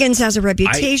ever. Bagans has a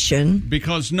reputation.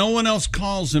 Because no one else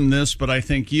calls him this, but I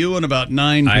think you and about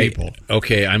 9 people.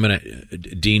 Okay, I'm going to...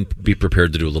 Dean, be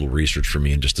prepared to do a little research for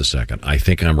me in just a second. I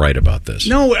think I'm right about this.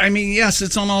 No, I mean, yes,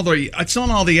 it's on all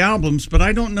the albums, but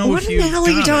I don't know What if in you the hell are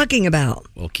you talking about?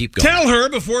 Well, keep going. Tell her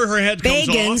before her head comes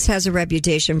off. Bagans has a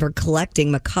reputation for collecting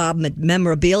macabre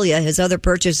memorabilia. His other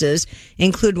purchases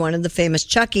include one of the famous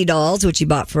Chucky dolls, which he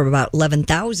bought for about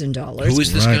 $11,000. Who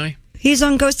is this guy? He's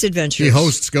on Ghost Adventures. He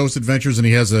hosts Ghost Adventures, and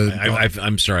he has a...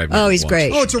 I'm sorry. He's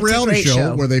great. Oh, it's a reality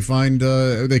show where they find...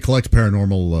 they collect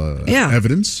paranormal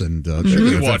evidence, and...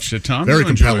 We watched it, Tom. Very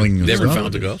compelling. They ever stuff.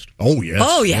 found a ghost? Oh, yes.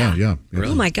 Oh, yeah. Yeah.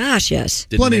 Oh, my gosh, yes.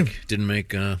 Didn't make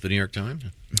the New York Times?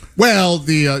 Well,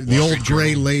 the old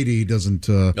gray lady doesn't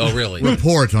really?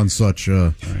 report on such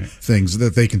things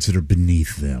that they consider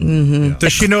beneath them. Mm-hmm. Yeah.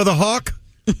 Does she know the Hawk?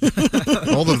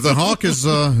 The Hawk is,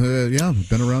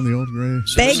 been around the old gray.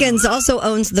 Bagans also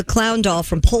owns the clown doll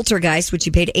from Poltergeist, which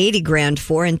he paid $80,000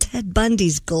 for, and Ted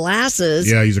Bundy's glasses.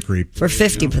 Yeah, he's a creep. For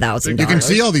 $50,000. You can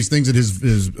see all these things at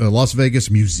his Las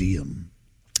Vegas museum.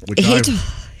 Which I'm sorry.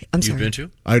 You've been to?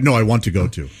 I want to go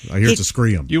to. I hear it's a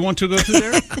scream. You want to go to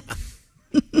there?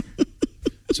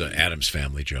 It's an Addams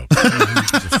Family joke.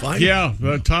 Yeah,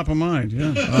 top of mind.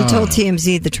 Yeah. He told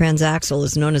TMZ the transaxle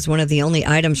is known as one of the only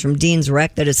items from Dean's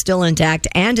wreck that is still intact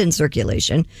and in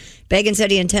circulation. Bagans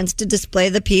said he intends to display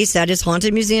the piece at his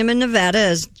haunted museum in Nevada,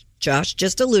 as Josh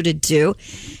just alluded to.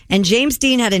 And James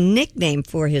Dean had a nickname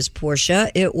for his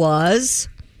Porsche. It was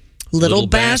Little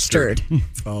Bastard.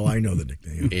 Oh, I know the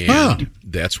nickname. And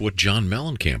that's what John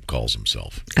Mellencamp calls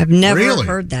himself. I've never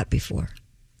heard that before.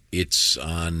 It's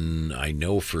on, I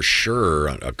know for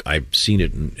sure, I've seen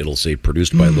it, and it'll say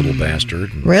produced by Little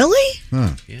Bastard. Really?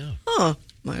 Huh. Yeah. Oh,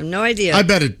 I have no idea. I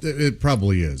bet it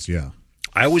probably is, yeah.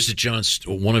 I was at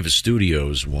one of his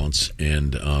studios once,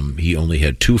 and he only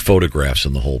had 2 photographs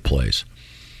in the whole place.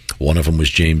 One of them was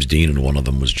James Dean, and one of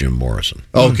them was Jim Morrison.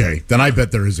 Okay, then I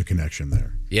bet there is a connection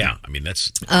there. Yeah, I mean,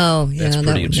 that's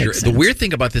pretty obscure. The weird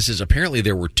thing about this is apparently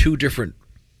there were 2 different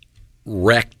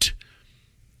wrecked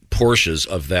Porsches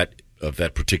of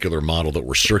that particular model that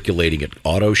were circulating at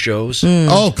auto shows.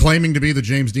 Oh, claiming to be the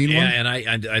James Dean one? Yeah,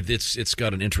 and it's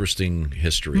got an interesting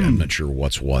history. I'm not sure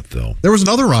what's what, though. There was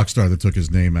another rock star that took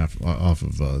his name off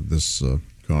of this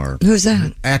car. Who's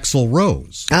that? Axl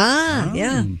Rose.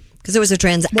 Yeah. Because it was a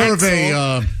transaxle. More of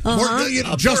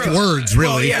a just words,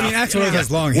 really. Well, yeah, I mean, Axl Rose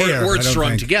has long hair. Words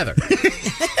strung together.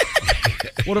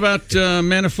 What about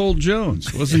Manifold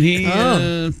Jones? Wasn't he?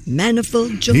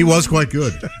 Manifold Jones. He was quite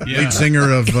good. Yeah. Lead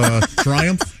singer of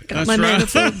Triumph. Got my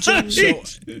Manifold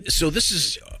Jones. So this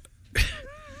is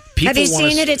Have you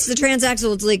seen it? It's the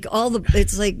transaxle. It's like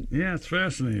it's like. Yeah, it's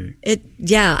fascinating.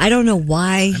 I don't know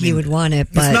why he would want it,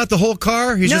 but It's not the whole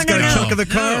car? He's just got a chunk of the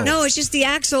car? No, it's just the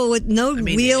axle with no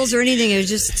wheels or anything. It was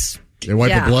just. They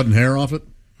wipe the blood and hair off it?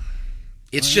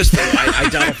 It's just I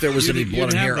doubt if there was any blood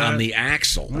and hair on the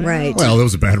axle. Right. Well, that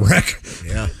was a bad wreck.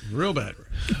 Yeah. Real bad wreck.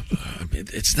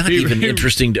 It's not even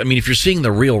interesting. I mean, if you're seeing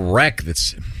the real wreck,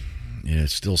 it's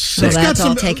still sick. It's got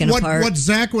all taken apart. What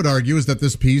Zach would argue is that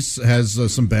this piece has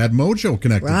some bad mojo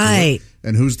connected to it.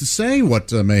 And who's to say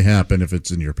what may happen if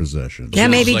it's in your possession? Yeah,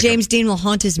 maybe James Dean will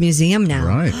haunt his museum now.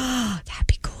 Right. That'd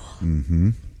be cool. Mm-hmm.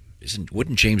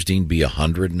 Wouldn't James Dean be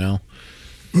 100 now?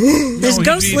 This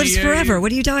ghost lives forever. What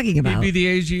are you talking about? He'd be the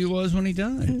age he was when he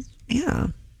died. Yeah.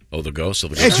 Oh, the ghost.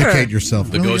 Educate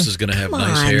yourself. The ghost is going to have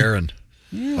nice hair and.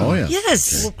 Oh yeah.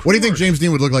 Yes. What do you think James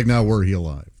Dean would look like now were he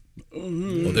alive?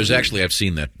 Well, there's actually I've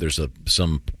seen that there's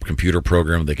some computer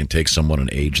program that can take someone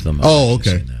and age them. Oh,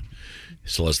 okay. He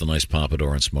still has the nice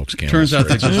pompadour and smokes candles. Turns out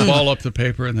they just ball up the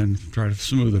paper and then try to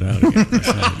smooth it out again. That's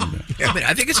how they do that. I mean,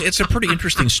 I think it's a pretty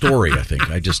interesting story. I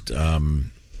think I just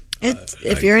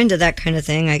if you're into that kind of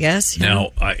thing, I guess.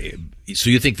 Now, so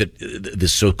you think that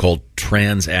this so-called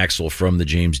transaxle from the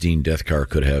James Dean death car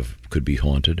could be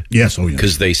haunted? Yes, oh yeah.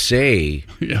 Because they say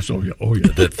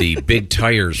that the big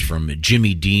tires from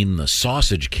Jimmy Dean, the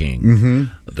Sausage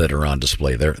King, that are on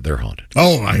display, they're haunted.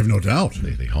 Oh, I have no doubt.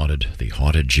 They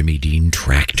haunted Jimmy Dean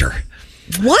tractor.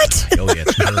 What? Oh yeah,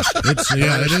 it's cursed.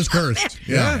 It is cursed.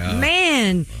 Yeah.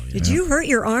 Man, did you hurt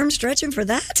your arm stretching for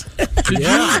that?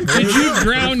 Did you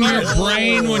drown your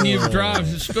brain when you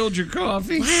spilled your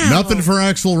coffee? Wow. Nothing for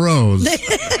Axl Rose.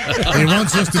 He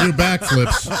wants us to do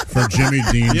backflips for Jimmy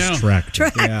Dean's tractor.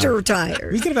 Tractor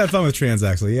tires. We could have had fun with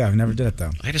transaxle. Yeah, I've never did it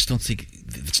though. I just don't think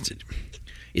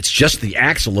it's just the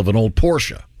axle of an old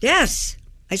Porsche. Yes,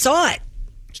 I saw it.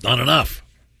 It's not enough.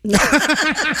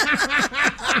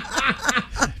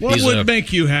 What would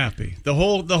make you happy? The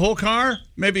whole car?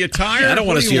 Maybe a tire? I don't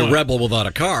want to see a rebel without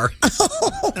a car.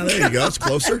 Oh, there you go. It's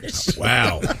closer.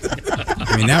 Wow.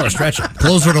 I mean, now we're stretching.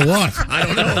 Closer to what? I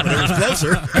don't know, but it was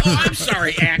closer. Oh, I'm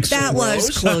sorry, Axel. That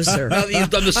was closer. Now that you've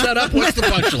done the setup, what's the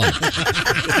punchline?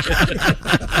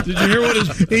 Did you hear what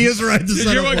he is right? Did you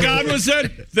hear what Godwin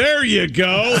said? There you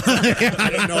go. I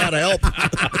don't know how to help.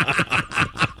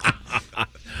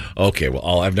 Okay,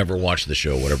 well, I've never watched the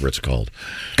show, whatever it's called.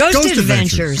 Ghost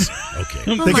Adventures. Okay.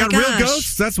 Oh They my got gosh. real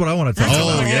ghosts? That's what I want to talk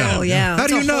about. Oh, yeah. How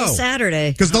do you It's a whole know?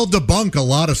 Saturday. Because they'll debunk a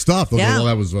lot of stuff. They'll go, Yeah. well,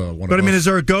 that was one But I of mean, us. is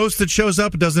there a ghost that shows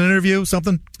up and does an interview,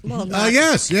 something? Well,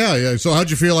 Yes, yeah. So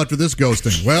how'd you feel after this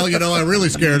ghosting? Well, I really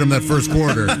scared him that first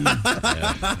quarter.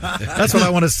 That's what I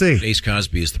want to see. Ace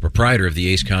Cosby is the proprietor of the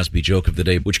Ace Cosby joke of the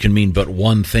day, which can mean but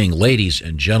one thing. Ladies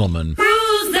and gentlemen.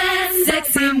 Who's that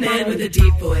sexy man with a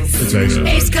deep voice? It's Ace.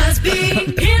 Ace Cosby,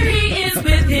 here he is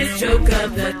with his joke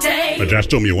of the day. Josh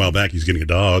told me a while back he's getting a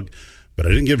dog, but I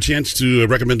didn't give a chance to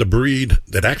recommend a breed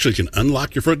that actually can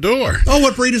unlock your front door. Oh,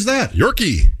 what breed is that?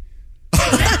 Yorkie.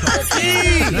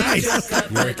 Nice.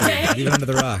 Leave it under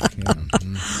the rock.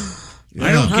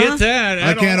 I don't get that.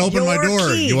 I can't open my Your door.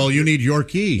 key. Well, you need your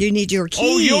key. You need your key.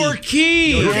 Oh, your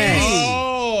key. Yes.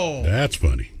 Oh. That's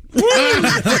funny.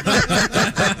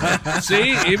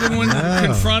 See, even when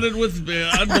confronted with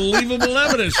unbelievable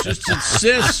evidence, just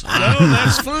insists, no,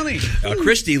 that's funny.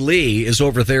 Christy Lee is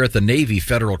over there at the Navy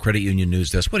Federal Credit Union News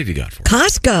Desk. What have you got for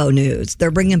us? Costco news.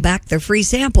 They're bringing back their free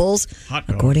samples. Hot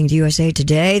dog. According to USA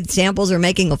Today, the samples are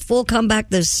making a full comeback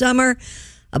this summer.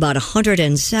 About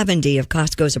 170 of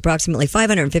Costco's approximately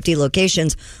 550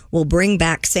 locations will bring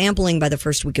back sampling by the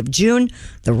first week of June.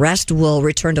 The rest will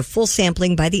return to full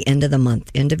sampling by the end of the month,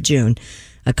 end of June.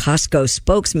 A Costco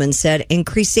spokesman said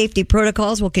increased safety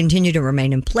protocols will continue to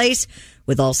remain in place,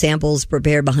 with all samples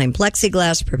prepared behind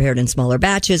plexiglass, prepared in smaller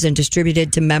batches, and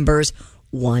distributed to members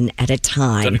one at a Does that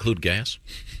time. include gas?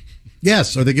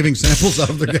 Yes. Are they giving samples out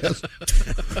of their gas?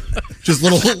 Just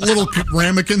little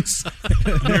ramekins.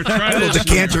 Here, try this.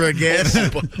 Decanter of gas.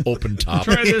 Open top.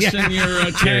 Try this in your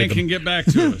tank and get back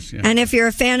to us. Yeah. And if you're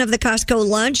a fan of the Costco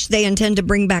lunch, they intend to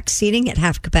bring back seating at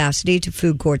half capacity to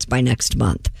food courts by next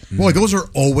month. Boy, those are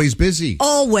always busy.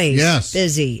 Always Yes.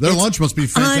 busy. Their It's lunch must be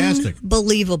fantastic.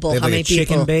 Unbelievable They have how like many a chicken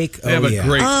people. bake. They have a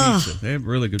great Ah. pizza. They have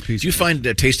really good pizza. Do you find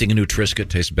tasting a new Triscuit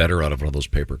tastes better out of one of those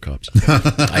paper cups?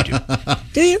 I do.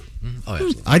 Do you? Oh,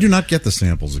 absolutely. I do not get the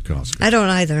samples at Costco. I don't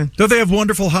either. Don't they have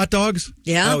wonderful hot dogs?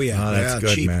 Yeah. Oh, yeah. Oh, that's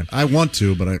good, cheap. man. I want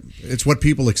to, but it's what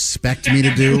people expect me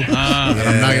to do. And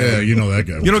I'm not gonna, you know that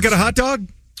guy. You don't get a hot dog?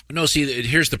 No, see,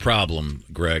 here's the problem,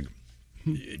 Greg.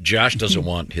 Josh doesn't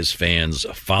want his fans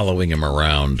following him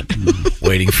around,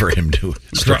 waiting for him to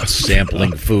start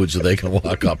sampling food so they can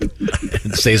walk up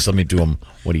and say something to him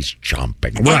when he's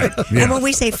chomping. Right. And when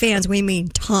we say fans, we mean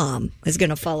Tom is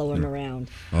going to follow him around.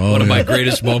 One of my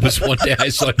greatest moments, one day I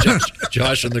saw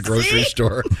Josh in the grocery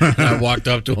store, and I walked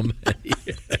up to him.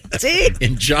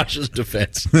 In Josh's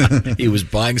defense, he was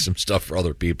buying some stuff for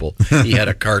other people. He had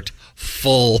a cart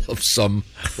full of some,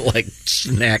 like,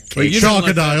 snack cake.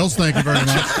 Chocodiles, thank you very much.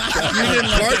 You didn't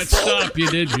let that stop you,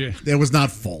 did you? It was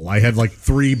not full. I had like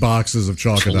 3 boxes of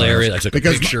chocodiles. Hilarious. I took a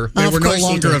because picture. They Of were no course you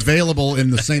longer did. available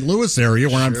in the St. Louis area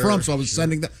where I'm Sure, from, so I was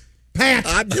sending them. Pat!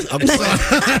 I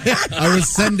was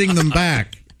sending them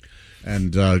back.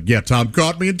 And, Tom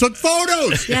caught me and took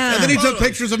photos. Yeah. And then he took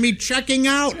pictures of me checking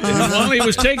out. And while he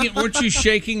was taking, weren't you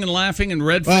shaking and laughing and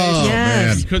red faced? Oh,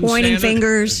 man. You couldn't Pointing stand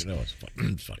fingers. No,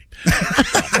 it's funny.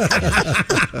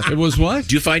 It was what?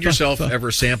 Do you find yourself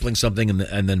ever sampling something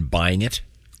and then buying it?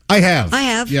 I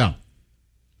have. Yeah.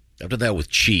 I've done that with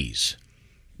cheese.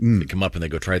 They come up and they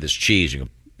go, try this cheese. You go,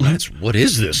 what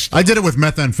is this? I did it with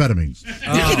methamphetamines.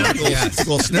 Yes. A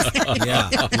little sniff. Yeah,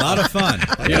 a lot of fun.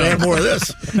 I gotta have more of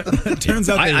this. Turns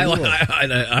out they rule.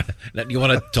 You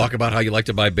want to talk about how you like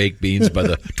to buy baked beans by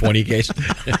the 20 case?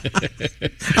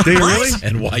 Do you really?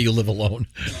 And why you live alone?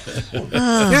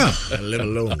 Yeah. I live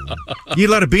alone. You eat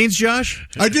a lot of beans, Josh?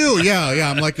 I do,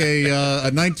 yeah. I'm like a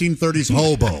 1930s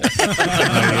hobo.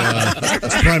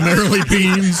 It's primarily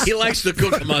beans. He likes to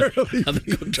cook them on the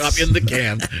cooktop in the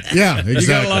can. Yeah, exactly. You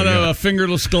got a lot of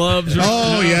fingerless gloves.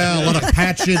 Oh, yeah, a lot of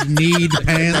patched kneed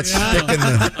pants.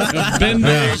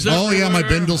 Bindles. Oh, yeah, my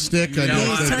bindle stick.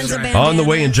 On the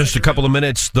way in just a couple of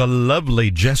minutes, the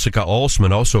lovely Jessica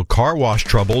Alsman, also car wash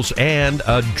troubles, and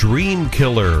a dream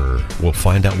killer. We'll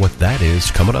find out what that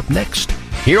is coming up next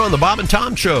here on the Bob and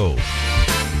Tom Show.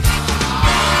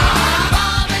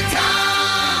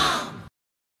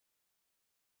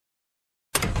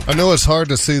 I know it's hard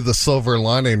to see the silver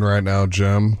lining right now,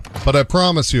 Jim, but I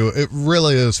promise you, it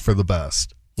really is for the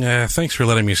best. Yeah, thanks for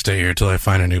letting me stay here till I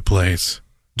find a new place.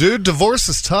 Dude, divorce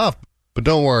is tough, but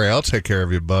don't worry, I'll take care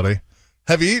of you, buddy.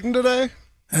 Have you eaten today?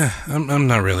 I'm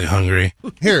not really hungry.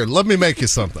 Here, let me make you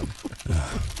something.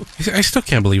 I still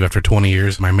can't believe after 20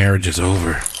 years my marriage is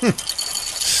over.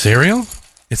 Cereal?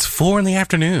 It's 4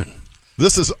 p.m.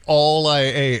 This is all I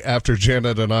ate after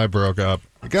Janet and I broke up.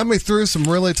 It got me through some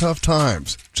really tough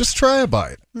times. Just try a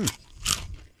bite.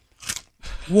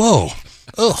 Whoa.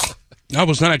 Ugh. I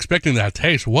was not expecting that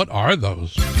taste. What are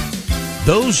those?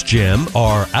 Those, Jim,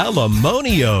 are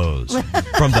Alimonios.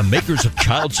 From the makers of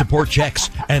child support checks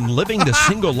and Living the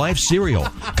Single Life cereal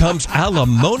comes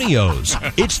Alimonios.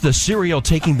 It's the cereal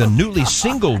taking the newly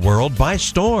single world by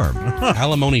storm.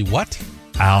 Alimony what?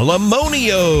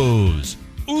 Alimonios.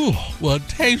 Ooh, well, it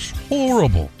tastes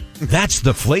horrible. That's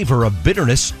the flavor of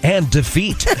bitterness and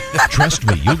defeat. Trust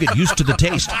me, you'll get used to the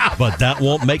taste, but that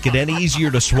won't make it any easier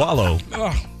to swallow.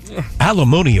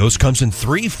 Alimonios comes in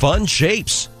 3 fun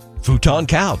shapes: futon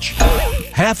couch,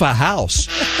 half a house,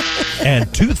 and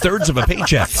 2/3 of a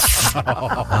paycheck.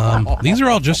 These are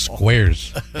all just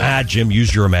squares. Jim,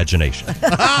 use your imagination.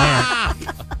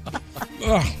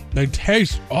 They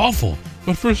taste awful,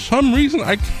 but for some reason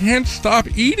I can't stop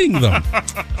eating them.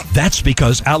 That's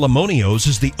because Alimonios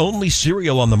is the only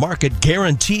cereal on the market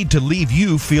guaranteed to leave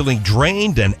you feeling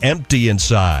drained and empty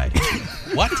inside.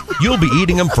 What? You'll be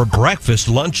eating them for breakfast,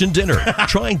 lunch, and dinner,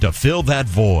 trying to fill that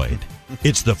void.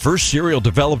 It's the first cereal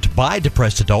developed by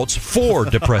depressed adults for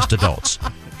depressed adults.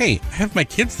 Hey, I have my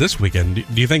kids this weekend.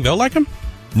 Do you think they'll like them?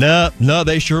 No,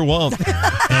 they sure won't.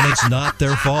 And it's not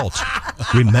their fault.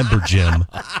 Remember, Jim,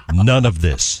 none of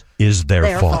this is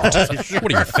their fault. What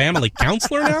are you, a family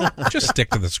counselor now? Just stick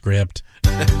to the script.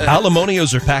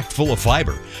 Alimonios are packed full of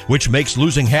fiber, which makes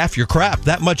losing half your crap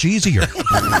that much easier.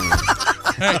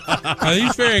 Hey, are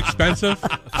these very expensive?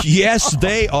 Yes,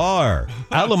 they are.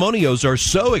 Alimonios are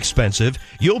so expensive,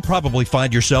 you'll probably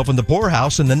find yourself in the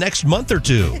poorhouse in the next month or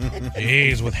 2.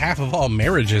 Jeez, with half of all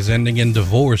marriages ending in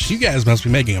divorce, you guys must be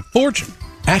making a fortune.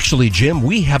 Actually, Jim,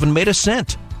 we haven't made a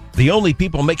cent. The only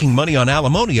people making money on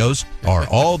Alimonios are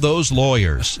all those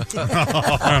lawyers.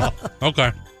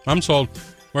 Okay, I'm sold.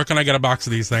 Where can I get a box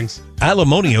of these things?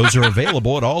 Alimonios are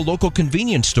available at all local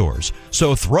convenience stores.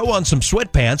 So throw on some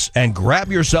sweatpants and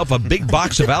grab yourself a big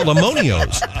box of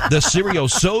Alimonios. The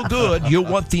cereal's so good, you'll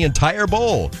want the entire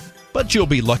bowl. But you'll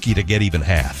be lucky to get even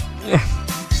half.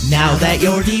 Now that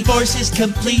your divorce is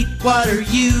complete, what are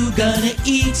you gonna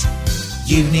eat?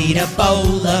 You need a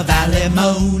bowl of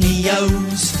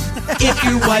Alimonios. If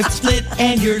your wife split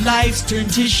and your life's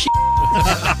turned to shit,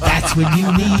 that's when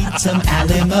you need some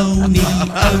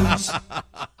Alimonios.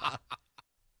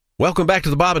 Welcome back to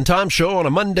the Bob and Tom Show on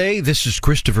a Monday. This is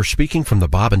Christopher speaking from the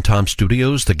Bob and Tom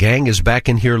Studios. The gang is back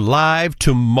in here live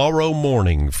tomorrow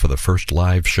morning for the first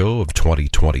live show of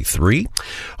 2023.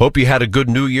 Hope you had a good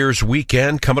New Year's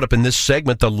weekend. Coming up in this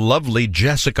segment, the lovely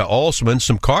Jessica Alsman,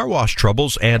 some car wash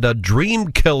troubles, and a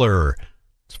dream killer.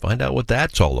 Let's find out what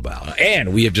that's all about.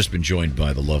 And we have just been joined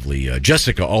by the lovely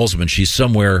Jessica Alsman. She's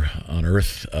somewhere on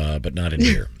Earth, but not in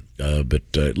here. But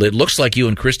it looks like you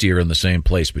and Christy are in the same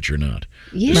place, but you're not.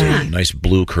 Yeah. There's a nice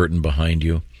blue curtain behind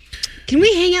you. Can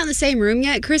we hang out in the same room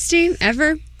yet, Christy?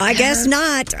 Ever? I guess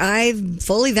not. I'm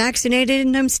fully vaccinated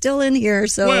and I'm still in here.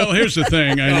 So Well, here's the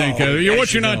thing. I think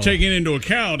what you're not taking into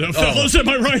account, fellas, am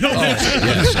I right on this?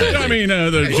 Yes, I mean,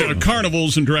 the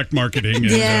carnivals and direct marketing. And,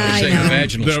 Yeah, I know.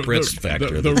 Vaginal spritz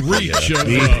factor. The reach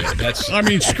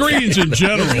of, screens in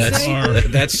general are.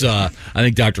 That's I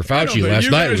think Dr. Fauci last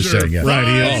night was saying it. Right.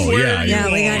 Oh, yeah.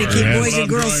 Yeah, we got to keep boys and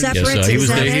girls separate. Yes, Is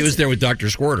that he it? was there with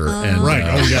Dr. Squirter. And, Right.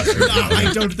 Oh, yeah.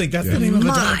 I don't think that's the name of a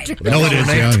doctor. No, it is.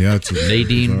 Yeah. It's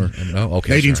Nadine. Oh,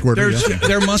 okay. Nadine sorry. Squirter.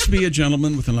 There must be a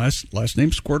gentleman with the last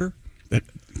name Squirter that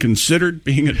considered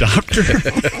being a doctor.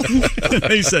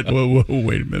 They said, whoa,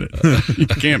 wait a minute. You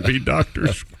can't be Dr.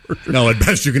 Squirter. No, at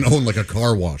best you can own like a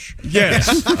car wash. Yes.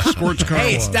 Squirt's car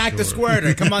Hey, wash. it's Dr.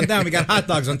 Squirter. Come on down. We got hot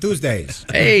dogs on Tuesdays.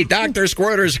 Hey, Dr.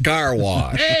 Squirter's car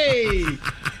wash. Hey!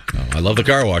 Oh, I love the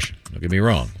car wash. Don't get me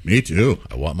wrong. Me too.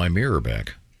 I want my mirror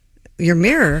back. Your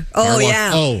mirror. Oh, wash.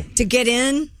 yeah. Oh. To get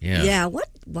in? Yeah. Yeah. What?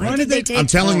 Why did they take I'm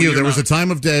telling you, there was a time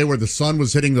of day where the sun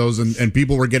was hitting those and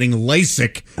people were getting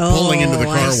LASIK pulling into the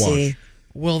car wash.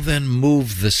 Well, then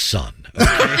move the sun.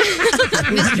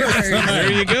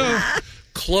 There you go.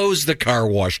 Close the car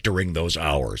wash during those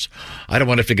hours. I don't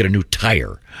want to have to get a new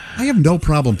tire. I have no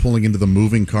problem pulling into the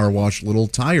moving car wash little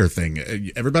tire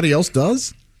thing. Everybody else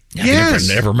does? Yeah, yes.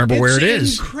 I never remember where it It's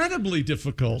is. incredibly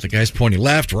difficult. The guy's pointing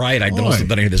left, right. I don't Boy.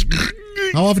 then I hear this.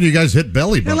 How often do you guys hit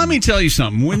belly button? Now, let me tell you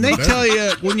something. When they tell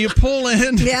you, when you pull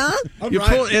in, Yeah?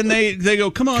 pull, and they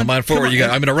go, come on. Come on forward. I'm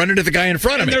going to run into the guy in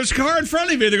front of And me. there's a car in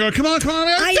front of you. They go, come on.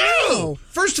 I know.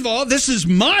 First of all, this is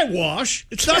my wash.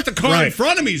 It's not the car in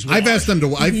front of me's wash. I've asked them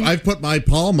to. I've put my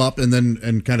palm up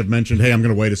and kind of mentioned, hey, I'm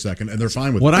going to wait a second, and they're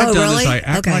fine with What it. I've done really? is I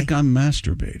act Okay. like I'm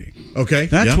masturbating. Okay,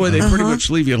 That's yeah. why they pretty much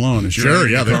leave you alone. Is Sure,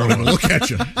 yeah, they don't want to look at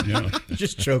you. Yeah.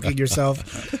 Just choking yourself.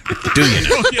 Do you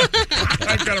know?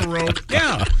 I've got a rope.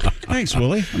 Yeah. Thanks,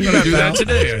 Willie. I'm going to do that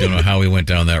today. I don't know how we went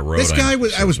down that road. This guy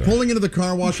was. I was pulling into the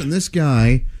car wash, and this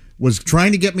guy was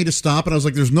trying to get me to stop, and I was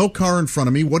like, "There's no car in front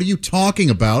of me. What are you talking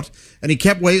about?" And he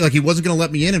kept waiting, like he wasn't going to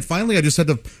let me in. And finally, I just had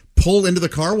to pull into the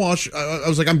car wash. I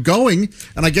was like, "I'm going,"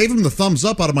 and I gave him the thumbs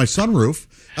up out of my sunroof.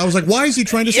 I was like, "Why is he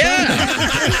trying to stop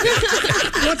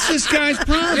me?" What's this guy's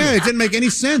problem? Yeah, it didn't make any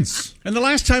sense. And the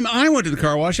last time I went to the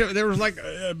car wash, there was like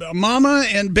mama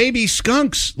and baby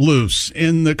skunks loose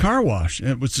in the car wash.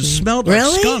 It was just smelled like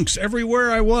Really? skunks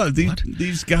everywhere I was.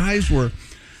 These guys were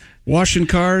washing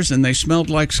cars and they smelled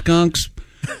like skunks.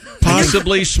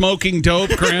 Possibly smoking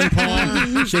dope,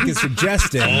 Grandpa. She can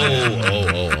suggest it.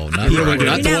 Oh. Not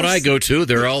the one I go to.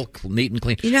 They're all neat and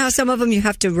clean. You know how some of them you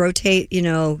have to rotate,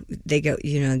 they go,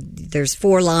 there's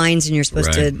 4 lines and you're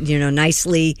supposed Right. to,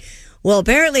 nicely. Well,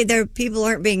 apparently people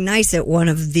aren't being nice at one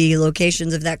of the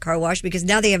locations of that car wash because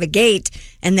now they have a gate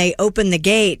and they open the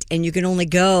gate and you can only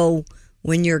go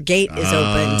when your gate is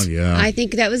opened. Yeah. I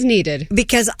think that was needed.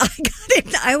 Because I got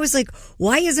it. I was like,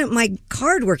 why isn't my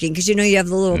card working? Because you have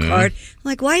the little card. I'm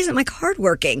like, why isn't my card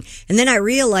working? And then I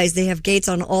realized they have gates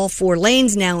on all 4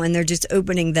 lanes now and they're just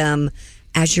opening them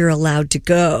as you're allowed to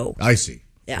go. I see.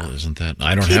 Yeah. Well, isn't that?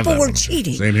 I don't have People that were one.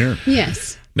 cheating. Same here.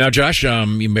 Yes. Now, Josh,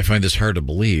 you may find this hard to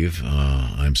believe.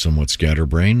 I'm somewhat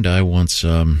scatterbrained. I once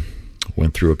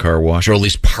went through a car wash, or at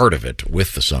least part of it,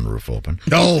 with the sunroof open.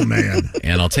 Oh, man.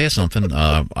 And I'll tell you something.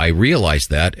 I realized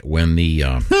that when the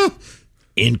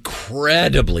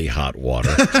incredibly hot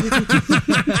water,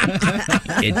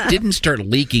 it didn't start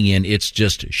leaking in. It's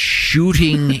just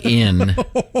shooting in.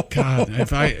 God,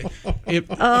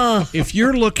 if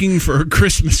you're looking for a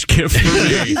Christmas gift for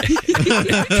me,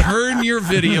 turn your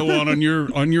video on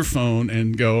your phone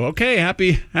and go, okay,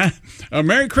 a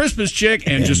Merry Christmas, chick,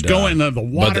 and just go into the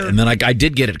water. And then I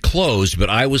did get it closed, but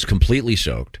I was completely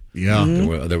soaked. Yeah.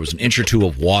 There was an inch or two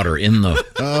of water on the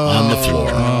floor.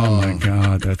 Oh my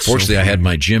God, that's Fortunately, so I had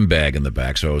my gym bag in the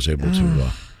back, so I was able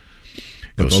to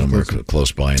go somewhere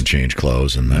close by and change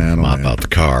clothes and then mop out the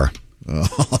car.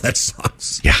 Oh, that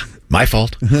sucks. Yeah, my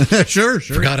fault. Sure.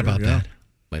 Forgot about that.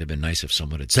 Might have been nice if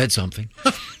someone had said something.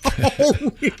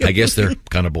 I guess they're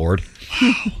kind of bored.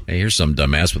 Hey, here's some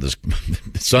dumbass with his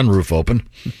sunroof open.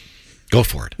 Go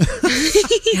for it.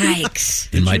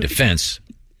 Yikes. In my defense,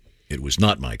 It was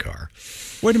not my car.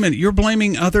 Wait a minute. You're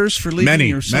blaming others for leaving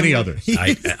your son? Many others.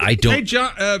 I don't. Hey,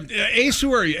 John, Ace,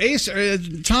 who are you? Ace,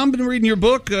 Tom been reading your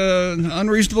book,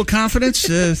 Unreasonable Confidence?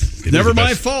 Never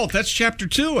my fault. That's chapter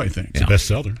 2, I think. It's a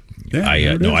bestseller. Yeah,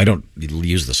 I don't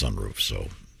use the sunroof, so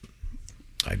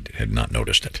I had not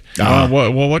noticed it.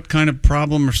 What kind of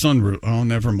problem or sunroof? Oh,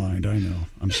 never mind. I know.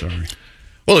 I'm sorry.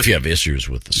 Well, if you have issues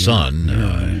with the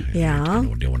sun, Yeah.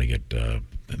 you don't want to get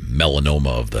melanoma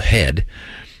of the head.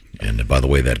 And by the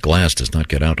way, that glass does not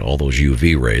get out all those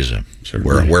UV rays.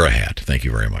 Wear a hat. Thank you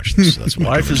very much. That's what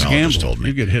Life is a dermatologist gamble. told me.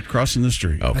 You get hit crossing the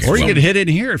street. Okay, Or you well- get hit in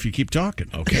here if you keep talking.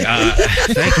 Okay.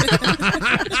 Thank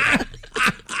you.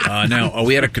 Now,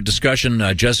 we had a discussion.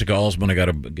 Jessica Alsman, I got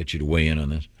to get you to weigh in on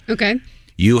this. Okay.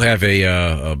 You have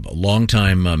a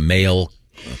longtime male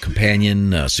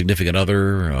companion, significant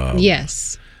other.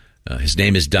 Yes. His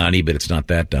name is Donnie, but it's not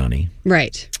that Donnie.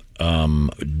 Right.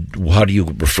 How do you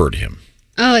refer to him?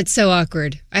 Oh, it's so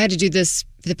awkward. I had to do this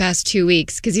for the past 2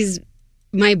 weeks because he's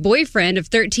my boyfriend of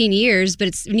 13 years. But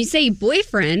it's when you say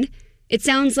boyfriend, it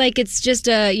sounds like it's just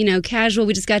a casual,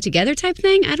 we just got together type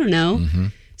thing. I don't know. Mm-hmm.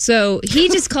 So he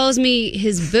just calls me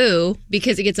his boo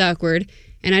because it gets awkward,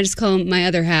 and I just call him my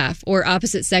other half or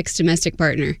opposite sex domestic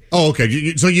partner. Oh,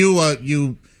 okay. So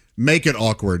you make it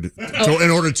awkward so in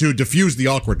order to diffuse the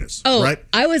awkwardness, Oh, right?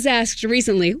 I was asked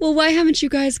recently, well, why haven't you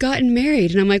guys gotten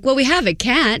married? And I'm like, well, we have a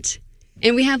cat,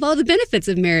 and we have all the benefits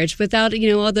of marriage without,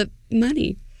 all the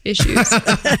money issues.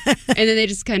 And then they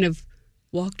just kind of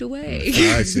walked away.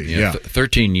 I see. Yeah.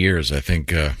 13 years, I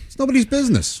think. It's nobody's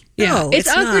business. Yeah, No, it's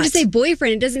awkward not. to say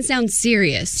boyfriend. It doesn't sound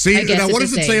serious. See, I guess, now at what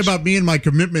does this it say age. about me and my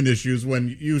commitment issues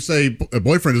when you say a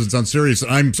boyfriend doesn't sound serious?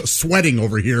 And I'm sweating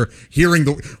over here hearing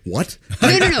the what? No.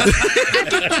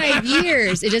 After 5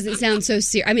 years, it doesn't sound so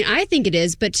serious. I mean, I think it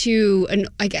is, but to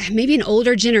maybe an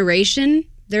older generation,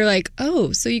 they're like,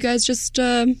 "Oh, so you guys just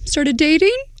started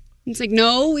dating?" It's like,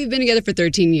 no, we've been together for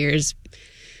 13 years.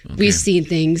 We've seen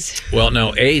things. Well,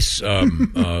 now, Ace, you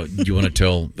want to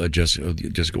tell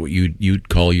Jessica what you'd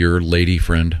call your lady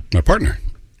friend? My partner.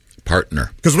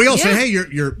 Partner. Because we all say, "Hey,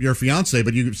 your fiance,"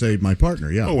 but you could say my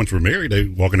partner. Yeah. Oh, once we're married, I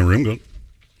walk in a room, and go,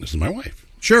 "This is my wife."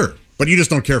 Sure, but you just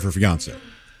don't care for fiance.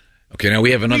 Okay, now we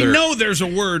have another. We know there's a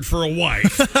word for a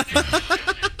wife.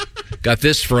 Got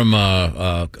this from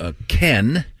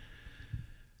Ken.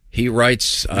 He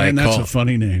writes, And that's a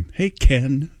funny name. Hey,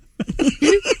 Ken.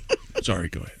 Sorry,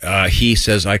 go ahead. He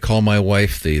says, I call my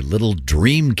wife the little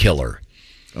dream killer.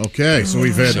 Okay, so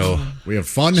we have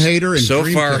fun hater and so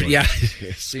dream far, killer. yeah,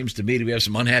 it seems to me we have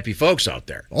some unhappy folks out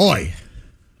there. Oi.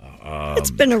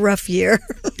 It's been a rough year.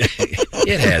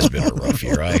 It has been a rough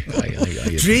year. I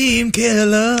Dream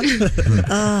killer.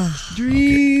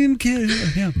 Dream killer.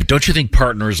 Yeah. But don't you think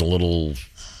partner is a little,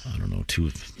 I don't know,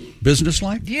 too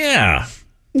businesslike? Yeah.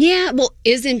 Yeah, well,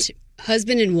 isn't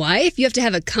husband and wife? You have to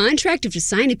have a contract. You have to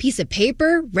sign a piece of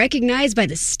paper recognized by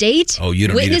the state. Oh, you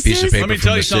don't need a piece of Witnesses? paper Let me from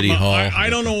tell the you city something. hall. I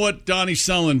don't know what Donnie's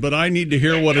selling, but I need to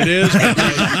hear what it is.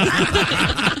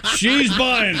 She's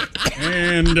buying it.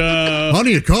 And,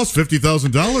 honey, it costs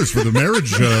 $50,000 for the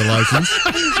marriage license.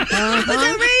 That's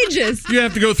outrageous. you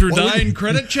have to go through 9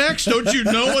 credit checks? Don't you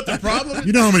know what the problem is?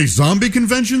 You know how many zombie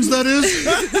conventions that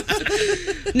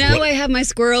is? Now I have my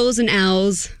squirrels and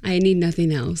owls. I need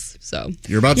nothing else. So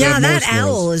You're about to Yeah, have more that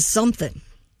squirrels. owl is something.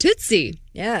 Tootsie.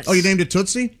 Yes. Oh, you named it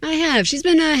Tootsie? I have. She's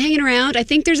been hanging around. I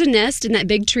think there's a nest in that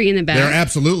big tree in the back. There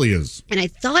absolutely is. And I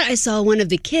thought I saw one of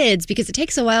the kids because it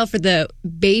takes a while for the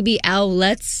baby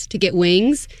owlets to get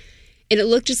wings. And it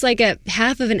looked just like a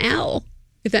half of an owl,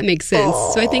 if that makes sense.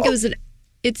 So I think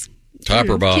it's Top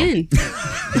or bottom? Ken.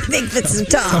 I think that's the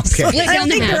top. Okay. Split I down don't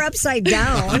the think half. they're upside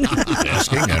down.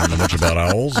 Asking. I don't know much about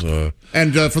owls.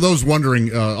 And for those wondering,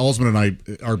 Alsman and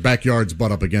I, our backyards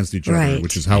butt up against each other, Right.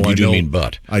 which is how You I do know. mean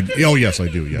butt. Oh, yes, I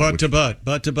do. Yeah, Butt to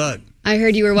butt. I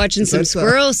heard you were watching some That's,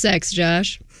 squirrel sex,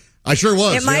 Josh. I sure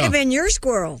was. It might yeah. have been your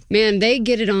squirrel. Man, they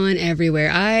get it on everywhere.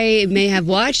 I may have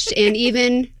watched and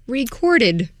even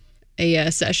recorded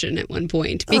a session at one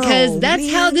point because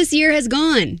that's how this year has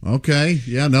gone. Okay.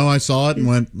 Yeah, no, I saw it and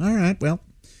went, all right, well.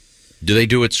 Do they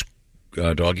do it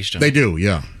doggy style? They do,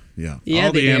 yeah. Yeah. Yeah,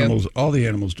 all they the do.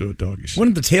 animals do it doggy style.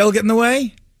 Wouldn't the tail get in the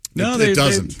way? No, It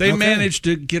doesn't. They Okay. managed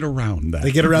to get around that.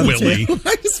 They get around Willie. the tail.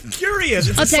 I'm just curious.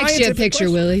 It's I'll a text you a scientific picture,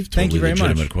 question. Willie. Thank you very much.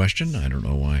 Legitimate question. I don't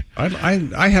know why.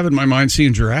 I have in my mind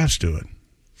seeing giraffes do it.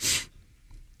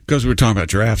 Because we were talking about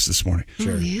giraffes this morning.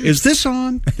 Sure. Yeah. Is this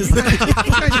on?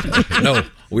 No,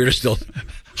 we're still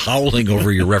howling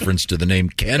over your reference to the name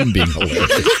Ken being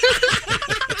hilarious.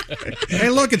 Hey,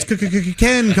 look, it's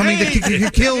Ken coming to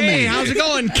kill me. Hey, how's it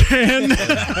going, Ken?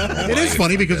 It is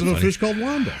funny because of a fish called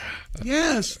Wanda.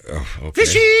 Yes. Oh, okay.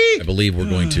 Fishy! I believe we're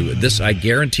going to this. I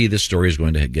guarantee this story is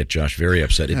going to get Josh very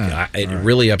upset. It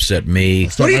really upset me.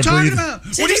 What are you talking about?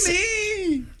 What do you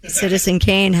mean? Citizen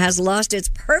Kane has lost its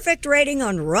perfect rating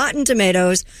on Rotten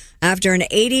Tomatoes after an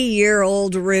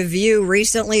 80-year-old review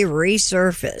recently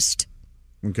resurfaced.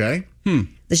 Okay.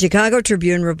 The Chicago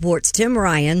Tribune reports Tim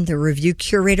Ryan, the review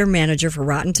curator manager for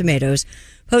Rotten Tomatoes,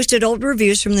 posted old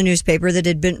reviews from the newspaper that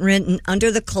had been written under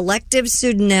the collective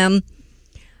pseudonym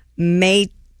Mateen?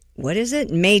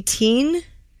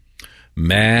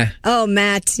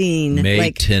 Mateen.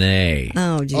 Matinee.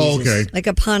 Oh, Jesus. Oh, okay. Like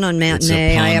a pun on It's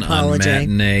matinee. a pun I apologize.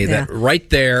 on matinee. Yeah. That right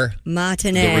there,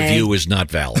 Matinee. the review is not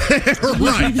valid.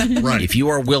 right. If you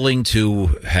are willing to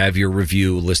have your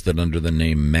review listed under the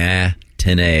name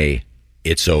Matinee,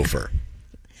 it's over.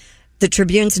 The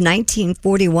Tribune's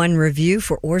 1941 review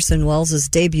for Orson Welles'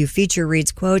 debut feature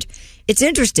reads, quote, "It's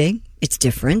interesting. It's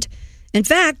different. In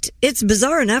fact, it's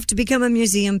bizarre enough to become a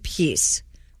museum piece.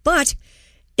 But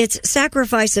its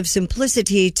sacrifice of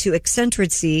simplicity to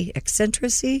eccentricity,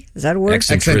 is that a word?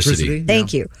 Eccentricity.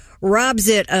 Thank you. Robs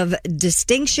it of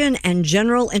distinction and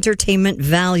general entertainment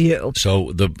value."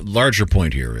 So the larger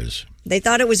point here is They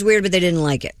thought it was weird, but they didn't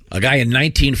like it. a guy in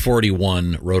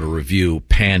 1941 wrote a review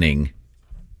panning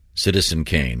Citizen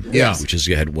Kane, which has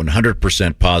had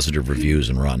 100% positive reviews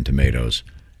in Rotten Tomatoes.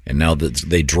 And now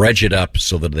they dredge it up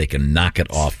so that they can knock it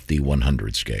off the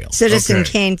 100 scale. Citizen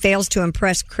Kane fails to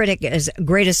impress critic as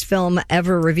greatest film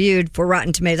ever reviewed for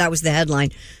Rotten Tomatoes. That was the headline.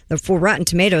 For Rotten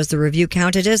Tomatoes, the review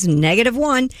counted as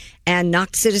 -1 and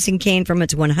knocked Citizen Kane from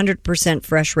its 100%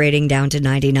 fresh rating down to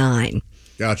 99.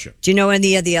 Gotcha. Do you know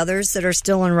any of the others that are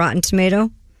still on Rotten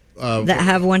Tomato that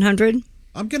have 100?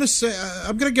 I'm gonna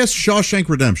guess Shawshank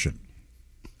Redemption.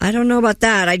 I don't know about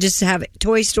that. I just have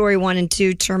Toy Story 1 and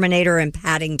 2, Terminator, and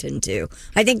Paddington 2.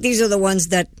 I think these are the ones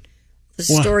that the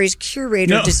story's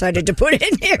curator decided to put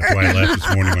in here. That's why I laughed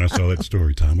this morning when I saw that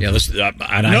story, Tom. Yeah,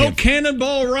 No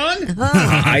Cannonball Run?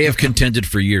 I have contended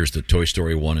for years that Toy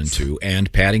Story 1 and 2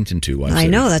 and Paddington 2. I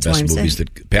know, that's why I'm movies saying.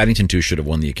 that Paddington 2 should have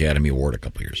won the Academy Award a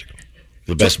couple years ago.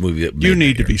 The best movie that You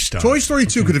need to be stopped. Toy Story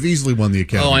 2 could have easily won the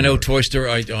Academy. Oh, I know Toy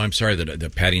Story. I'm sorry that the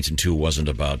Paddington 2 wasn't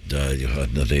about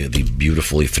the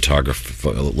beautifully photographed.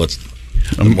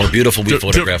 The more beautiful we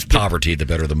photograph poverty, the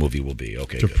better the movie will be.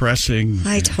 Okay, depressing.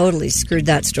 I totally screwed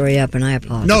that story up, and I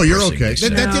apologize. No, you're okay.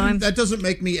 That doesn't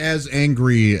make me as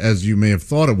angry as you may have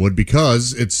thought it would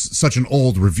because it's such an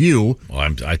old review.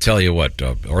 Well, I tell you what,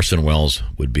 Orson Welles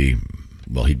would be.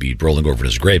 Well, he'd be rolling over in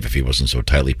his grave if he wasn't so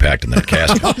tightly packed in that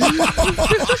casket.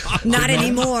 Not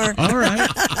anymore. All right.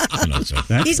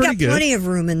 He's got plenty of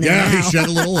room in there. Yeah, now. he shed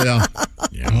a little. Yeah.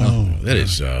 That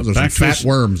is Those are some fat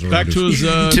worms. Back to his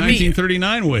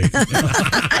 1939 weight.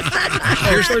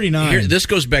 This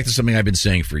goes back to something I've been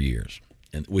saying for years,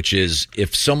 which is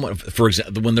if someone, for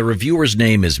example, when the reviewer's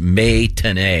name is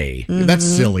Matinee, that's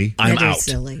silly. I'm That is out.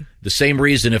 silly. The same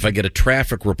reason if I get a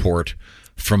traffic report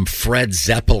from Fred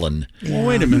Zeppelin. Well,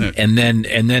 wait a minute. And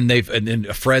then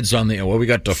Fred's on the. Well, we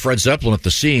got Fred Zeppelin at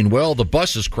the scene. Well, the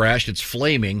bus has crashed. It's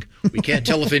flaming. We can't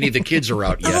tell if any of the kids are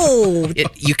out yet. Oh,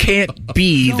 you can't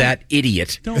be that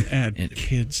idiot. Don't add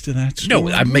kids to that story. No,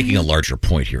 I'm making a larger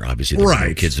point here. Obviously, there are no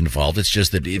Right. kids involved. It's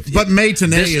just that. But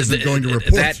Matinee isn't going to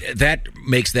report. That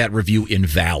makes that review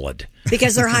invalid.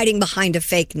 Because they're hiding behind a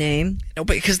fake name. No,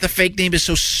 because the fake name is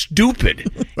so stupid.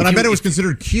 But I bet it was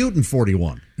considered cute in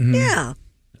 41. Yeah.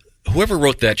 Whoever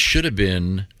wrote that should have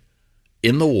been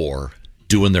in the war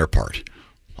doing their part.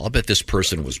 I'll bet this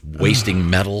person was wasting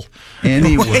metal.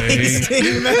 Anyway.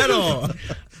 Wasting metal.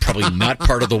 Probably not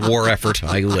part of the war effort.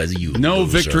 No loser.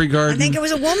 Victory I Garden. think it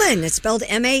was a woman. It's spelled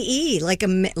Mae, like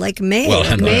May.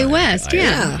 Well, Mae West,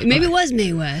 yeah. Maybe it was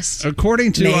Mae West.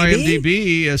 According to Maybe.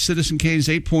 IMDb, Citizen Kane's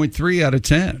 8.3 out of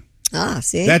 10. Ah,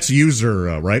 see? That's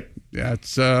user, right?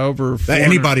 That's over 400,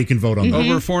 Anybody can vote on that.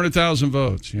 over 400,000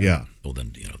 votes. Yeah. Well,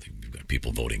 then, you've got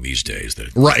people voting these days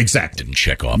that Right, exactly. didn't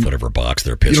check off whatever box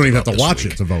they're pissed You don't even have about to this watch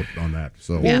week. it to vote on that.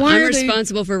 So Yeah, why I'm are they-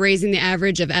 responsible for raising the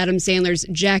average of Adam Sandler's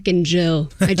Jack and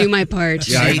Jill. I do my part.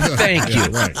 See, thank you.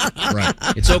 Right.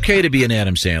 It's okay to be an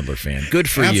Adam Sandler fan. Good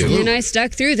for Absolutely. And I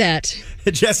stuck through that.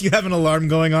 Jess, you have an alarm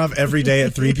going off every day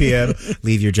at 3 p.m.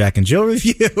 Leave your Jack and Jill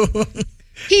review.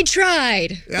 He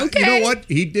tried. Yeah, Okay. You know what?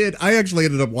 He did. I actually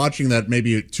ended up watching that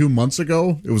maybe 2 months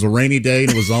ago. It was a rainy day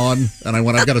and it was on, and I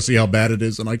went, I've got to see how bad it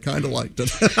is, and I kind of liked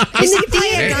it. In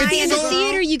the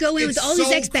theater, you go in with it's all these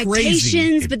so expectations,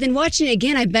 crazy. but then watching it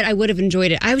again, I bet I would have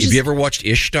enjoyed it. I was Have just you ever watched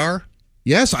Ishtar?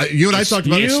 Yes, you and I talked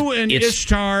about you and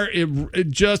Ishtar.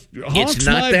 It just haunts it's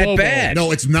not my that bobo. bad.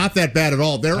 No, it's not that bad at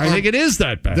all. I think it is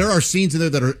that bad. There are scenes in there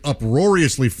that are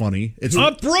uproariously funny. It's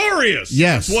uproarious.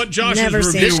 Yes. That's what Josh's Never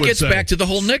review seen This would gets say. back to the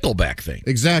whole Nickelback thing.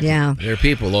 Exactly. Yeah. There are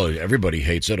people, everybody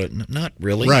hates it. Not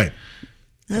really. Right.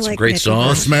 I Some like great Nickelback. Or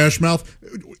songs. Smash Mouth.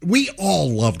 We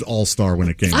all loved All Star when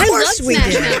it came out. Of course love we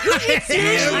Smash did. Mouth. Who hates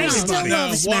Smash I Mouth? still No,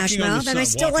 love Smash Walking on the Mouth, and I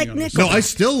Sun, still like Walking on the No, Nickelback. I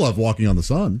still love Walking on the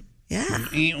Sun. Yeah.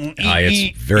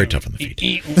 It's very tough on the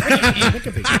feet.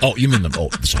 Oh, you mean the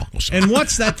song? And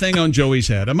what's that thing on Joey's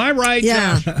head? Am I right?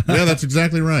 Yeah. Yeah, that's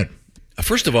exactly right.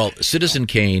 First of all, Citizen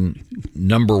Kane,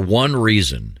 number one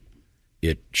reason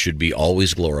it should be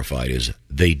always glorified is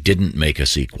they didn't make a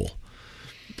sequel.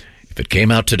 If it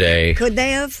came out today, Could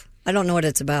they have? I don't know what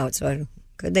it's about, so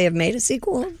could they have made a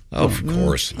sequel? of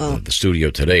course, the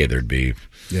studio today, there'd be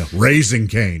Raising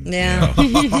Cain. Yeah.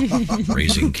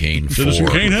 Raising Cain 4. Citizen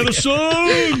Kane had a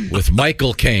son. With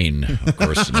Michael Caine, of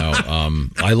course. Now,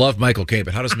 I love Michael Caine,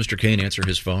 but how does Mr. Caine answer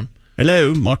his phone?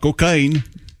 Hello, Michael Caine.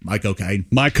 My cocaine.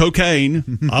 My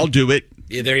cocaine. I'll do it.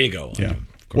 Yeah, there you go. Yeah.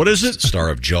 What is it? Star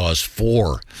of Jaws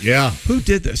 4. Yeah. Who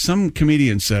did that? Some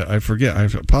comedian said, I forget. I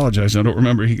apologize. I don't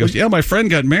remember. He goes, yeah, my friend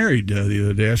got married the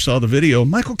other day. I saw the video.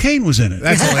 Michael Caine was in it.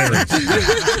 That's hilarious.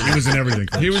 He was in everything.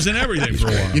 He was in everything for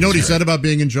a while. You know what he said about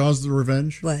being in Jaws: The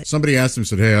Revenge? What? Somebody asked him,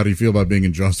 said, "Hey, how do you feel about being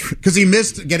in Jaws?" Because he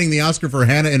missed getting the Oscar for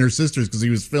Hannah and Her Sisters because he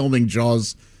was filming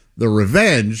Jaws: The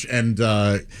Revenge, and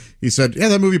he said, "Yeah,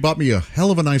 that movie bought me a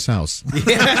hell of a nice house."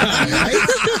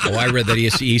 Oh, I read that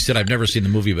he said, I've never seen the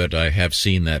movie, but I have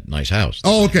seen that nice house.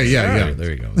 Oh, okay, yeah.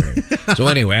 There you go. So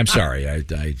anyway, I'm sorry. I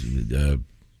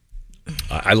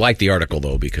like the article,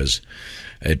 though, because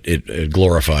it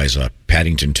glorifies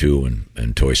Paddington 2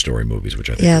 and Toy Story movies, which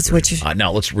I think Yes, are great. which-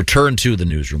 Now, let's return to the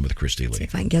newsroom with Christy Lee.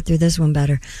 If I can get through this one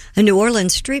better. A New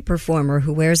Orleans street performer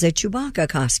who wears a Chewbacca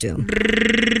costume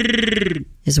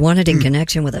is wanted in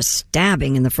connection with a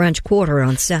stabbing in the French Quarter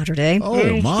on Saturday.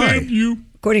 Oh, my.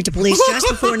 According to police, just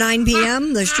before 9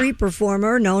 p.m., the street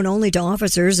performer, known only to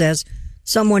officers as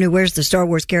someone who wears the Star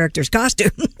Wars character's costume,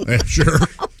 Sure.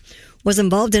 was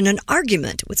involved in an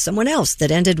argument with someone else that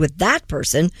ended with that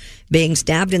person being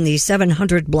stabbed in the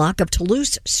 700 block of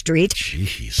Toulouse Street.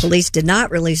 Jeez. Police did not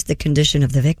release the condition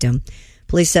of the victim.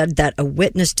 Police said that a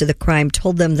witness to the crime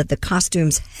told them that the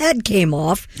costume's head came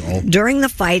off during the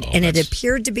fight, and it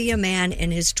appeared to be a man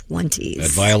in his 20s. That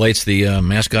violates the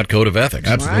mascot code of ethics.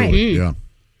 Absolutely, yeah.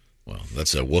 Well,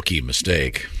 that's a Wookiee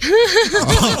mistake. Very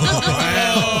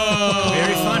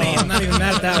funny. I'm not even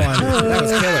mad at that one. That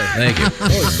was killer. Thank you.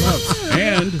 Holy smokes.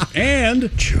 And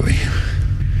Chewie,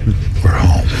 we're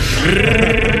home.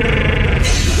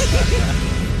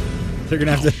 They're going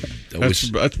to have to...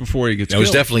 that's before he gets It was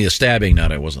killed. definitely a stabbing,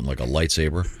 not it wasn't like a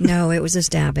lightsaber. No, it was a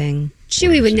stabbing.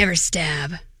 Chewie would never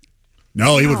stab.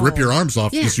 No, he would rip your arms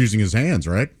off Yeah. just using his hands,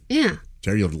 right? Yeah.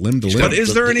 Tear you limb to limb. But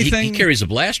is there anything? He carries a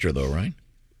blaster, though, right?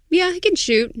 Yeah, he can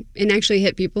shoot and actually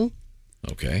hit people.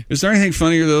 Okay. Is there anything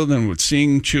funnier though than with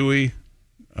seeing Chewie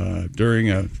during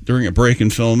a break in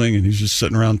filming, and he's just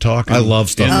sitting around talking? I love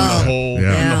stuff in like the that. hole,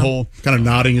 Yeah. in the hole. Kind of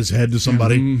nodding his head to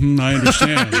somebody. I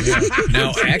understand. Yeah.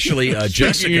 Now, actually,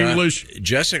 Speaking English.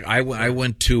 Jessica, I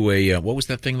went to a what was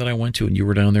that thing that I went to, and you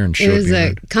were down there and It showed was me a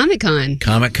around? Comic-Con.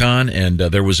 Comic-Con, and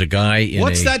there was a guy in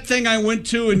What's a. that thing I went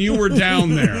to and you were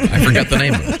down there? I forgot the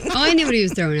name of it. Oh, I knew what he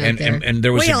was throwing out there. And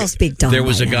there was We all speak dumb there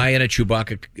was by a now. guy in a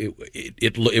Chewbacca.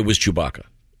 It was Chewbacca.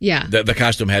 Yeah. The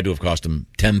costume had to have cost him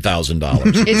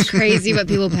 $10,000. It's crazy what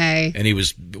people pay. And he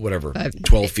was,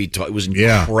 12 feet tall. It was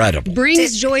incredible.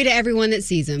 Brings joy to everyone that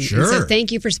sees him. And Sure. so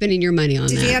thank you for spending your money on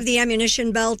Did that. he have the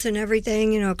ammunition belt and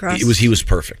everything, across? He was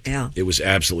perfect. Yeah. It was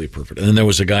absolutely perfect. And then there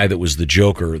was a guy that was the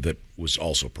Joker that was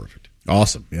also perfect.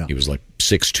 Awesome, yeah. He was like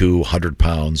 6'2", 100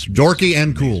 pounds. Dorky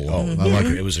and cool. Oh, I like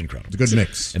it. It was incredible. It's a good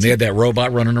mix. And they had that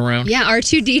robot running around. Yeah,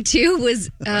 R2D2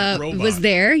 was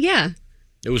there. Yeah.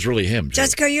 It was really him.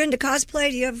 Jessica, are you into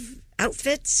cosplay? Do you have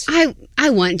outfits? I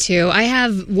want to. I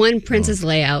have one Princess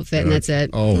Leia outfit, and that's it.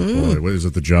 Oh, boy. What is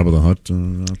it, the Jabba the Hutt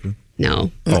outfit?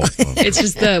 No. Oh, It's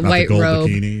just the not white gold robe.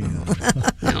 bikini.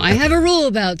 No, I have a rule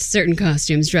about certain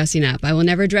costumes dressing up. I will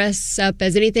never dress up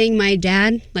as anything. My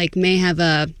dad may have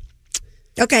a...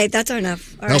 Okay, that's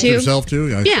enough. All Help Two. himself, too?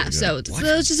 Yeah, so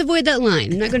let's just avoid that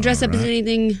line. I'm not going to dress up as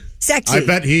anything... Sexy. I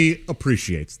bet he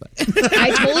appreciates that. I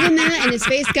told him that, and his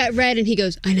face got red, and he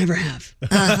goes, I never have.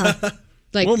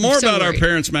 Well, more so about our worried.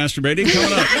 parents masturbating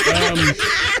coming up.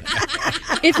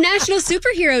 It's National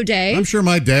Superhero Day. I'm sure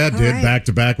my dad did right. back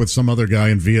to back with some other guy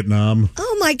in Vietnam.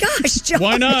 Oh, my gosh, Josh.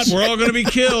 Why not? We're all going to be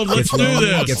killed. Let's do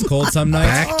this. It gets cold some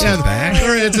nights.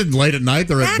 Or it's late at night.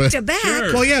 They're Back to back.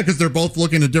 Sure. Well, yeah, because they're both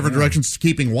looking in different directions,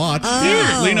 keeping watch.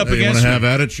 Yeah, lean up You want against to me. have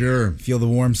at it? Sure. Feel the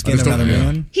warm skin just of another don't-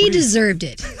 man. He deserved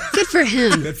it. Good for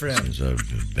him. Good for him.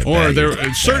 Or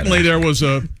there certainly there was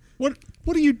a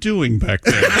what are you doing back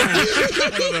there?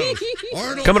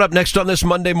 Coming up next on this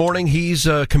Monday morning, he's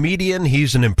a comedian,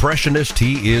 he's an impressionist,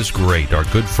 he is great. Our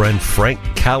good friend Frank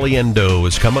Caliendo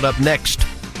is coming up next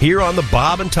here on the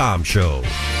Bob and Tom Show.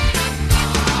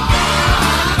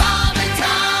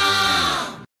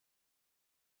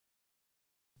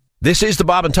 This is the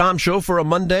Bob and Tom Show for a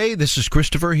Monday. This is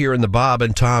Christopher here in the Bob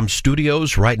and Tom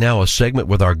studios. Right now, a segment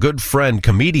with our good friend,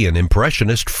 comedian,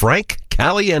 impressionist Frank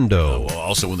Caliendo. Well,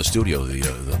 also in the studio,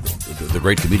 the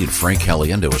great comedian Frank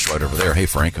Caliendo is right over there. Hey,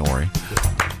 Frank, how are you?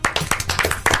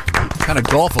 Kind of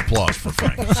golf applause for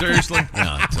Frank. Seriously?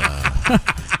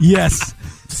 Yes.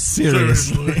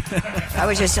 Seriously. I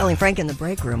was just telling Frank in the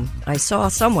break room. I saw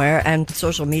somewhere and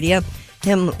social media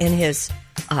him in his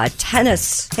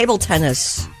table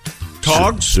tennis.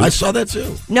 Togs? I saw that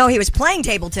too. No, he was playing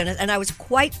table tennis, and I was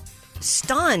quite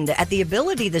stunned at the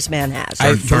ability this man has. I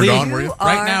Turned believe on, were you?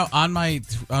 Right now on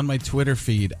my Twitter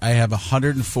feed, I have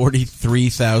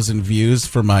 143,000 views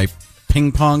for my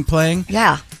ping pong playing.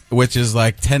 Yeah. Which is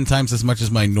like 10 times as much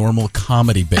as my normal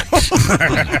comedy bit.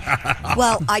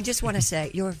 Well, I just want to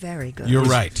say you're very good. You're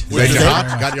right.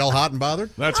 Got you all hot and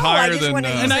bothered? That's Oh, higher I just than wanna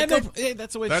use And I a know good-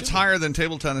 that's the way it that's should be. higher than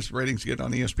table tennis ratings get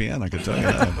on ESPN. I can tell you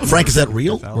that. Frank, is that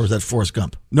real or is that Forrest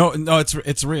Gump? No,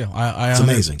 it's real. I It's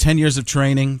amazing. 10 years of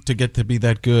training to get to be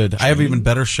that good. I have even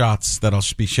better shots that I'll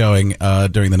be showing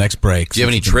during the next break. Do you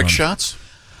have any trick shots?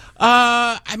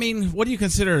 I mean, what do you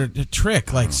consider a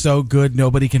trick? Like so good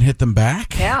nobody can hit them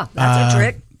back? Yeah, that's a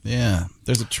trick. Yeah,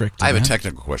 there's a trick to I have a that.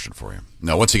 technical question for you.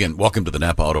 Now, once again, welcome to the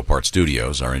Napa Auto Parts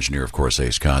Studios. Our engineer, of course,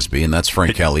 Ace Cosby, and that's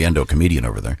Frank Caliendo, comedian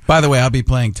over there. By the way, I'll be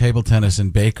playing table tennis in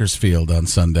Bakersfield on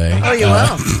Sunday. Oh, you will?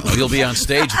 Oh, you'll be on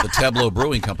stage at the Tableau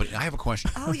Brewing Company. I have a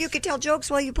question. Oh, you could tell jokes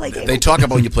while you play games. They talk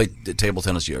about when you play table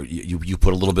tennis, you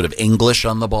put a little bit of English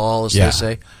on the ball, as they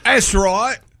say. That's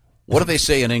right. What do they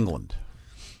say in England?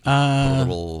 A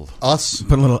little us.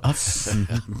 Put a little us.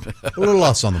 A little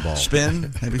us on the ball.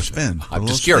 Spin. Maybe spin. I'm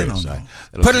just curious.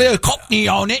 Put a little cockney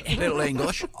on it. Little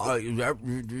English.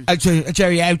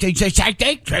 Jerry,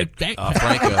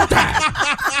 Frank,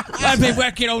 I've been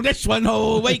working on this one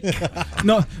all week.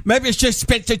 No, maybe it's just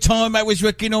spent the time I was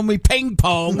working on my ping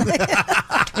pong.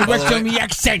 I worked on my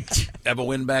accent. have a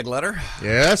windbag letter?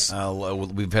 Yes.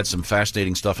 We've had some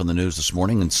fascinating stuff in the news this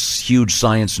morning, and huge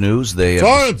science news. They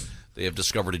have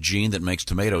discovered a gene that makes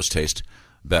tomatoes taste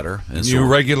better. And You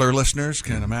regular listeners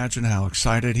can imagine how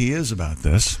excited he is about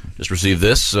this. Just received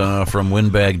this from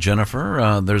Windbag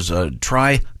Jennifer. There's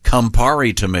try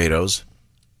Campari tomatoes.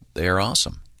 They are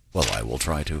awesome. Well, I will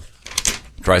try to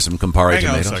try some Campari Hang on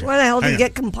a tomatoes. second. Where the hell do you Hang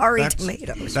on. get Campari That's-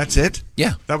 tomatoes? That's it?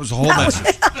 Yeah. That was the whole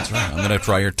message. That's right. I'm going to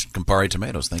try your Campari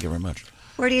tomatoes. Thank you very much.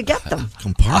 Where do you get them?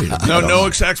 Campari. No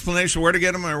explanation where to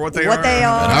get them or what they What are. they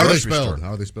are. How are they Grocery spelled? store.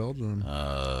 How are they spelled?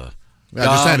 Yeah,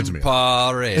 just send it to me.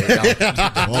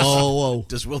 Campari. Whoa.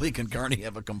 Does Willie Concarney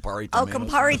have a Campari Oh, tomato?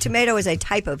 Campari tomato is a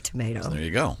type of tomato. There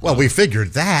you go. Well, we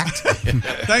figured that.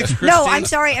 Thanks, Christine. No, I'm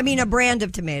sorry. I mean a brand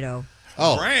of tomato.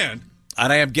 Oh. Brand?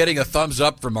 And I am getting a thumbs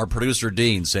up from our producer,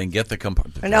 Dean, saying get the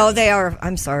Campari. No, they are.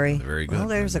 I'm sorry. Very good. Well,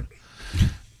 there's a.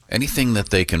 Anything that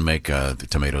they can make the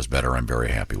tomatoes better, I'm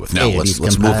very happy with. Now Hey, let's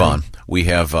these move Campari. on.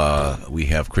 We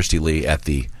have Christy Lee at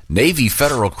the Navy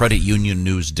Federal Credit Union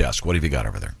news desk. What have you got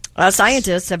over there?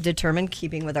 Scientists have determined,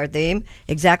 keeping with our theme,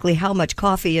 exactly how much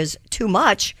coffee is too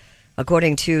much.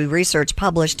 According to research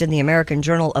published in the American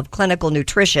Journal of Clinical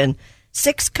Nutrition,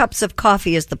 6 cups of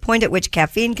coffee is the point at which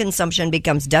caffeine consumption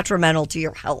becomes detrimental to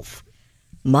your health.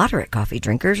 Moderate coffee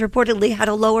drinkers reportedly had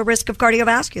a lower risk of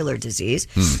cardiovascular disease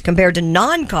compared to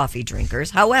non-coffee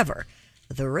drinkers. However,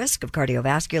 the risk of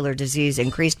cardiovascular disease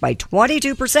increased by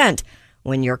 22%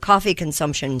 when your coffee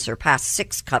consumption surpassed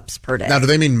 6 cups per day. Now, do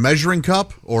they mean measuring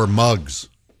cup or mugs?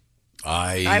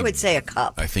 I would say a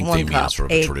cup. I think One they mean cup.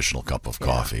 sort of a 8. traditional cup of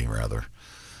coffee, rather.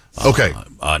 Okay.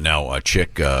 Now,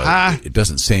 Chick, it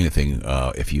doesn't say anything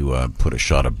if you put a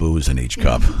shot of booze in each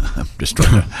cup. I'm just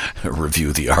trying to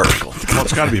review the article. Well,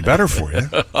 it's got to be better for you.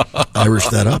 Irish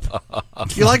that up.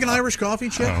 You like an Irish coffee,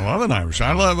 Chip? I love an Irish.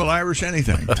 I love an Irish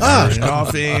anything. Irish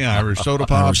coffee, Irish soda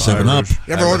pop, Irish 7-Up.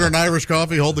 You ever order an Irish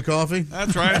coffee, hold the coffee?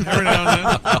 That's right. Every now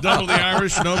and then. Double the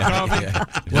Irish, no coffee.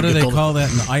 What do they call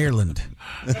that in Ireland?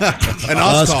 An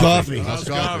us coffee. Us Us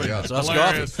coffee, coffee. yes. Us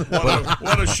Hilarious. coffee.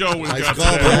 What a show we've got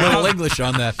coffee. A today. little English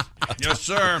on that. Yes,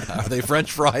 sir. Are they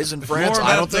French fries in France? More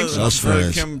I don't about think the- so.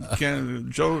 the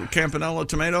Joe Campanella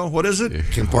tomato. What is it?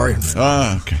 Campari.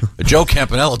 Okay. A Joe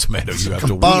Campanella tomato. You have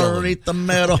to wheel Campari it.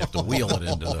 tomato. You have to wheel it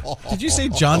into the. Did you say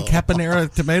John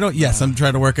Caponera tomato? Yes, I'm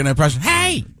trying to work an impression.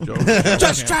 Hey,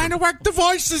 just trying to work the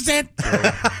voices in.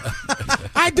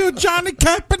 I do Johnny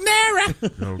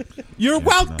Caponera. You're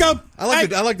welcome. I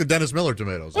like the Dennis Miller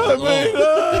tomatoes. Take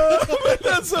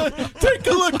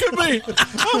a look at me.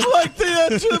 I'm like the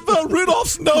edge of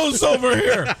Rudolph's nose over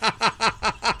here.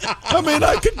 I mean,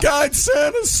 I could guide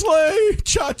Santa's sleigh,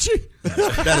 Chachi.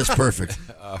 That is perfect.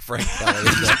 Frank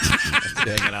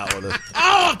hanging out with us.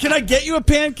 Oh, can I get you a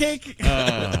pancake?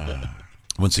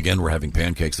 Once again, we're having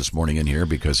pancakes this morning in here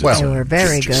because it's Well, they were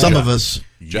very good. Some of us.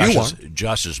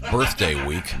 Josh's birthday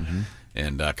week.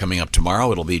 And coming up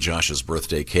tomorrow, it'll be Josh's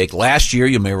birthday cake. Last year,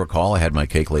 you may recall, I had my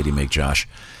cake lady make Josh.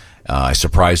 I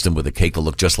surprised him with a cake that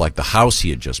looked just like the house he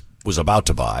had just was about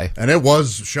to buy. And it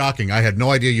was shocking. I had no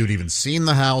idea you'd even seen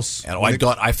the house. And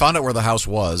I found out where the house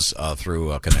was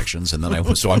through connections, and then I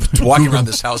was walking around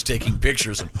this house taking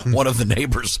pictures, and one of the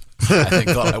neighbors, I think,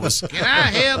 thought I was. Can I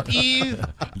help you?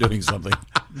 Doing something.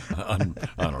 I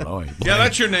don't know. Yeah,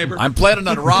 that's your neighbor. I'm planning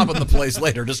on robbing the place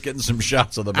later, just getting some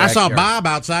shots of the I backyard. saw Bob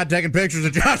outside taking pictures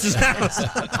of Josh's house.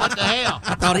 What the hell?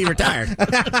 I thought he retired.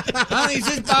 Honey, is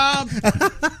this Bob?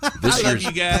 This I love year's,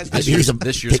 you guys. This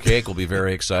year's cake will be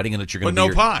very exciting, and it's going But to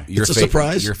be no pie. It's a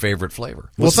surprise. Your favorite flavor.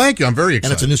 Well, thank you. I'm very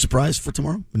excited. And it's a new surprise for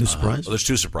tomorrow? A new surprise? There's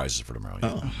two surprises for tomorrow.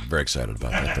 Yeah. I'm very excited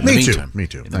about that. In Me the too. meantime, Me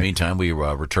too. In the meantime, we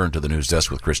return to the news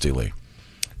desk with Christy Lee.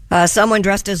 Someone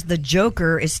dressed as the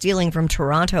Joker is stealing from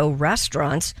Toronto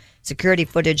restaurants. Security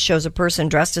footage shows a person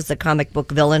dressed as the comic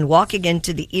book villain walking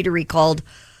into the eatery called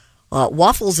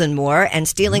Waffles and More and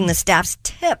stealing the staff's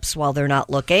tips while they're not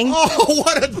looking. Oh,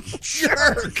 what a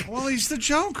jerk! Well, he's the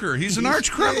Joker. He's an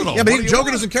arch criminal. Yeah, but the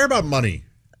Joker doesn't care about money.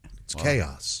 It's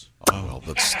chaos. Oh, well,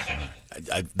 that's.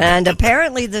 And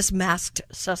apparently, this masked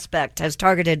suspect has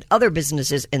targeted other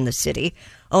businesses in the city.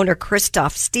 Owner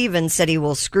Christoph Stevens said he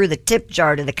will screw the tip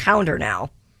jar to the counter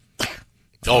now.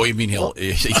 Oh, you mean he'll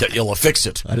affix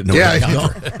it? I didn't know Yeah,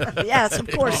 Yes, of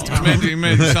course, Tom. He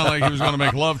made it sound like he was going to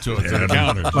make love to it to the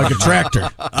counter. Like a tractor.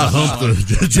 I hump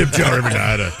the tip jar every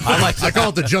night. I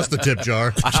call it just the tip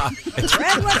jar.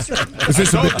 Is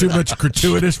this a bit too much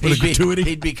gratuitous for the gratuity?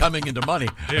 He'd be coming into money.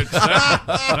 It's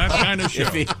that kind of show.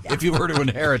 If you were to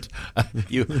inherit,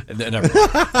 you. Never.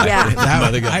 Yeah.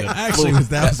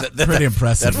 That was pretty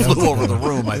impressive. That flew over the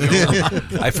room.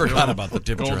 I forgot about the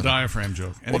tip jar. Old diaphragm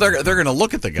joke. Well, they're going to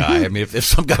look at the guy. I mean, if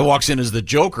some guy walks in as the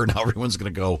Joker, now everyone's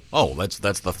going to go, "Oh, that's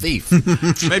the thief."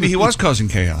 Maybe he was causing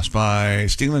chaos by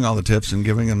stealing all the tips and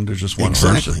giving them to just one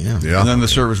Exactly, person. yeah. And then the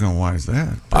server's going, "Why is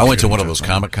that?" I went to one of those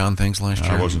Comic-Con things last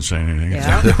year. I wasn't saying anything.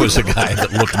 Yeah. There was a guy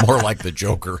that looked more like the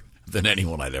Joker than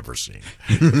anyone I'd ever seen.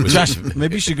 Josh,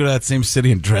 maybe you should go to that same city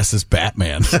and dress as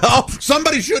Batman. Oh,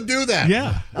 somebody should do that.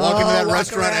 Yeah. Walk into that walk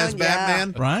restaurant as around, yeah.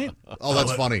 Batman. Right? Oh,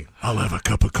 that's funny. I'll have a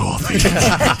cup of coffee.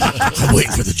 I'm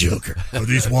waiting for the Joker. Are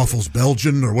these waffles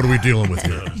Belgian, or what are we dealing with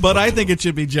here? But I think it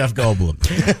should be Jeff Goldblum.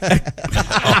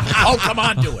 Oh, come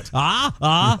on, do it.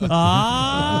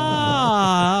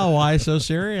 Why so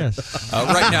serious?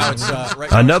 Right now, it's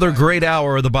Another great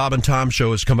hour of the Bob and Tom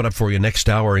Show is coming up for you next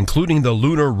hour, including the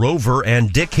Lunar Rover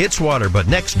and Dick Hitswater. But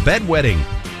next, bedwetting,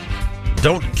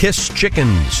 Don't Kiss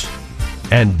Chickens,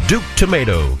 and Duke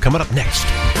Tomato coming up next.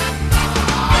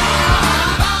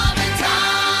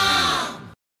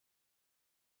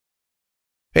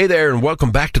 Hey there, and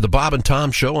welcome back to the Bob and Tom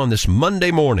Show on this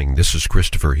Monday morning. This is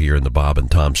Christopher here in the Bob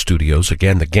and Tom studios.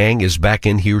 Again, the gang is back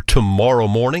in here tomorrow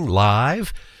morning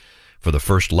live for the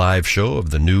first live show of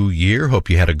the new year. Hope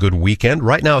you had a good weekend.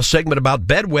 Right now, a segment about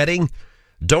bedwetting,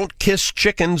 Don't Kiss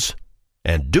Chickens,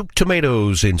 and Duke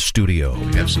Tomatoes in studio.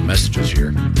 We have some messages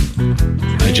here.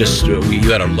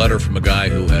 You had a letter from a guy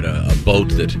who had a boat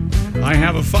that I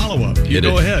have a follow-up. You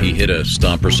go ahead. He hit a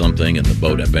stump or something, and the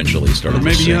boat eventually started Or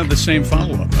maybe to you sink. have the same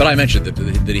follow-up. But I mentioned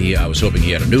that I was hoping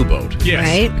he had a new boat. Yes.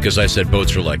 Right? Because I said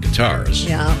boats are like guitars.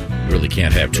 Yeah. You really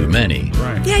can't have too many.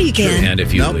 Right. Yeah, you can. And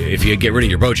if you get rid of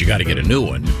your boat, you got to get a new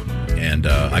one. And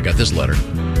I got this letter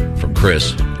from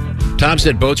Chris. Tom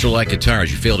said boats are like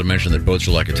guitars. You failed to mention that boats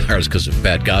are like guitars because if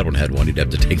Pat Godwin had one, he'd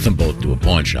have to take them both to a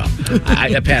pawn shop.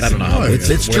 Pat, I don't know how It's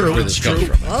true. where this It's comes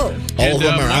true. from. Oh. All of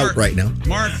them are Mark, out right now.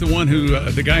 Mark,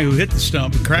 the guy who hit the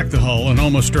stump and cracked the hull and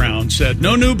almost drowned, said,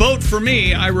 "No new boat for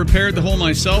me. I repaired the hull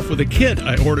myself with a kit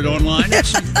I ordered online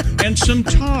and some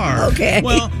tar." Okay.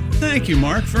 Well, thank you,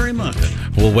 Mark, very much.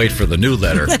 We'll wait for the new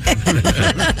letter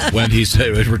when he's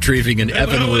retrieving an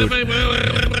Evanwood.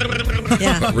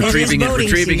 Yeah, retrieving it is boating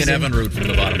an season. Evinrude from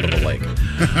the bottom of the lake.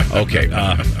 Okay,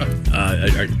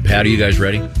 Pat, are you guys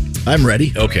ready? I'm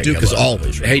ready. Okay, Duke is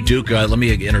always ready. Hey, Duke, let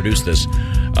me introduce this.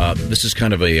 This is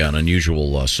kind of an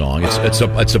unusual song. It's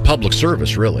a public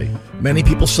service, really. Many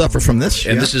people suffer from this.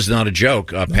 And this is not a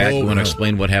joke. Pat, you want to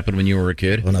explain what happened when you were a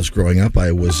kid? When I was growing up,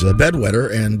 I was a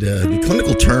bedwetter, and the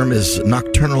clinical term is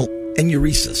nocturnal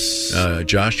enuresis.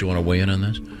 Josh, you want to weigh in on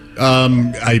this?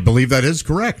 I believe that is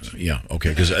correct. Yeah,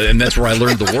 okay, and that's where I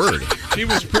learned the word. He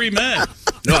was pre-med.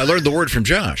 No, I learned the word from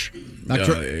Josh.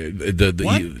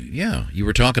 You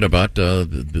were talking about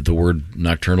the word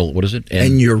nocturnal. What is it?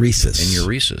 Enuresis.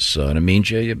 Enuresis, and it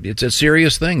means it's a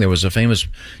serious thing. There was a famous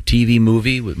TV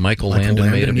movie with Michael Landon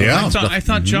made about. Yeah, I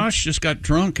thought Josh just got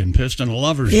drunk and pissed in a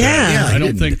lover's Yeah. bed. Yeah, I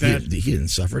don't think that. He didn't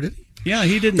suffer, did he? Yeah,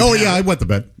 he didn't. Oh, yeah, I wet the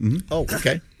bed. Oh,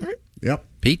 okay. All right. Yep.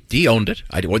 He owned it.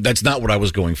 That's not what I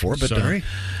was going for, but Sorry.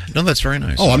 No, that's very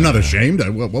nice. Oh, I'm not ashamed.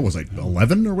 What was I,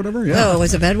 11 or whatever? Yeah. Oh,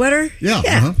 was it bedwetter? Yeah.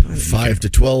 Yeah. 5 to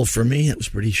 12 for me. It was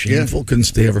pretty shameful. Couldn't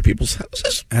stay over people's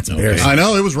houses. That's embarrassing. I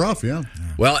know, it was rough, yeah.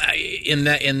 Well,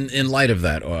 in light of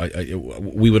that,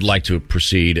 we would like to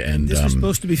proceed and. This was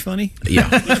supposed to be funny? Yeah.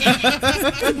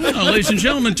 Well, ladies and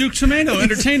gentlemen, Duke Tomato,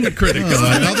 entertainment critic.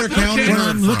 Another counter. Well,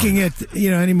 I'm looking at,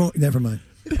 any more. Never mind.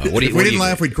 If we didn't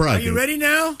laugh, we'd cry. Are you ready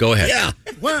now? Go ahead. Yeah.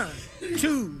 1,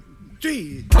 2,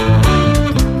 3.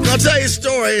 I'll tell you a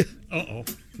story. Uh-oh.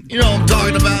 You know what I'm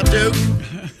talking about, Duke.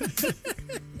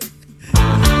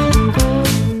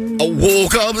 I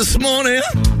woke up this morning.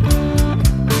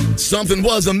 Something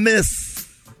was amiss.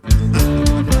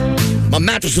 My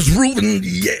mattress was ruined,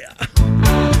 yeah.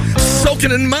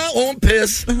 Soaking in my own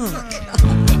piss.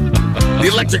 The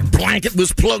electric blanket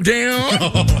was plugged in.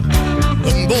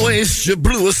 And boy, she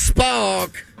blew a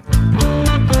spark.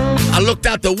 I looked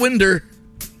out the window.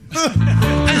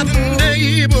 And the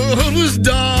neighborhood was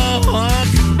dark.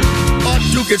 Oh,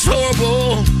 Duke, it's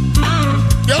horrible.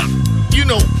 Yeah, you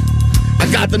know, I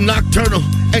got the nocturnal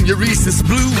enuresis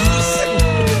blues.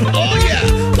 Oh,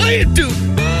 yeah, play it, Duke.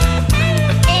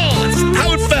 Oh, that's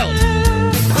how it felt.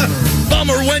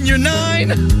 Bummer when you're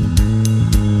 9.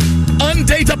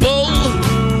 Undateable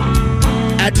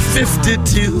at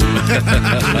 52.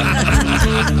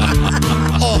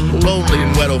 Oh, lonely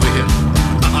and wet over here.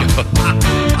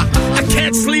 I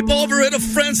can't sleep over at a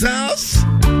friend's house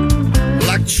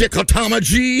like Chicotama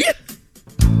G.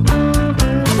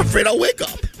 I'm afraid I'll wake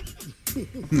up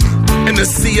in the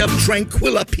sea of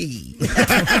tranquility.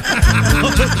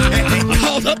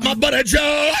 Called up my buddy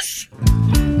Josh,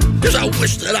 because I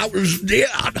wish that I was dead.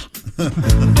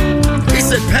 He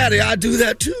said, Patty, I do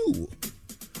that too.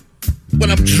 When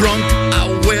I'm drunk, I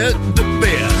wet the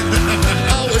bed.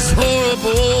 Oh, it's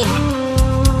horrible.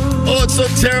 Oh, it's so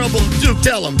terrible. Duke,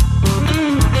 tell him.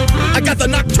 I got the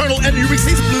nocturnal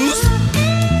enuresis blues.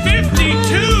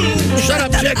 52! Shut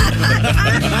up, chick.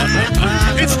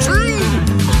 It's true.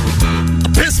 I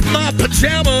pissed my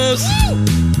pajamas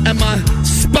and my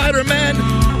Spider-Man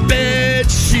bed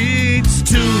sheets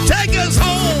too. Take us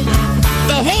home.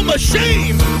 The home of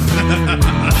shame.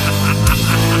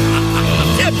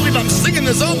 I can't believe I'm singing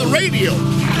this on the radio.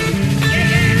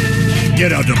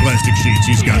 Get out the plastic sheets.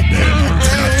 He's got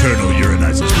nocturnal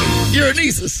urinitis.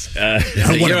 Urinasis.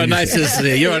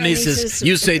 Urinasis.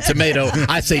 You say tomato.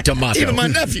 I say tomato. Even my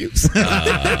nephews.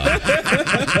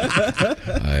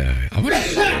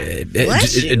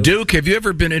 Duke, have you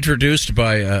ever been introduced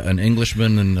by an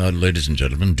Englishman? And ladies and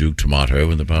gentlemen, Duke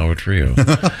Tomato and the Power Trio.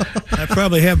 I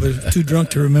probably have, but too drunk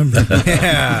to remember.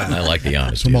 Yeah. I like the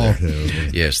honesty. Tomato.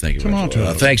 Yes, thank you.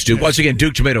 Tomato. Thanks, Duke. Once again,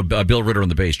 Duke Tomato, Bill Ritter on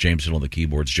the bass, James Hill on the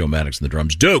keyboards, Joe Maddox on the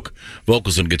drums, Duke,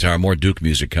 vocals and guitar, more Duke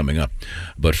music coming up.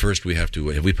 But first we have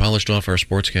we polished off our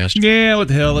sportscast? Yeah, what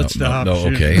the hell? Let's stop. No,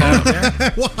 okay.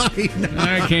 Why?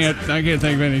 I can't think of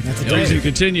any reason to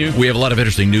continue. We have a lot of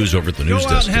interesting news over at the news Go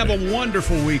out desk and have today. a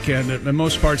wonderful weekend at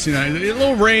most parts of the United States. A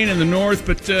little rain in the north,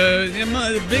 but a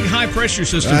big high pressure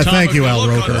system. Tom, thank you, if Al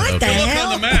look Roker. on- What the if you look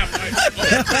hell? on the map.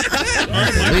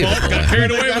 My fault. Got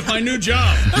carried away with my new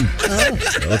job.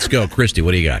 Let's go. Christy,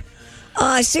 what do you got?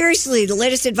 Seriously, the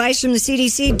latest advice from the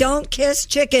CDC, don't kiss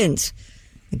chickens.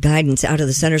 The guidance out of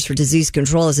the Centers for Disease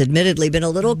Control has admittedly been a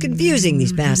little confusing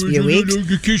these past few weeks.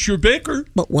 Kiss your baker.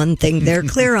 But one thing they're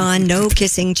clear on, no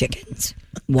kissing chickens.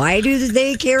 Why do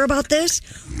they care about this?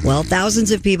 Well,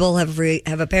 thousands of people have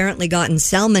apparently gotten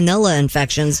salmonella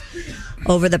infections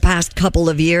over the past couple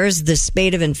of years. The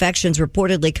spate of infections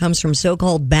reportedly comes from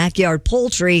so-called backyard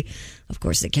poultry. Of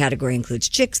course, the category includes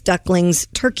chicks, ducklings,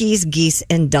 turkeys, geese,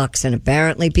 and ducks. And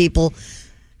apparently people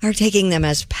are taking them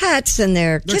as pets and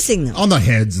they're kissing them. On the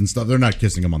heads and stuff. They're not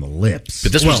kissing them on the lips.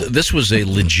 But this was a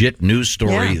legit news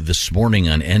story this morning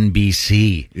on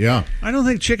NBC. Yeah. I don't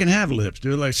think chicken have lips.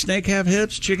 Do like snake have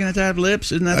hips? Chicken have to have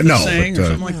lips? Isn't that the No, saying but, or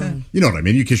something like that? You know what I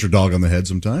mean? You kiss your dog on the head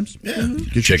sometimes. Yeah.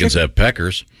 Chickens have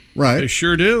peckers. Right. They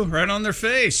sure do. Right on their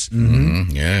face.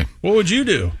 Mm-hmm. Yeah. What would you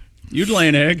do? You'd lay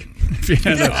an egg if you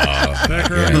had a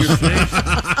pecker on your face.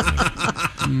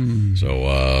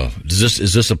 So,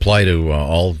 does this apply to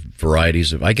all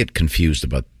varieties of? I get confused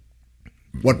about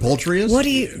what poultry is. What do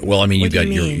you? Well, I mean, you've got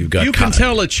You can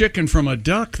tell a chicken from a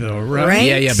duck, though, right?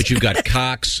 Right? Yeah, but you've got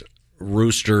cocks,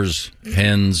 roosters,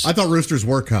 hens. I thought roosters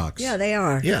were cocks. Yeah, they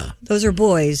are. Yeah. Those are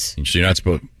boys. So you're not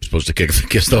supposed to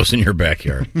kiss those in your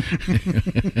backyard.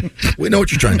 We know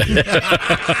what you're trying to do.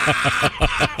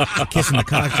 Kissing the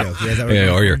cock joke. Yeah, is that what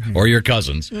Yeah, you're or your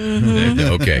cousins. Mhm.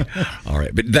 Okay, all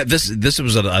right. But this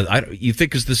was you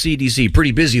think it's the CDC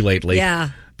pretty busy lately?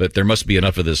 Yeah. But there must be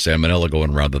enough of this salmonella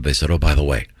going around that they said, oh, by the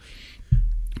way,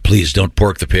 please don't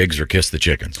pork the pigs or kiss the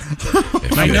chickens.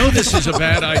 I know this is a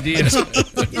bad idea.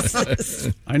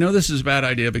 I know this is a bad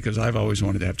idea because I've always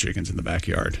wanted to have chickens in the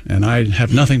backyard, and I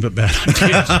have nothing but bad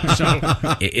ideas.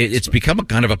 So It's become a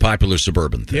kind of a popular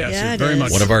suburban thing. yes, Yeah, it very is.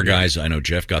 much. One of our guys, I know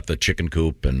Jeff, got the chicken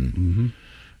coop, and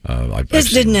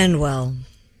This didn't end well.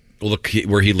 Well,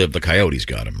 where he lived, the coyotes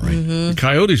got him, right? Mhm. The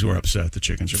coyotes were upset. The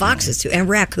chickens are Foxes too, and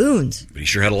raccoons. But he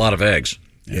sure had a lot of eggs.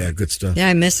 Yeah, good stuff. Yeah,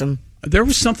 I miss them. There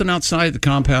was something outside the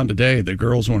compound today. The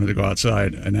girls wanted to go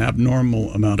outside an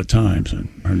abnormal amount of times and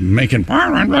are making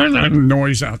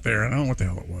noise out there. I don't know what the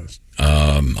hell it was. I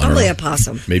don't Probably know. a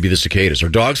possum. Maybe the cicadas. Are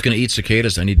dogs going to eat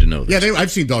cicadas? I need to know this. Yeah,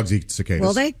 I've seen dogs eat cicadas.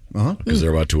 Will they? Uh-huh. Because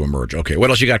they're about to emerge. Okay, what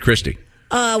else you got, Christy?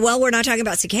 Well, we're not talking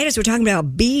about cicadas. We're talking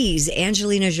about bees.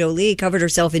 Angelina Jolie covered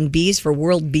herself in bees for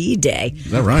World Bee Day.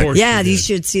 Is that right? Yeah, you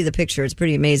should see the picture. It's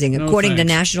pretty amazing. No, According to thanks.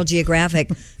 National Geographic,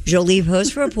 Jolie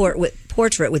posed for a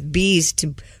portrait with bees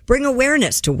to bring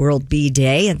awareness to World Bee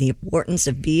Day and the importance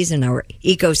of bees in our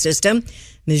ecosystem.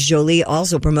 Ms. Jolie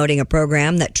also promoting a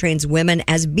program that trains women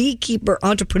as beekeeper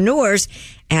entrepreneurs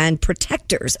and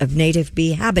protectors of native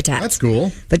bee habitats. That's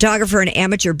cool. Photographer and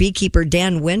amateur beekeeper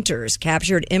Dan Winters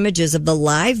captured images of the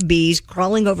live bees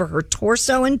crawling over her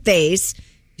torso and face.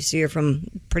 You see her from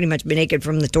pretty much naked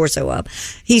from the torso up.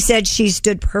 He said she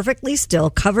stood perfectly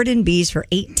still, covered in bees for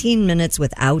 18 minutes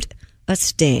without a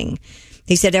sting.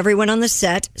 He said everyone on the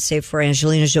set, save for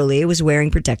Angelina Jolie, was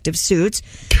wearing protective suits.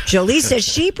 Jolie says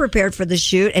she prepared for the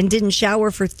shoot and didn't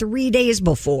shower for 3 days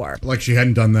before. Like she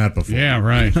hadn't done that before. Yeah,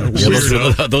 right.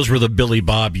 Yeah, those were the Billy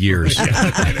Bob years.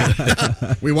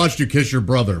 We watched you kiss your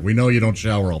brother. We know you don't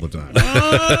shower all the time.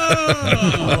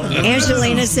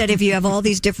 Angelina said if you have all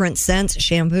these different scents,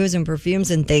 shampoos, and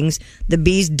perfumes and things, the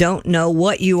bees don't know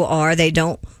what you are. They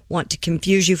don't want to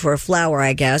confuse you for a flower,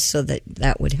 I guess, so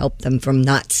that would help them from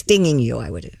not stinging you, I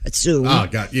would assume.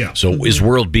 Yeah. So is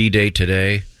World Bee Day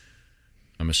today?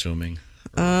 I'm assuming.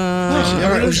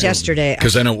 Or it was yesterday.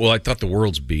 Because I thought the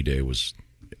World's Bee Day was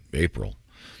April.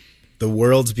 The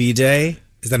World's Bee Day?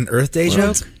 Is that an Earth Day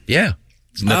joke? Yeah.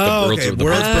 Isn't that okay. World's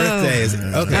birthday is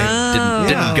okay.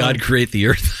 Didn't God create the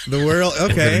Earth? The world. We're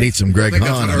Okay. gonna need some Greg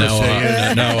Hahn.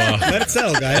 Let it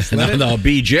settle, guys. Let it. Now,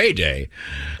 BJ Day,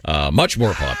 much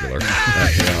more popular.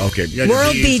 Okay. You got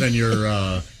World your bees Bee- and your.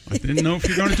 I didn't know if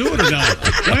you're going to do it or not.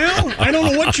 Well, I don't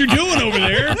know what you're doing over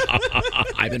there.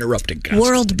 I'm interrupting. Constantly.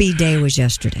 World Bee Day was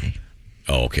yesterday.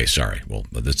 Oh, okay. Sorry. Well,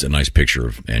 that's a nice picture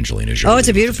of Angelina Jolie. Oh, it's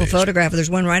a beautiful photograph. There's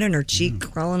one right on her cheek,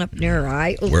 crawling up near her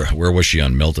eye. Ooh. Where was she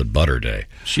on Melted Butter Day?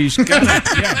 She's got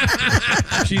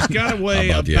to weigh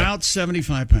How about you? about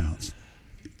 75 pounds.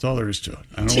 That's all there is to it.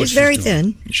 I don't know what She's very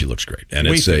doing. thin. She looks great, and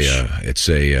Wayfish. it's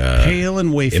a Pale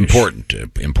and wayfish.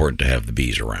 important to have the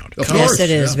bees around. Of Yes, course, it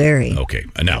is, yeah. very. Okay.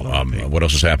 Now, what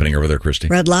else is happening over there, Christy?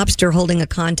 Red Lobster holding a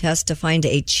contest to find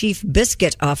a chief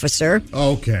biscuit officer.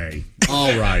 Okay.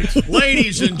 All right.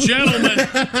 Ladies and gentlemen,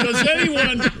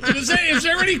 is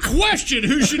there any question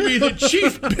who should be the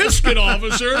chief biscuit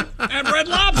officer at Red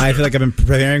Lobster? I feel like I've been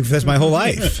preparing for this my whole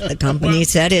life. The company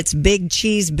said its Big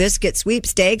Cheese Biscuit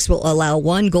Sweepstakes will allow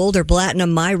one gold or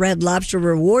platinum My Red Lobster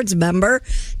Rewards member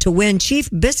to win Chief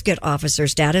Biscuit Officer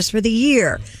status for the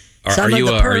year. Some of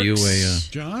the perks-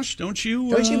 Josh, don't you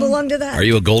belong to that? Are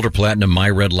you a gold or platinum My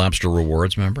Red Lobster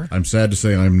Rewards member? I'm sad to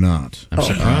say I'm not. I'm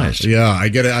surprised. Yeah, I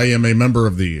get it. I am a member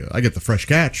of I get the Fresh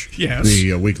Catch. Yes.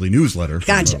 The weekly newsletter from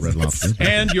Gotcha. Red Lobster.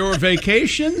 And your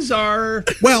vacations are?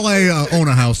 Well, I own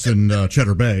a house in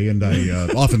Cheddar Bay, and I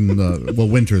often will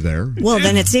winter there. Well,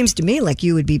 then it seems to me like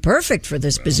you would be perfect for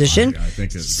this position. I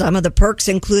think it's... Some of the perks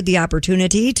include the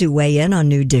opportunity to weigh in on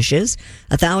new dishes,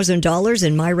 $1,000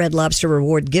 in My Red Lobster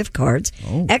Reward gift cards,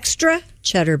 extra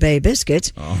Cheddar Bay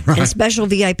biscuits, and special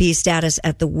VIP status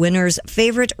at the winner's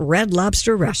favorite Red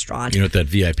Lobster restaurant. You know what that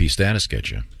VIP status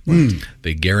gets you?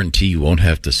 They guarantee you won't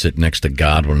have to sit next to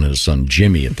Godwin and his son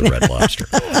Jimmy at the Red Lobster.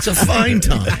 It's a fine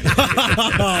time.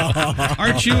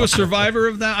 Aren't you a survivor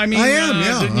of that? I mean, I am,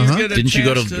 yeah. Didn't you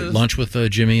go to lunch with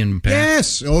Jimmy and Pat?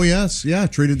 Yes. Oh, yes. Yeah.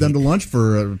 Treated them to lunch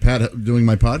for Pat doing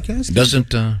my podcast.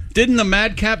 Didn't the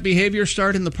madcap behavior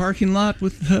start in the parking lot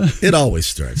with? It always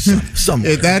starts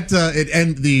somewhere.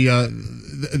 And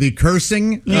the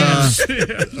cursing.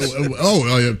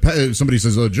 Somebody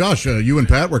says, "Josh, you and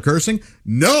Pat were cursing."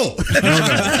 No.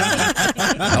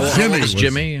 How old is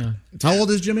Jimmy? How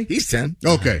old is Jimmy? He's 10.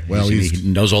 Okay. Well, he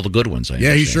knows all the good ones.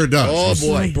 Yeah, he sure does. Oh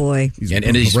boy.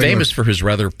 And he's famous for his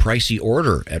rather pricey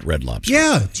order at Red Lobster.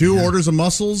 Yeah, 2 orders of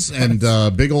mussels and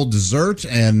big old dessert.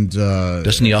 And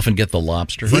doesn't he often get the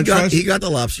lobster? He got the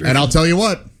lobster. And I'll tell you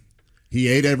what, he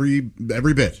ate every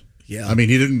bit. Yeah. I mean,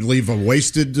 he didn't leave a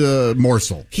wasted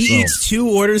morsel. He eats 2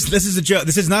 orders. This is a joke.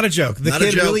 This is not a joke. The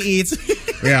kid really eats.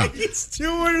 Yeah. He eats 2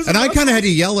 orders. And I kind of had to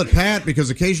yell at Pat because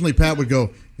occasionally Pat would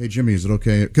go, "Hey, Jimmy, is it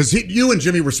okay?" Because you and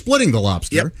Jimmy were splitting the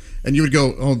lobster. And you would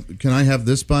go, "Oh, can I have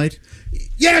this bite?"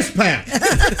 Yes, Pat.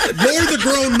 You're the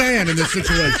grown man in this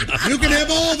situation. You can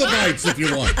have all the bites if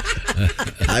you want.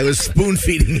 I was spoon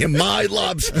feeding him my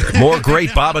lobster. More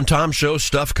great Bob and Tom Show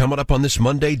stuff coming up on this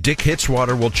Monday. Dick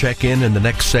Hitswater will check in the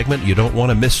next segment. You don't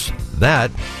want to miss that.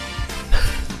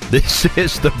 This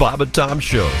is the Bob and Tom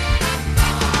Show.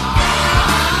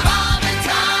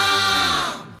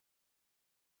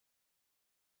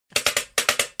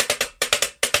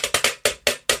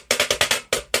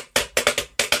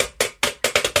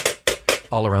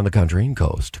 All around the country and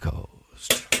coast to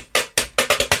coast.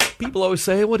 People always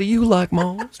say, "What do you like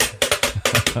most?"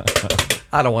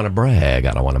 I don't want to brag.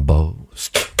 I don't want to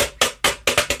boast.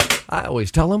 I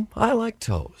always tell them I like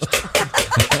toast.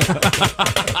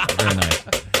 Very nice.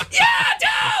 Yeah,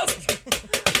 toast!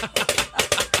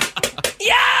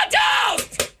 Yeah,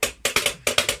 toast!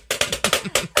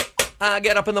 I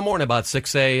get up in the morning about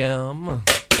 6 a.m.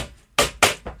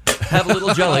 Have a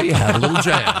little jelly, have a little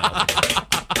jam.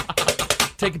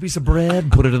 Take a piece of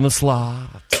bread, put it in the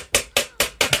slot.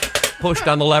 Push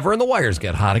down the lever and the wires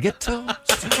get hot. I get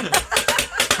toast.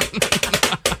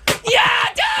 Yeah,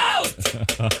 toast!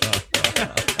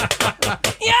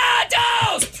 Yeah,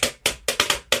 toast!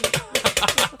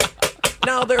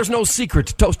 Now, there's no secret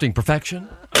to toasting perfection.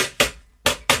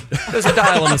 There's a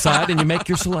dial on the side and you make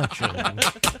your selection.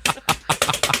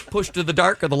 Push to the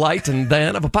dark or the light, and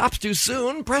then if it pops too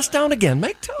soon, press down again.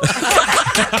 Make toast.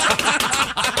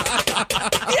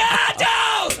 Yeah,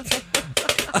 toast!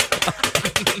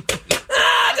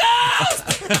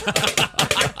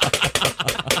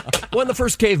 When the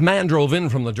first caveman drove in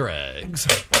from the dregs,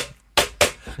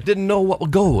 didn't know what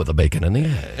would go with the bacon and the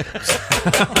eggs.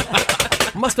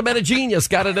 Must have been a genius,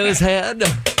 got it in his head.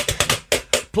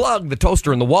 Plug the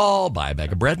toaster in the wall, buy a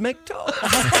bag of bread, make toast.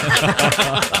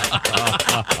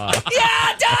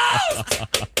 Yeah, toast!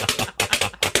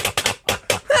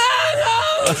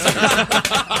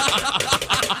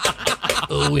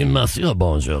 Oui, monsieur,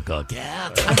 bonjour,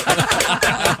 coquette.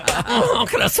 Oh,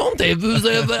 croissantez-vous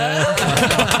avez?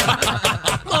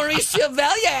 Maurice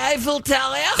Chevalier, Eiffel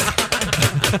Tower.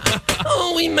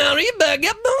 Oh, oui, Marie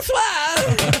Baguette, bonsoir.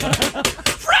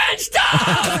 French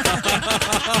toast!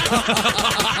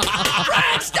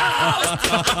 French toast!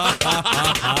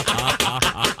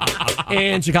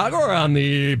 In Chicago, we're on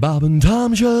the Bob and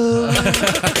Tom Show.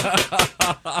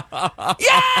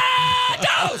 Yeah,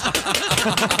 toast!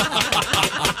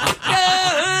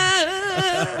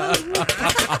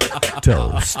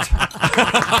 Toast.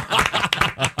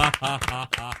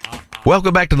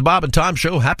 Welcome back to the Bob and Tom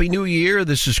Show. Happy New Year.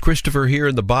 This is Christopher here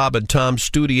in the Bob and Tom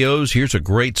studios. Here's a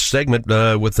great segment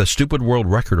with a stupid world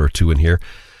record or two in here.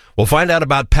 We'll find out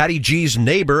about Patty G's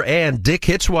neighbor, and Dick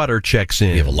Hitswater checks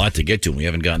in. We have a lot to get to, and we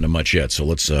haven't gotten to much yet, so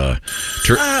let's I'm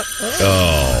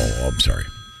sorry.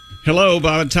 Hello,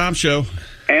 Bob and Tom Show.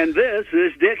 And this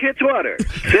is Dick Hitswater,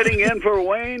 sitting in for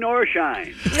Wayne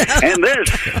Orshine. And this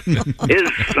is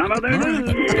some of their news.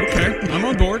 Okay, I'm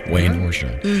on board. Wayne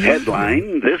Orshine.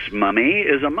 Headline, "This mummy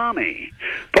is a mommy."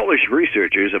 Polish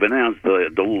researchers have announced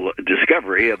the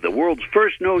discovery of the world's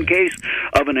first known case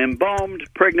of an embalmed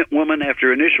pregnant woman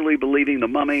after initially believing the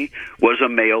mummy was a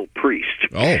male priest.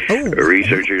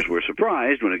 Researchers were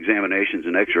surprised when examinations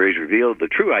and x-rays revealed the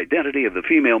true identity of the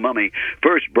female mummy,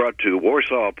 first brought to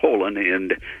Warsaw, Poland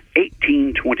in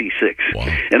 1826. Wow.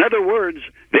 In other words,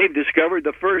 they've discovered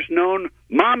the first known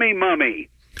mommy mummy.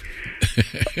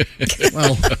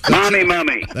 Well, mommy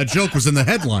mummy. That joke was in the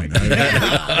headline.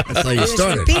 That's how you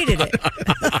started. Repeated it.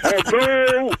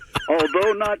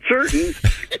 Although not certain,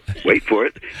 wait for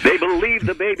it, they believe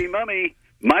the baby mummy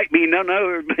might be none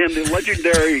other than the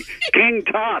legendary King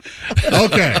Tut.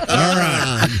 Okay, all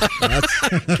right.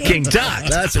 King Tut.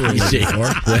 That's what you see.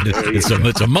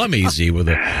 It's a mummy, see, with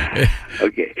a...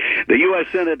 Okay. The U.S.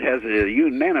 Senate has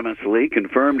unanimously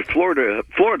confirmed Florida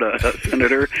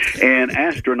Senator and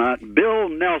astronaut Bill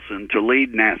Nelson to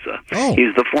lead NASA. Oh.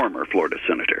 He's the former Florida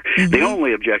senator. The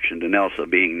only objection to Nelson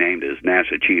being named as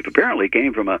NASA chief apparently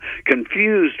came from a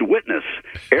confused witness,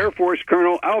 Air Force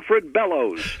Colonel Alfred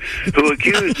Bellows, who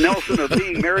accused Nelson of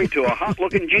being married to a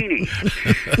hot-looking genie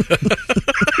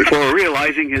before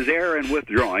realizing his error and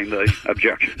withdrawing the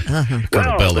objection.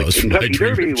 Colonel Bellows the from my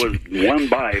Kentucky dream. Derby was won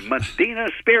by Medina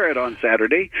Spirit on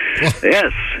Saturday.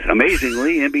 Yes,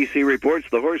 amazingly, NBC reports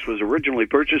the horse was originally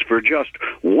purchased for just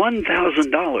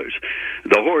 $1,000.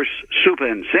 The horse, Soup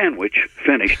and Sandwich,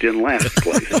 finished in last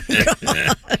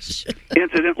place.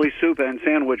 Incidentally, Soup and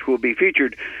Sandwich will be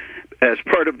featured as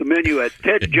part of the menu at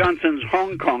Ted Johnson's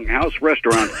Hong Kong House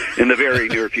restaurant in the very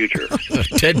near future.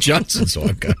 Ted Johnson's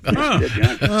Hong Kong. Ted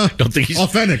Johnson. Don't think he's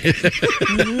authentic.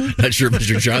 Not sure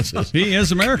Mr. Johnson. He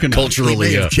is American.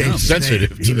 Culturally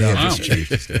sensitive.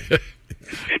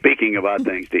 Speaking about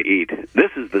things to eat,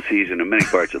 this is the season in many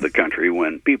parts of the country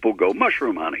when people go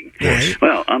mushroom hunting.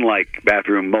 Well, unlike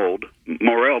bathroom mold,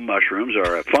 morel mushrooms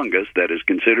are a fungus that is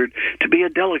considered to be a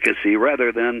delicacy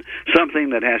rather than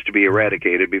something that has to be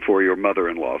eradicated before your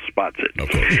mother-in-law spots it.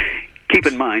 Okay. Keep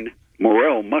in mind,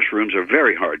 morel mushrooms are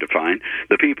very hard to find.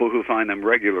 The people who find them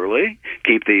regularly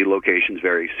keep the locations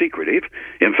very secretive.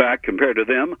 In fact, compared to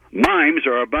them, mimes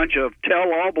are a bunch of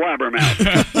tell-all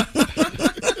blabbermouths.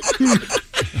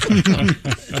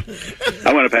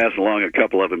 I want to pass along a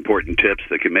couple of important tips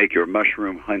that can make your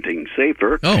mushroom hunting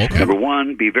safer. Oh, okay. Number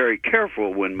one, be very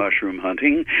careful when mushroom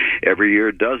hunting. Every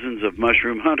year, dozens of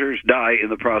mushroom hunters die in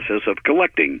the process of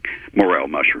collecting morel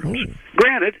mushrooms.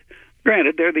 Granted,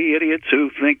 they're the idiots who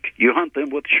think you hunt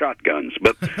them with shotguns,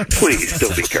 but please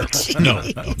still be careful. No, not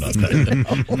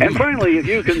that. And finally, if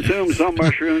you consume some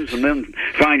mushrooms and then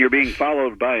find you're being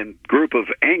followed by a group of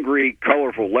angry,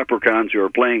 colorful leprechauns who are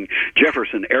playing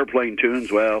Jefferson Airplane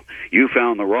tunes, well, you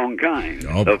found the wrong kind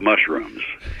of mushrooms.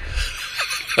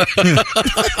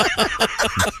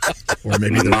 Or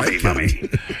maybe the right Mummy.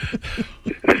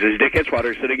 This is Dick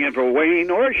Hitzwater sitting in for Wayne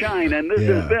Orshine, and this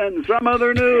has been Some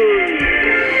Other News.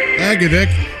 Thank you, Dick.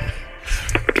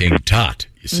 King Tut,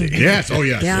 you see. Yes. Oh,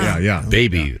 yes. Yeah.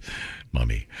 Baby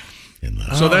mummy.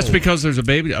 So that's because there's a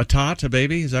baby, a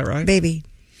baby, is that right? Baby.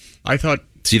 I thought.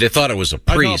 See, they thought it was a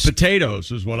I priest. thought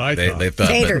potatoes is what I thought. They thought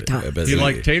Tater tots. You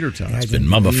like tater tots? It's been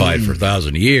mummified for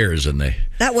 1,000 years, and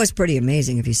That was pretty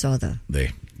amazing if you saw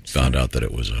they found out that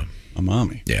it was a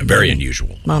mommy. Yeah, very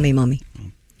unusual. Mommy.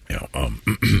 Yeah,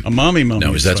 a mommy.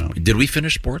 No, did we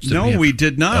finish sports? No, we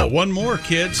did not. One more,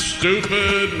 kids.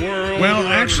 Stupid world. Well,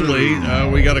 actually,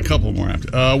 we got a couple more after.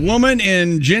 A woman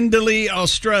in Jindalee,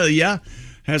 Australia,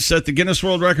 has set the Guinness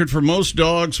World Record for most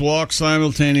dogs walk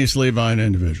simultaneously by an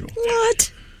individual.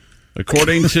 What?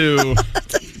 According to...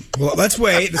 Well, let's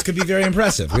wait. This could be very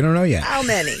impressive. We don't know yet. How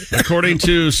many? According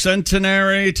to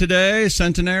Centenary today,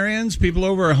 centenarians, people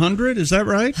over 100, is that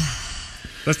right?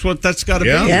 That's got to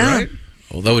be, right?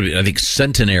 Well, that would be, I think,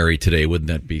 centenary today. Wouldn't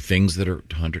that be things that are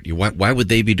 100? Why would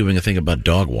they be doing a thing about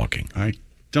dog walking? I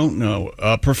don't know.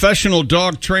 Professional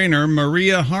dog trainer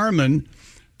Maria Harmon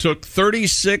took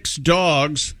 36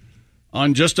 dogs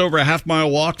on just over a half-mile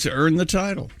walk to earn the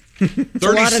title. 36,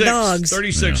 a lot of dogs.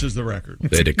 36 is the record.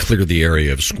 They had to clear the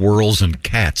area of squirrels and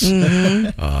cats.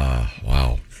 Wow.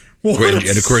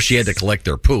 And of course, she had to collect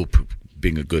their poop,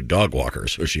 being a good dog walker,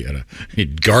 so she had a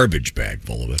garbage bag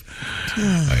full of it.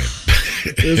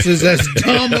 This is as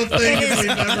dumb a thing It as is.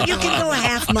 we've ever You can go a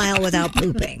half mile without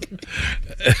pooping.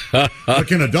 But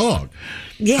can a dog?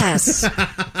 Yes.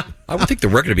 I would think the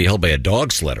record would be held by a dog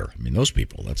sledder. I mean, those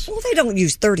people, that's... Well, they don't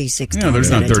use 36 Yeah, dogs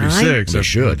there's at not a time. 36. They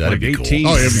should. That'd be cool. 18.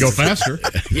 Oh, you have to go faster.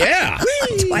 Yeah.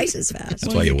 Twice as fast.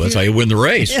 That's how you win the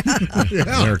race.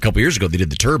 There, a couple years ago, they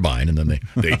did the turbine, and then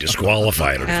they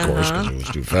disqualified it, of course, because it was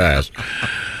too fast.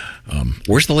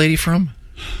 Where's the lady from?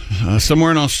 Somewhere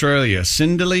in Australia.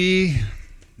 Jindalee.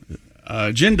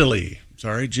 Jindalee.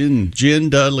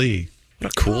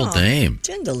 What a cool name.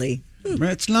 Jindalee.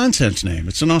 It's a nonsense name.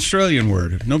 It's an Australian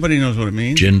word. Nobody knows what it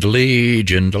means. Jindalee,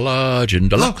 Jindala,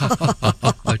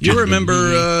 Jindala. You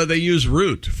remember they use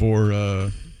root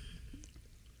for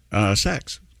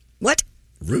sex. What?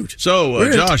 Root. So,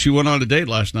 Root. Josh, you went on a date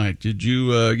last night. Did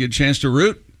you get a chance to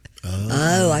root?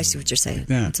 Oh, I see what you're saying.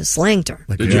 Yeah. It's a slang term.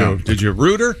 Did you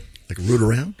root her? Like root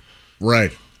around?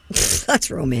 Right. That's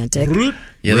romantic. Root?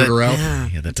 Yeah, Root her out?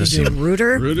 Yeah, that does Did you seem... root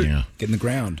her? Root it? Yeah. Get in the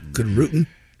ground. Good rootin'.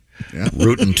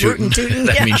 Rootin' tootin'. Rootin' tootin',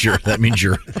 That yeah. means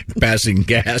you're passing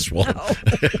gas. Well,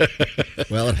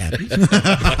 Well, it happens.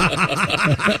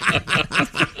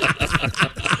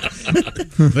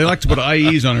 They like to put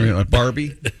IEs on it, like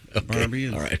Barbie.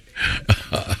 All right.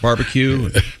 Barbecue.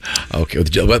 Okay.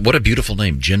 What a beautiful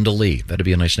name, Jinda Lee. That'd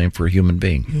be a nice name for a human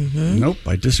being. Nope,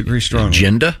 I disagree strongly.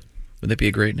 Jinda? Would that be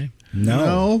a great name?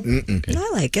 No. I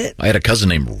like it. I had a cousin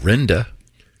named Rinda.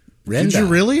 Did you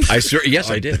really? Yes,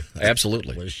 I did.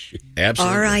 Absolutely.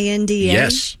 Absolutely. R-I-N-D-A?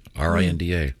 Yes.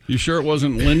 R-I-N-D-A. You sure it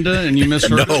wasn't Linda and you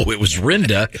misheard? No, it was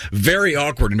Rinda. Very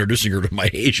awkward introducing her to my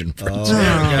Asian friends.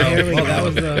 There we go. That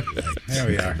was There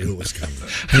we are. I knew it was coming.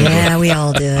 Yeah, we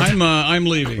all did. I'm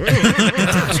leaving.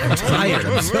 I'm tired.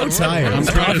 I'm so tired. I'm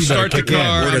trying to start the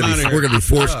car. I'm outta here. We're going to be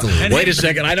forced to leave. Wait a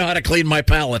second. I know how to clean my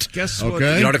palate. Guess what?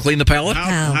 Okay. You know how to clean the palate?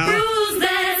 Who's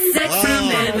that sexy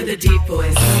man with a deep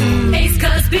voice? Ace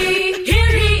Cosby, here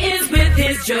he is with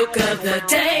his joke of the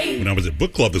day. When I was at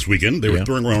book club this weekend, they were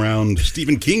throwing around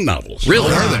Stephen King novels.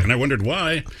 Really? Are they? And I wondered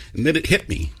why, and then it hit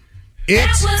me. It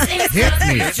was Ace hit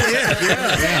me.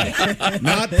 Cosby.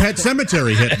 Not Pet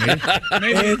Cemetery hit me.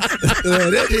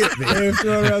 That hit me. They were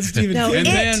throwing around Stephen No, King. And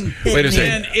it then, hit Wait a me.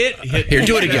 second. it hit Here, me.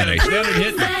 do it again, Ace. Then it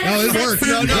hit me. No, it worked.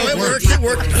 No, it worked. It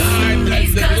worked.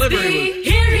 Ace The delivery Cosby,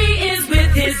 here he is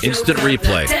with his joke Instant of the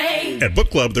replay. day. At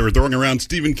book club, they were throwing around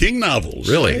Stephen King novels.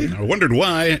 Really? And I wondered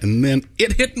why, and then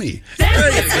it hit me. See?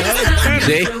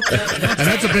 And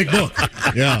that's a big book.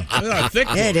 Yeah.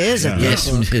 It is a Yes,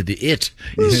 book. the it.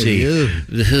 You see.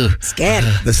 Scared.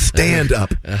 The stand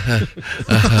up.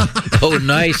 Oh,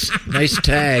 nice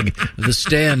tag. The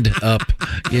stand up.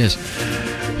 Yes.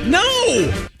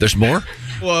 No! There's more?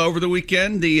 Well, over the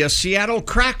weekend, the Seattle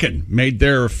Kraken made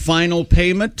their final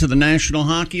payment to the National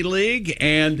Hockey League,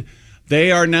 and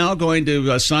they are now going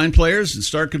to sign players and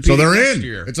start competing So they're next in.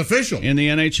 year It's official. in the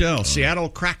NHL. Seattle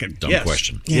Kraken. Dumb Yes.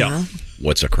 question. Yeah.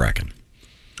 What's a kraken?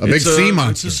 A big It's sea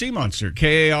monster. It's a sea monster.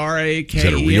 K-A-R-A-K-E-N. Is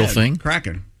that a real thing?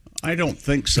 Kraken. I don't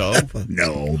think so.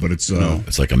 No, but it's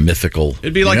It's like a mythical.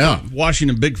 It'd be like Yeah. the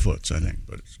Washington Bigfoots, I think,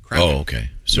 but it's Kraken. Oh, okay.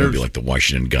 So it'd be like the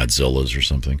Washington Godzillas or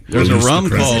something. There's a rum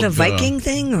Is called. it a Viking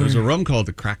thing? Or? There's a rum called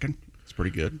the Kraken. It's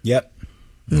pretty good. Yep.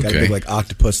 Got a Okay. big like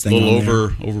octopus A thing. little on there.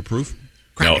 overproof.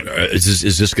 Now,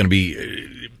 is this going to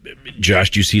be? Josh,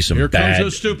 do you see some Here comes bad,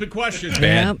 a stupid question.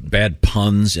 bad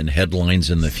puns and headlines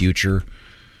in the future?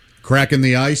 cracking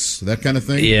the ice, that kind of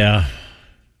thing? Yeah.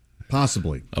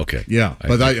 Possibly. Okay. Yeah,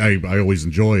 but I always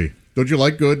enjoy. Don't you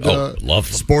like good love them.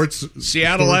 sports?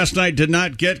 Seattle last night did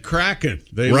not get Kraken.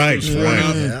 They Right. lose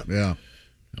 4-0. Yeah.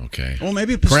 Okay. Oh,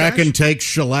 maybe pistachio. Kraken takes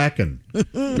shellacking.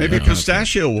 Maybe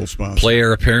pistachio will sponsor.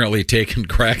 Player apparently taken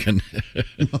Kraken,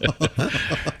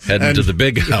 heading And to the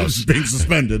big house. being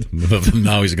suspended.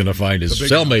 Now he's going to find his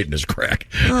cellmate in his crack.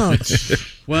 Oh.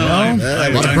 Well, a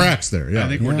lot of cracks there. Yeah, I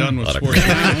think we're done with Lot of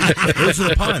sports. Those are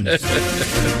the puns.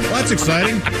 Well, that's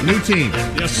exciting. New team.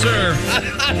 Yes, sir.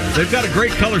 They've got a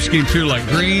great color scheme too, like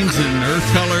greens and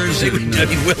earth colors. I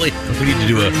mean, Willie, we need to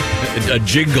do a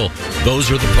jingle. Those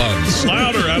are the puns.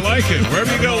 Louder, I like it.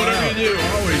 Wherever you go, whatever you do,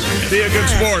 always be a good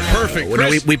sport. Perfect. Well, now,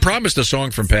 Chris, we promised a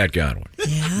song from Pat Godwin.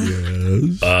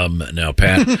 Yeah. Now,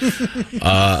 Pat,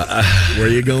 Where are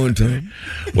you going, Tom?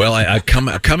 well,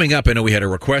 coming up, I know we had a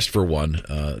request for one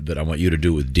that I want you to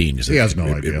do with Dean. He has no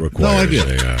idea. It requires, No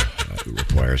idea. it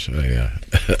requires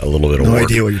a little bit of No work.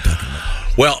 idea what you're talking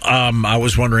about. Well, I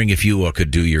was wondering if you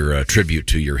could do your tribute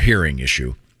to your hearing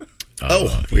issue.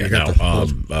 We got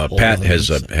Pat has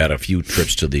had a few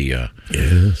trips to the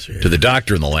to the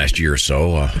doctor in the last year or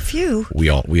so. A few. We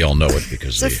all know it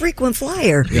because It's a frequent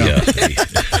flyer.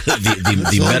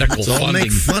 the medical all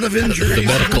make funding, fun of injury.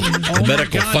 the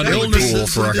medical funding tool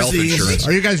for our health insurance.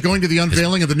 Are you guys going to the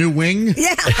unveiling of the new wing?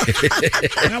 Yeah.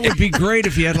 that would be great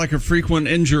if you had like a frequent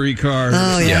injury card.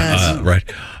 Oh, yeah. Right.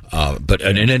 But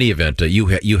in any event, you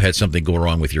had something go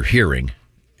wrong with your hearing.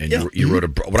 And you wrote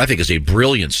what I think is a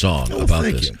brilliant song about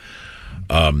thank this. you.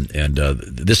 And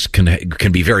this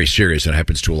can be very serious, and it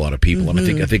happens to a lot of people. And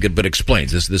I think it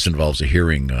explains this involves a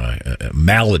hearing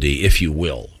malady, if you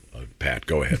will. Pat,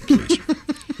 go ahead, please.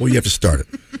 Well, you have to start it.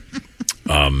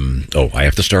 I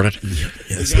have to start it.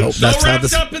 Yes. So That's how wrapped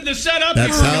this. up in the setup.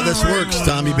 That's you how this works,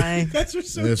 Tommy. Why? This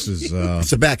is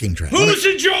It's a backing track. Who's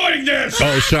enjoying this?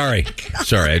 Oh, sorry,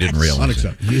 I didn't realize.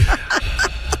 unacceptable.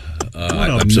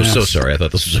 I'm so sorry. I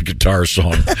thought this was a guitar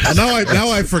song. Now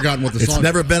I've forgotten what the It's song.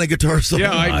 never been a guitar song.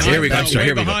 Yeah, Here we go. I'm sorry.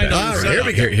 Here we go. behind Pat. on the All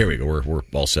right, here we go. We're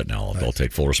all set now. I'll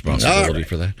take full responsibility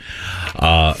for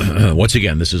that. Once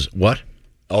again, this is what?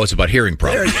 Oh, it's about hearing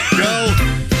There problems. you go.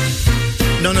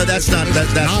 No, that's not.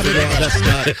 That's not.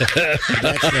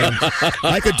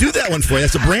 I could do that one for you.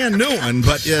 That's a brand new one,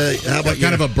 but how about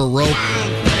kind of a Baroque.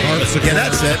 Yeah,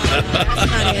 that's it.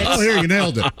 Oh, here, you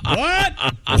nailed it. What?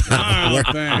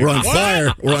 We're on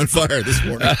fire. We're on fire this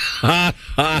morning. We're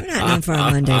not known for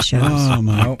our Monday shows. Oh,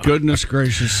 my goodness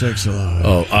gracious sakes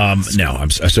alive. No,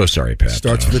 I'm so sorry, Pat.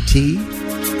 Starts with a T.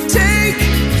 Take.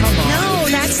 No,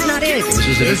 that's not it.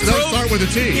 It does start with a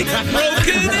T.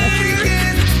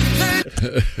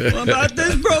 What about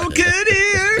this broken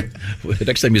ear?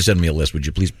 Next time you send me a list, would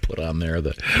you please put on there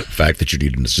the fact that you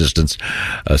need an assistance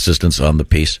on the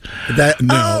piece?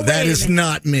 That is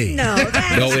not me. No,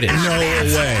 No, it is.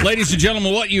 No way. Ladies and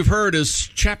gentlemen, what you've heard is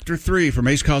Chapter 3 from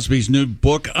Ace Cosby's new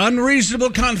book,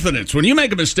 Unreasonable Confidence. When you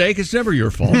make a mistake, it's never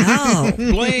your fault. No.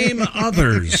 Blame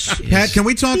others. Pat, can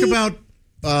we talk about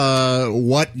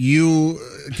what you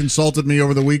consulted me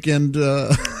over the weekend?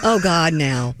 Oh, God,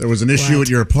 now. There was an issue What? at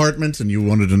your apartment, and you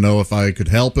wanted to know if I could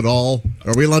help at all.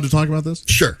 Are we allowed to talk about this?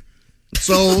 Sure.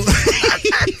 So,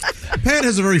 Pat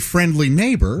has a very friendly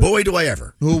neighbor. Boy, do I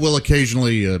ever. Who will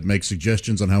occasionally make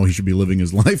suggestions on how he should be living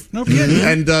his life. No kidding.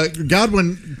 And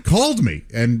Godwin called me,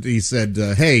 and he said,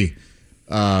 hey,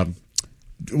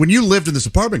 when you lived in this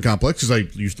apartment complex, because I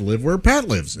used to live where Pat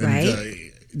lives, and,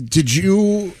 Right. Did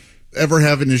you ever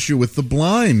have an issue with the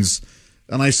blinds?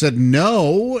 And I said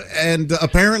no, and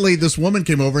apparently this woman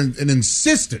came over and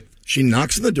insisted. She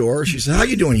knocks on the door. She says, "How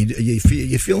you doing? You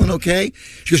feeling okay?"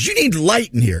 She goes, "You need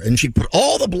light in here." And she put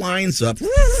all the blinds up.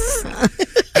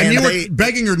 And you were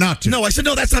begging her not to. No, I said,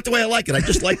 "No, that's not the way I like it. I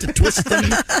just like to twist them.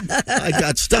 I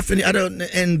got stuff in. I don't,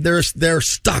 and they're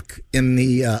stuck in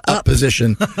the up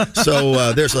position.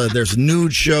 So there's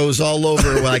nude shows all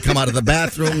over. When I come out of the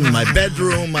bathroom, in my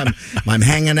bedroom, I'm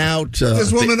hanging out.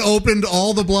 This woman opened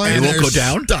all the blinds. They won't go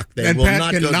down. Stuck. They and will Pat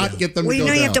not cannot go down. get them Well, to you go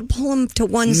know, you down. have to pull them to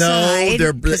one No, side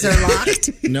because they're locked.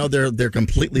 No, they're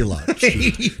completely locked.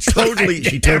 She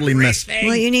totally messed.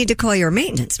 Well, you need to call your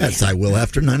maintenance man. Yes, I will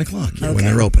after 9 o'clock when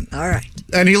they're open. All right.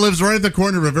 And he lives right at the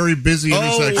corner of a very busy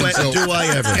intersection. So do I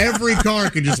ever. Every car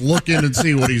can just look in and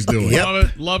see what he's doing.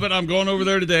 Love it. I'm going over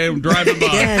there today. I'm driving by.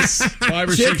 Yes. 5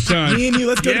 or Chip, 6 times. me and you,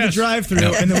 let's go to the Yes. drive-thru,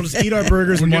 No. and then we'll just eat our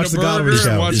burgers and We'll watch get the a Godwin burger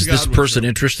and show. watch Is this person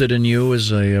interested in you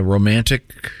as a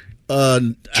romantic?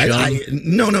 No,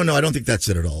 I don't think that's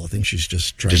it at all. I think she's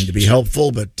just trying to be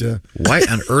helpful. But why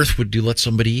on earth would you let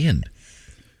somebody in?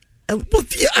 Well,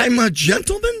 I'm a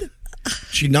gentleman.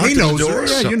 She knocked He on knows the door. her.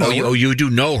 Yeah, you know her. You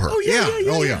do know her. Oh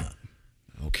yeah. yeah.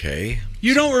 Okay.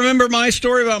 You don't remember my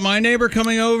story about my neighbor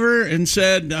coming over and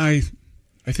said, I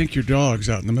think your dog's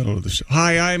out in the middle of the show.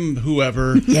 Hi, I'm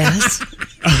whoever. Yes.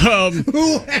 You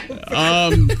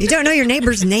don't know your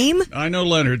neighbor's name? I know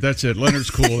Leonard. That's it.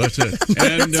 Leonard's cool. That's it.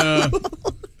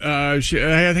 And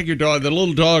I think your dog, the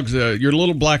little dogs, your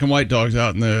little black and white dog's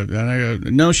out in the. And I go,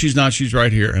 no, she's not. She's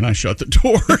right here. And I shut the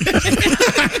door.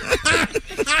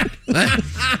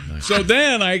 So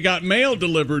then I got mail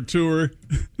delivered to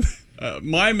her.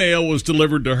 My mail was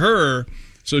delivered to her.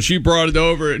 So she brought it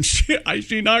over, and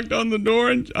she knocked on the door,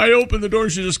 and I opened the door,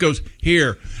 and she just goes,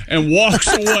 "Here," and walks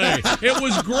away. It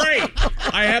was great.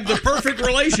 I have the perfect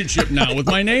relationship now with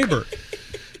my neighbor.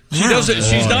 She doesn't.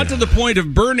 She's not to the point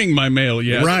of burning my mail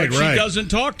yet. Right, but right. She doesn't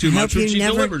talk too I much hope when you she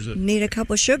never delivers it. need a cup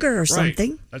of sugar or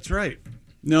something. That's right.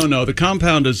 No. The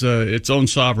compound is its own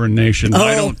sovereign nation.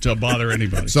 I don't bother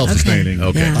anybody. Self-sustaining.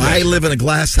 Okay. Yeah. I live in a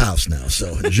glass house now,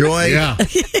 so enjoy. Yeah.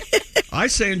 I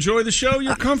say enjoy the show.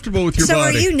 You're comfortable with your So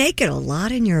body. are you naked a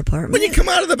lot in your apartment? When you come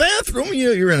out of the bathroom,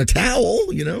 you're in a towel,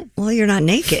 Well, you're not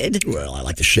naked. Well, I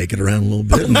like to shake it around a little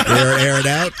bit and air it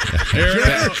out.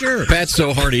 Sure. Pat's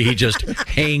so horny he just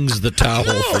hangs the towel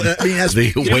from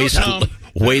the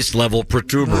waist level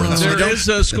protuberance. There is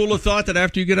a school of thought that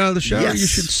after you get out of the shower, Yes. you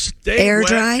should stay Air wet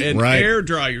dry? and Right. air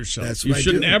dry yourself. That's You what I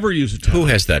shouldn't do. ever use a towel. Who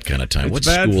has that kind of time? It's What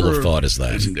bad school for- of thought is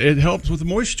that? It helps with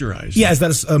moisturizing. Yeah, is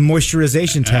that a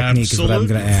moisturization technique? Is what I'm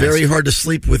going to ask. Very hard to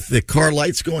sleep with the car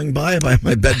lights going by my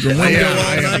bedroom window Yeah, all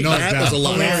I have night. no That was doubt. a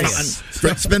lot Yes. of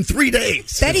fun. It's been 3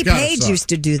 days. Betty gotta Page suck. used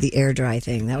to do the air dry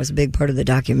thing. That was a big part of the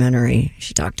documentary.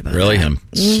 She talked about Really? that. I'm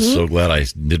so glad I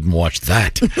didn't watch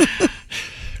that.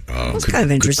 It's kind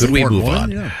of interesting. Could we move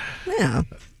on? Yeah.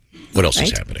 What else is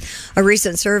Right. happening? A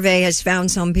recent survey has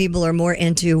found some people are more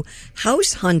into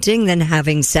house hunting than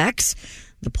having sex.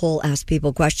 The poll asked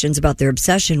people questions about their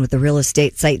obsession with the real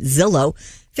estate site Zillow.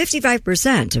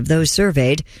 55% of those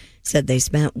surveyed said they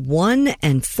spent 1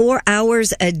 and 4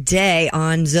 hours a day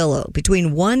on Zillow,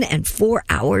 between 1 and 4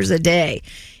 hours a day.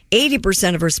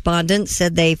 80% of respondents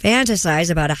said they fantasize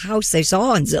about a house they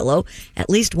saw on Zillow at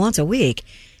least once a week.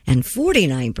 And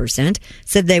 49%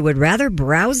 said they would rather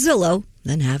browse Zillow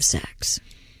than have sex.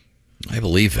 I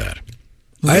believe that.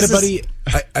 I had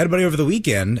a buddy over the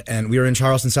weekend, and we were in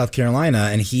Charleston, South Carolina,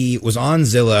 and he was on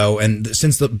Zillow. And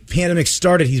since the pandemic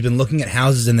started, he's been looking at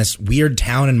houses in this weird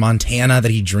town in Montana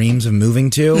that he dreams of moving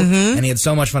to. Mhm. And he had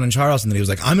so much fun in Charleston that he was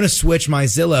like, "I'm going to switch my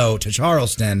Zillow to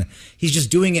Charleston." He's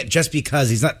just doing it just because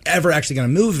he's not ever actually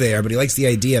going to move there, but he likes the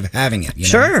idea of having it. You know?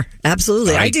 Sure,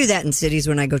 absolutely. I Right. do that in cities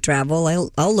when I go travel.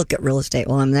 I'll look at real estate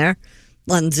while I'm there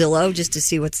on Zillow just to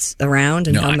see what's around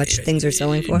and No, how much things are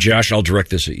selling for. Josh, I'll direct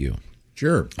this at you.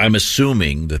 Sure. I'm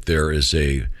assuming that there is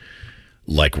a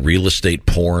like real estate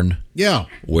porn. Yeah.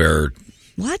 Where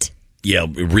What? Yeah,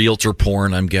 realtor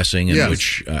porn. I'm guessing, in Yes.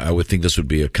 which I would think this would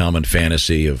be a common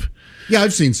fantasy of. Yeah,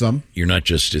 I've seen some. You're not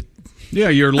just. Yeah,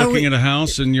 you're looking at a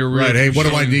house and you're Right. Hey, what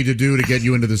do I need to do to get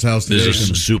you into this house today? There's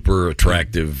a super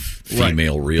attractive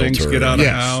female realtor. Things get out of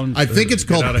hand. I think it's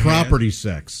Get called out of property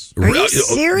sex. Are you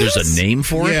serious? There's a name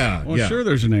for it? Yeah. Well, yeah. sure,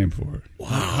 there's a name for it. Wow.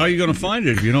 How are you going to find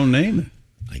it if you don't name it?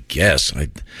 I guess.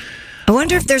 I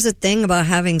wonder if there's a thing about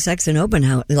having sex in open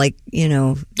house, like, I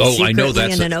know secretly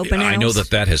that's. in an open house. I know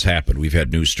that has happened. We've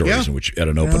had news stories Yeah. in which at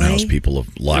an open Really? house people have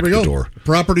locked Here we the go. door.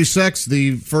 Property Sex,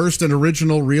 the first and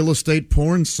original real estate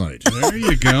porn site. There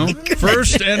you go.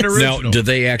 First and original. Now, do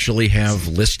they actually have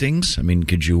listings? I mean,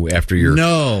 could you after your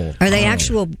No. Are they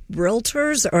actual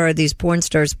realtors or are these porn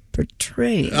stars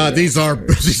portraying? These are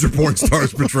porn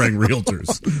stars portraying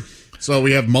realtors. So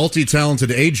we have multi-talented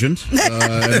agent,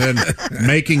 and then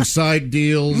making side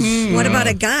deals. What about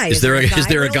a guy? Is there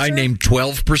a guy named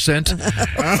 12%?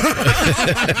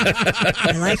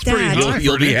 I like that.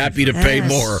 You'll be happy to pay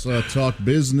Yes. more. Talk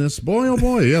business. Boy, oh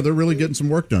boy. Yeah, they're really getting some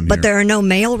work done But here. there are no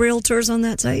male realtors on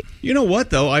that site? You know what,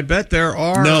 though? I bet there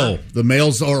are. No, the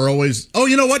males are always. Oh,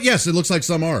 you know what? Yes, it looks like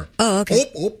some are. Oh, okay.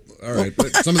 All right.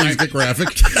 But some of these get graphic.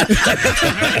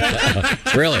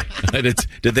 Really?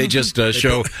 Did they just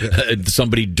show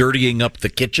somebody dirtying up the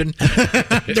kitchen?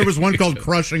 There was one called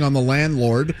Crushing on the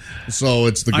Landlord. So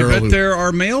it's the I girl bet who. there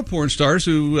are male porn stars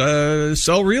who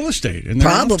sell real estate. In their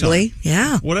Probably, off time.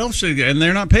 yeah. What else? And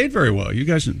they're not paid very well. You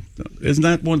guys, isn't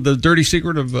that one the dirty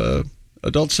secret of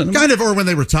adult cinema? Kind of, or when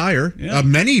they retire. Yeah.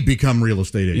 Many become real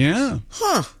estate agents. Yeah.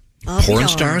 Huh. Porn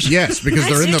stars? Yes, because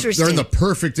That's they're in the interesting.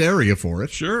 perfect area for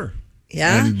it. Sure.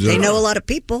 Yeah, And, they know a lot of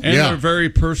people. And they're very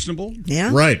personable.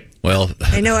 Yeah. Right. Well,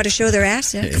 They know how to show their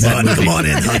assets. come on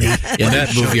in, honey. In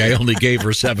that movie, I only gave her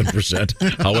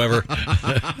 7%. However,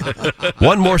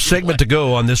 One more segment to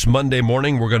go on this Monday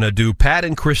morning. We're going to do Pat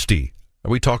and Christy.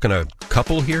 Are we talking a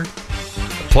couple here?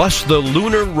 Plus, the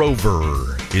lunar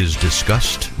rover is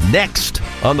discussed next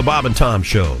on the Bob and Tom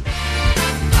Show.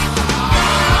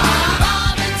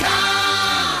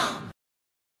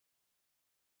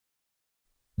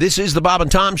 This is the Bob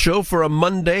and Tom Show for a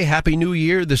Monday. Happy New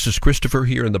Year. This is Christopher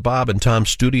here in the Bob and Tom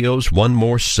studios. One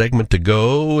more segment to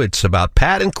go. It's about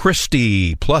Pat and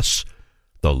Christy. Plus,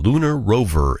 the lunar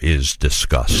rover is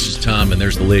discussed. this is Tom, and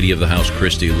there's the lady of the house,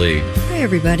 Christy Lee. Hi,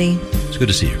 everybody. It's good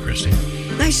to see you, Christy.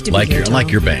 Nice to Like be here. your, like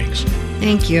Tom. your bangs.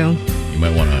 Thank you. You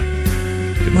might want to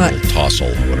give them What? a little tousle,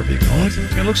 or whatever you call it.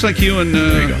 It looks like you and.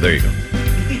 There you go. There you go.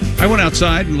 I went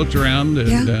outside and looked around,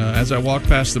 and Yeah. as I walked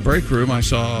past the break room, I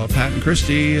saw Pat and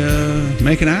Christy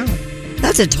making out.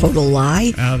 That's a total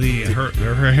lie.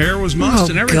 Her hair was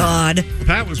mussed and everything. God.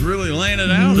 Pat was really laying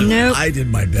it out. Nope. I did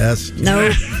my best.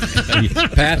 No.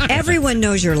 Pat, Everyone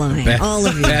knows you're lying. Pat- All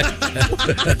of you.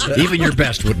 Pat, even your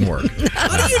best wouldn't work.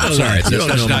 I'm sorry,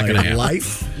 that's not going to happen.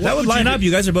 Life. That would line up. You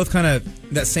guys are both kind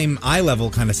of that same eye level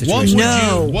kind of What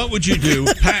situation. what would you do,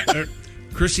 Pat?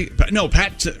 Christy? Pat.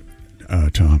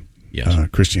 Tom. Yes.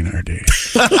 Christy and I are dating.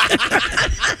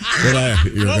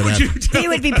 What would you do? He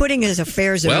would be putting his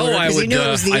affairs in Well, order I because he would. knew it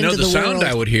was the I end know of the the sound world.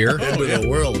 I would hear. End of the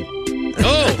world.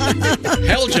 Oh,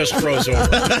 hell just froze over.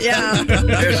 Yeah.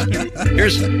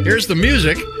 Here's the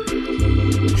music.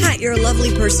 Pat, you're a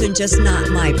lovely person, just not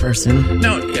my person.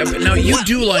 Now you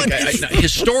do like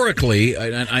historically.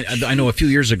 I know a few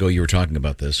years ago you were talking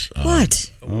about this.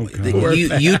 What?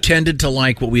 You tended to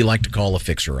like what we like to call a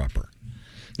fixer-upper.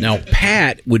 Now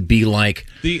Pat would be like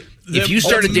if you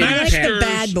started dating I like Pat, the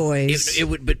bad boys. it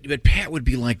would, but Pat would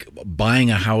be like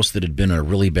buying a house that had been a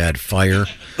really bad fire,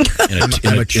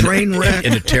 in a train wreck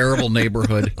in a terrible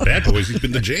neighborhood. Bad boys, he's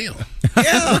been to jail.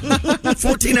 Yeah,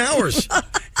 14 hours.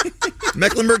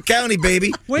 Mecklenburg County,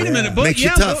 baby. Wait a minute, but Makes you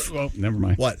tough. Well, never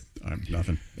mind. What?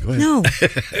 Nothing. No.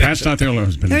 Pat's not the only one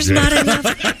who's been There's to jail. not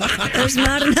enough. There's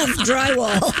not enough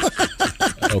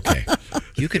drywall. Okay,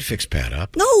 you could fix Pat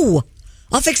up. No.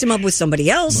 I'll fix him up with somebody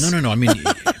else. No. I mean,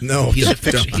 No, he's a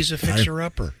don't.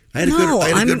 fixer-upper. I had a No,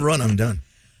 good I'm- run. I'm done.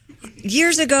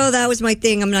 Years ago, that was my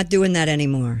thing. I'm not doing that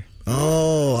anymore.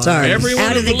 Oh, Sorry. Everyone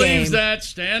Out who of the believes game. that,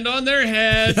 stand on their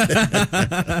head.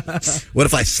 What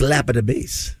if I slap at a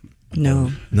bass?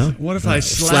 No. No? What if I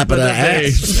slap at at the a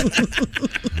bass?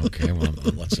 Okay, well,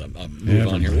 let's move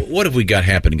on here. What have we got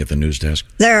happening at the news desk?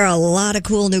 There are a lot of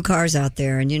cool new cars out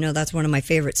there, and that's one of my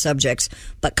favorite subjects.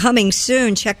 But coming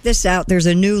soon, check this out. There's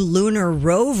a new lunar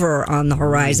rover on the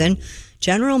horizon.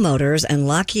 General Motors and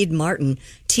Lockheed Martin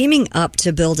teaming up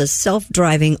to build a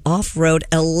self-driving off-road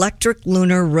electric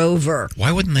lunar rover.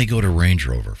 Why wouldn't they go to Range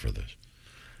Rover for this?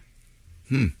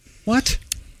 What?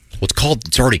 Well,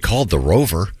 it's already called the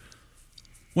Rover.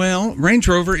 Well, Range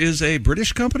Rover is a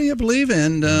British company, I believe,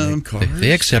 and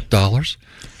They accept dollars.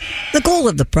 The goal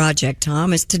of the project,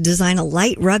 Tom, is to design a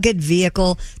light, rugged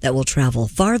vehicle that will travel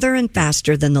farther and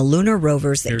faster than the lunar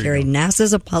rovers that carried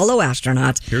NASA's Apollo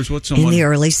astronauts Here's what in the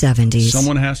early 70s.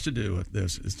 Someone has to do with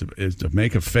this is to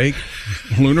make a fake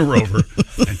lunar rover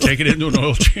and take it into an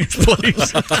oil change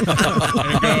place and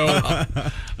go,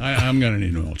 I'm going to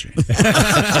need an oil change.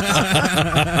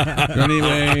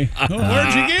 Anyway,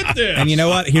 where'd you get this? And you know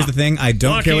what? Here's the thing. I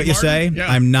don't care what you say. Martin?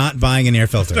 Yeah. I'm not buying an air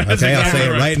filter. That's Okay, I'll exactly say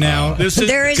it right. right now. This is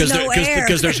There is no air.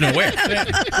 Because there's no air.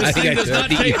 This thing does not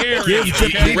take air.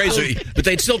 But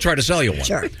they'd still try to sell you one.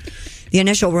 Sure. The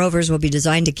initial rovers will be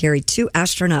designed to carry 2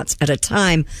 astronauts at a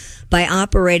time by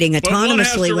operating But one has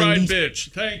autonomously to when ride needed.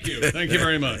 bitch. Thank you. Thank you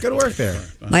very much. Good work there.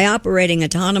 By operating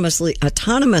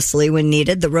autonomously when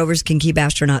needed, the rovers can keep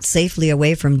astronauts safely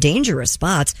away from dangerous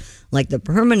spots like the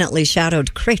permanently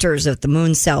shadowed craters at the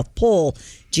moon's south pole.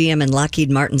 GM and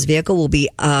Lockheed Martin's vehicle will be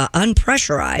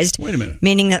unpressurized. Wait a minute.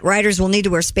 Meaning that riders will need to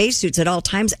wear spacesuits at all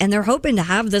times, and they're hoping to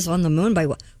have this on the moon by,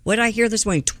 what did I hear this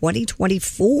morning,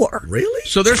 2024. Really?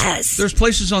 So there's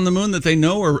places on the moon that they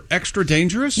know are extra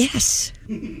dangerous? Yes.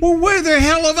 Well, where the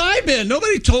hell have I been?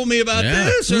 Nobody told me about Yeah.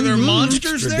 this. Are there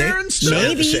monsters there and stuff?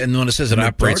 And when it says it In the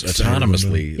operates dark side of the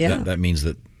autonomously, Yeah. that means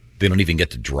that they don't even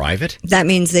get to drive it? That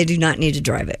means they do not need to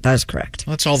drive it. That is correct.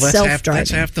 That's all. That's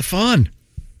Self-driving. half the fun.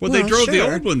 Well, they Well, drove the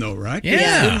sure. old one, though, right?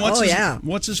 Yeah. Didn't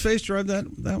what's his face drive that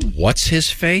one? What's his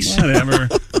face? Whatever.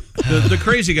 the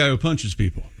crazy guy who punches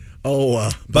people. Oh,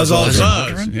 Buzz Aldrin.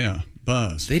 Buzz. Yeah,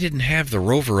 Buzz. They didn't have the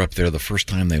rover up there the first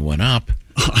time they went up.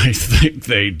 I think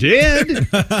they did. Did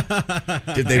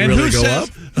they And really who go says,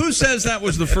 up? Who says that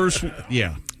was the first?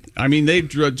 Yeah. I mean, they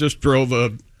just drove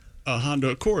a Honda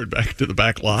Accord back to the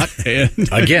back lot. And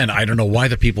Again, I don't know why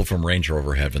the people from Range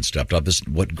Rover haven't stepped up.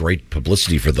 What great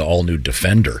publicity for the all-new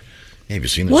Defender. Have you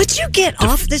seen this? What'd you get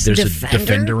off this There's Defender? a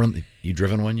Defender. You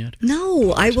driven one yet?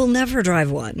 No, I will never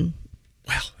drive one.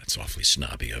 Well, that's awfully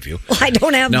snobby of you. Well, I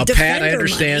don't have Now, Defender Pat, I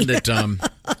understand money.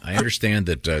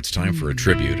 that it's time for a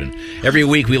tribute, and every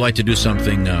week we like to do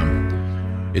something.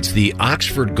 It's the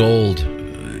Oxford Gold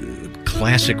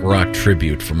classic rock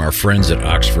tribute from our friends at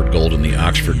Oxford Gold and the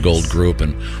Oxford Gold Group,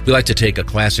 and we like to take a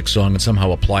classic song and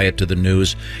somehow apply it to the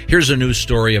news. Here's a news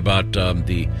story about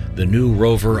the new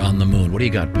rover on the moon. What do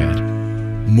you got, Pat?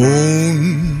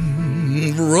 Moon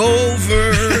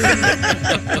rover.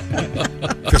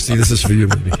 Christy, this is for you,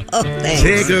 baby. Oh, thanks.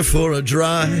 Take her for a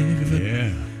drive.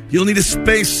 yeah. You'll need a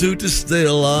spacesuit to stay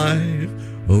alive.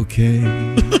 Okay.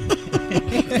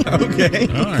 Okay.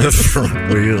 The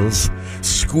front wheels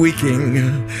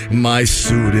squeaking. My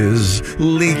suit is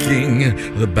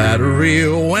leaking. The battery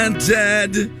went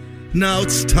dead. Now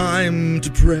it's time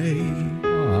to pray. 2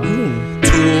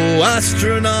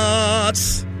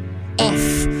 astronauts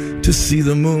off to see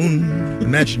the moon.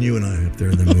 Imagine you and I up there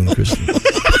in the moon, Christy.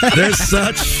 There's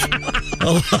such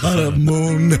a lot of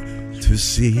moon to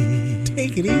see.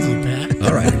 Take it easy, Pat.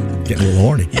 All right, getting a little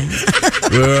horny.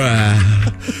 We're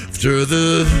after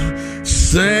the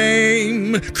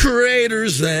same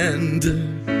crater's end.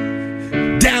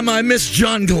 Damn, I miss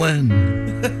John Glenn,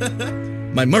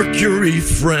 my Mercury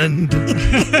friend.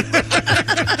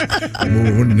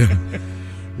 Moon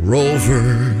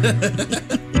rover.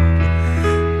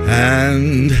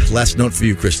 And last note for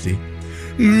you, Christy.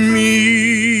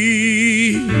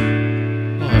 Me.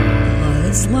 Oh,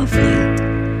 that's lovely.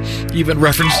 Even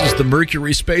references the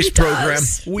Mercury space program.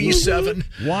 We 7.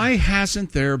 Why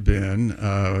hasn't there been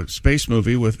a space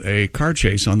movie with a car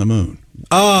chase on the moon?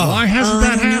 Oh, Why hasn't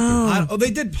that happened? they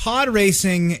did pod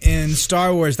racing in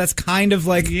Star Wars. That's kind of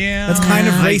like that's kind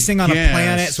of I racing on a guess.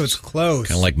 planet, so it's close.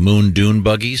 Kind of like moon dune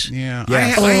buggies. Yeah.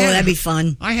 Yes. That'd be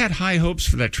fun. I had high hopes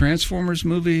for that Transformers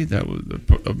movie, that was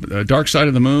Dark Side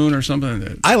of the Moon or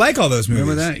something. I like all those movies.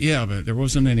 Remember that? Yeah, but there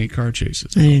wasn't any car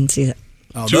chases. I didn't see that.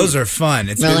 Oh, those are fun.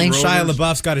 It's Really? Shia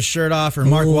LaBeouf's got his shirt off, or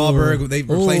Mark Wahlberg. They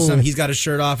replace him. He's got his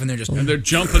shirt off, and they're just And they're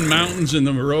jumping mountains in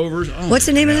the rovers. Oh, What's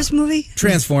the name of this movie?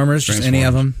 Transformers. Just any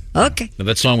of them. Okay. Now,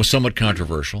 that song was somewhat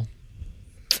controversial.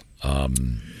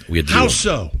 We had to How do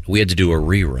so? We had to do a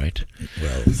rewrite.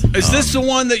 Well, Is this the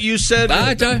one that you said?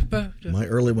 my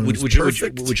early one was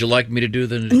perfect. Would you like me to do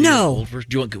the No. old version?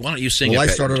 Why don't you sing Well, it?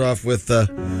 I started off with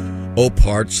 "Oh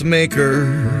Parts Maker."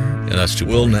 Yeah, that's too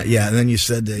Will boring. not. Yeah, and then you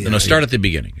said, No, start at the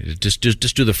beginning. Just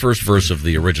do the first verse of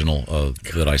the original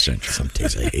that I sent you. Some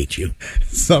days I hate you.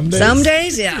 Some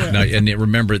days, yeah. Now, and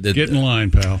remember that. Get in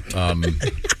line, pal.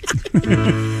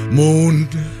 Moon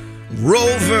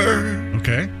Rover.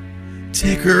 Okay.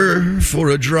 Take her for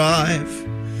a drive.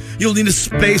 You'll need a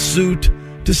spacesuit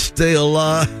to stay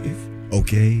alive.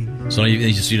 Okay. So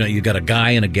you got a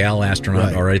guy and a gal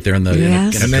astronaut all right there in the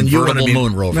Yes. in a And then you convertible wanted me,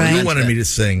 moon rover. You wanted me to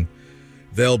sing,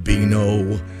 "There'll be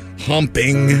no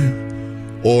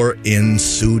humping or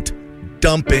in-suit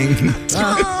dumping."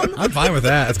 I'm fine with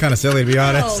that. It's kind of silly, to be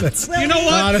honest. That's, You know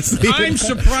what? honestly, I'm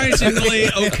surprisingly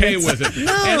okay with it.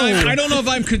 No. And I don't know if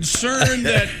I'm concerned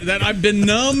that I've been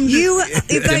numbed. You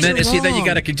And guys then are see, then you wrong.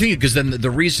 got to continue because then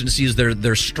the reason is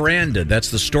they're stranded. That's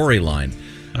the storyline.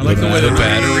 I like the way The the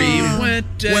battery went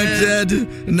dead. Went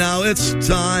dead. Now it's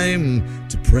time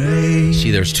to pray. See,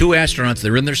 there's two astronauts.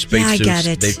 They're in their spacesuits. Yeah, I get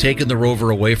it. They've taken the rover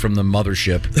away from the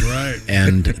mothership, Right.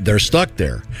 and they're stuck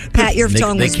there. Pat, your They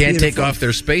tone was can't take beautiful. off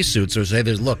their spacesuits or say,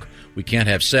 "Look, we can't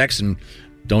have sex and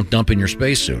don't dump in your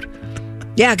spacesuit."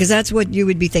 Yeah, because that's what you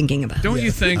would be thinking about. Don't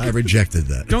you think? I rejected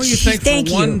that. Don't you think Thank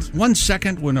for you. one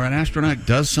second when an astronaut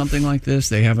does something like this,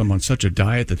 they have him on such a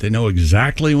diet that they know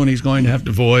exactly when he's going to have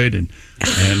to void and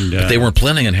But they weren't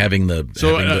planning on having the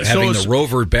having the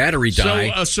rover battery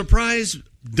die. So a surprise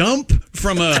dump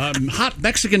from a hot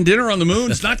Mexican dinner on the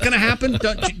moon is not going to happen.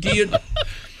 Do you?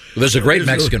 There's a great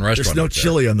Mexican restaurant. There's no up there.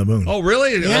 chili on the moon. Oh,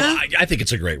 really? Yeah. I think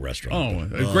it's a great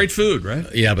restaurant. Oh, great food, right?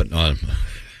 Yeah, but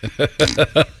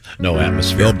no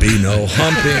atmosphere. There'll be no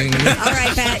humping. All right,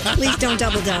 Pat, please don't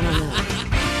double down on that.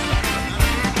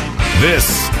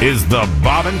 This is the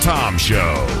Bob and Tom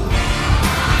Show.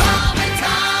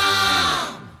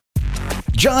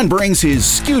 John brings his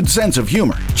skewed sense of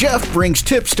humor. Jeff brings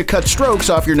tips to cut strokes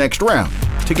off your next round.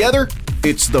 Together,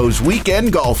 it's those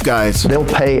weekend golf guys. They'll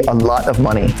pay a lot of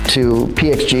money to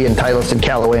PXG and Titleist and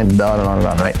Callaway and on and on and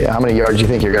on, right? How many yards do you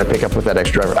think you're going to pick up with that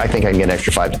extra driver? I think I can get an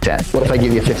extra 5 to 10. What if I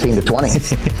give you 15 to 20?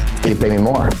 You pay me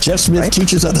more. Jeff Smith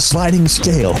teaches on a sliding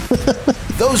scale.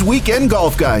 Those Weekend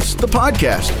Golf Guys, the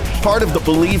podcast, part of the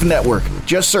Believe Network.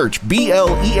 Just search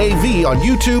BLEAV on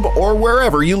YouTube or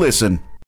wherever you listen.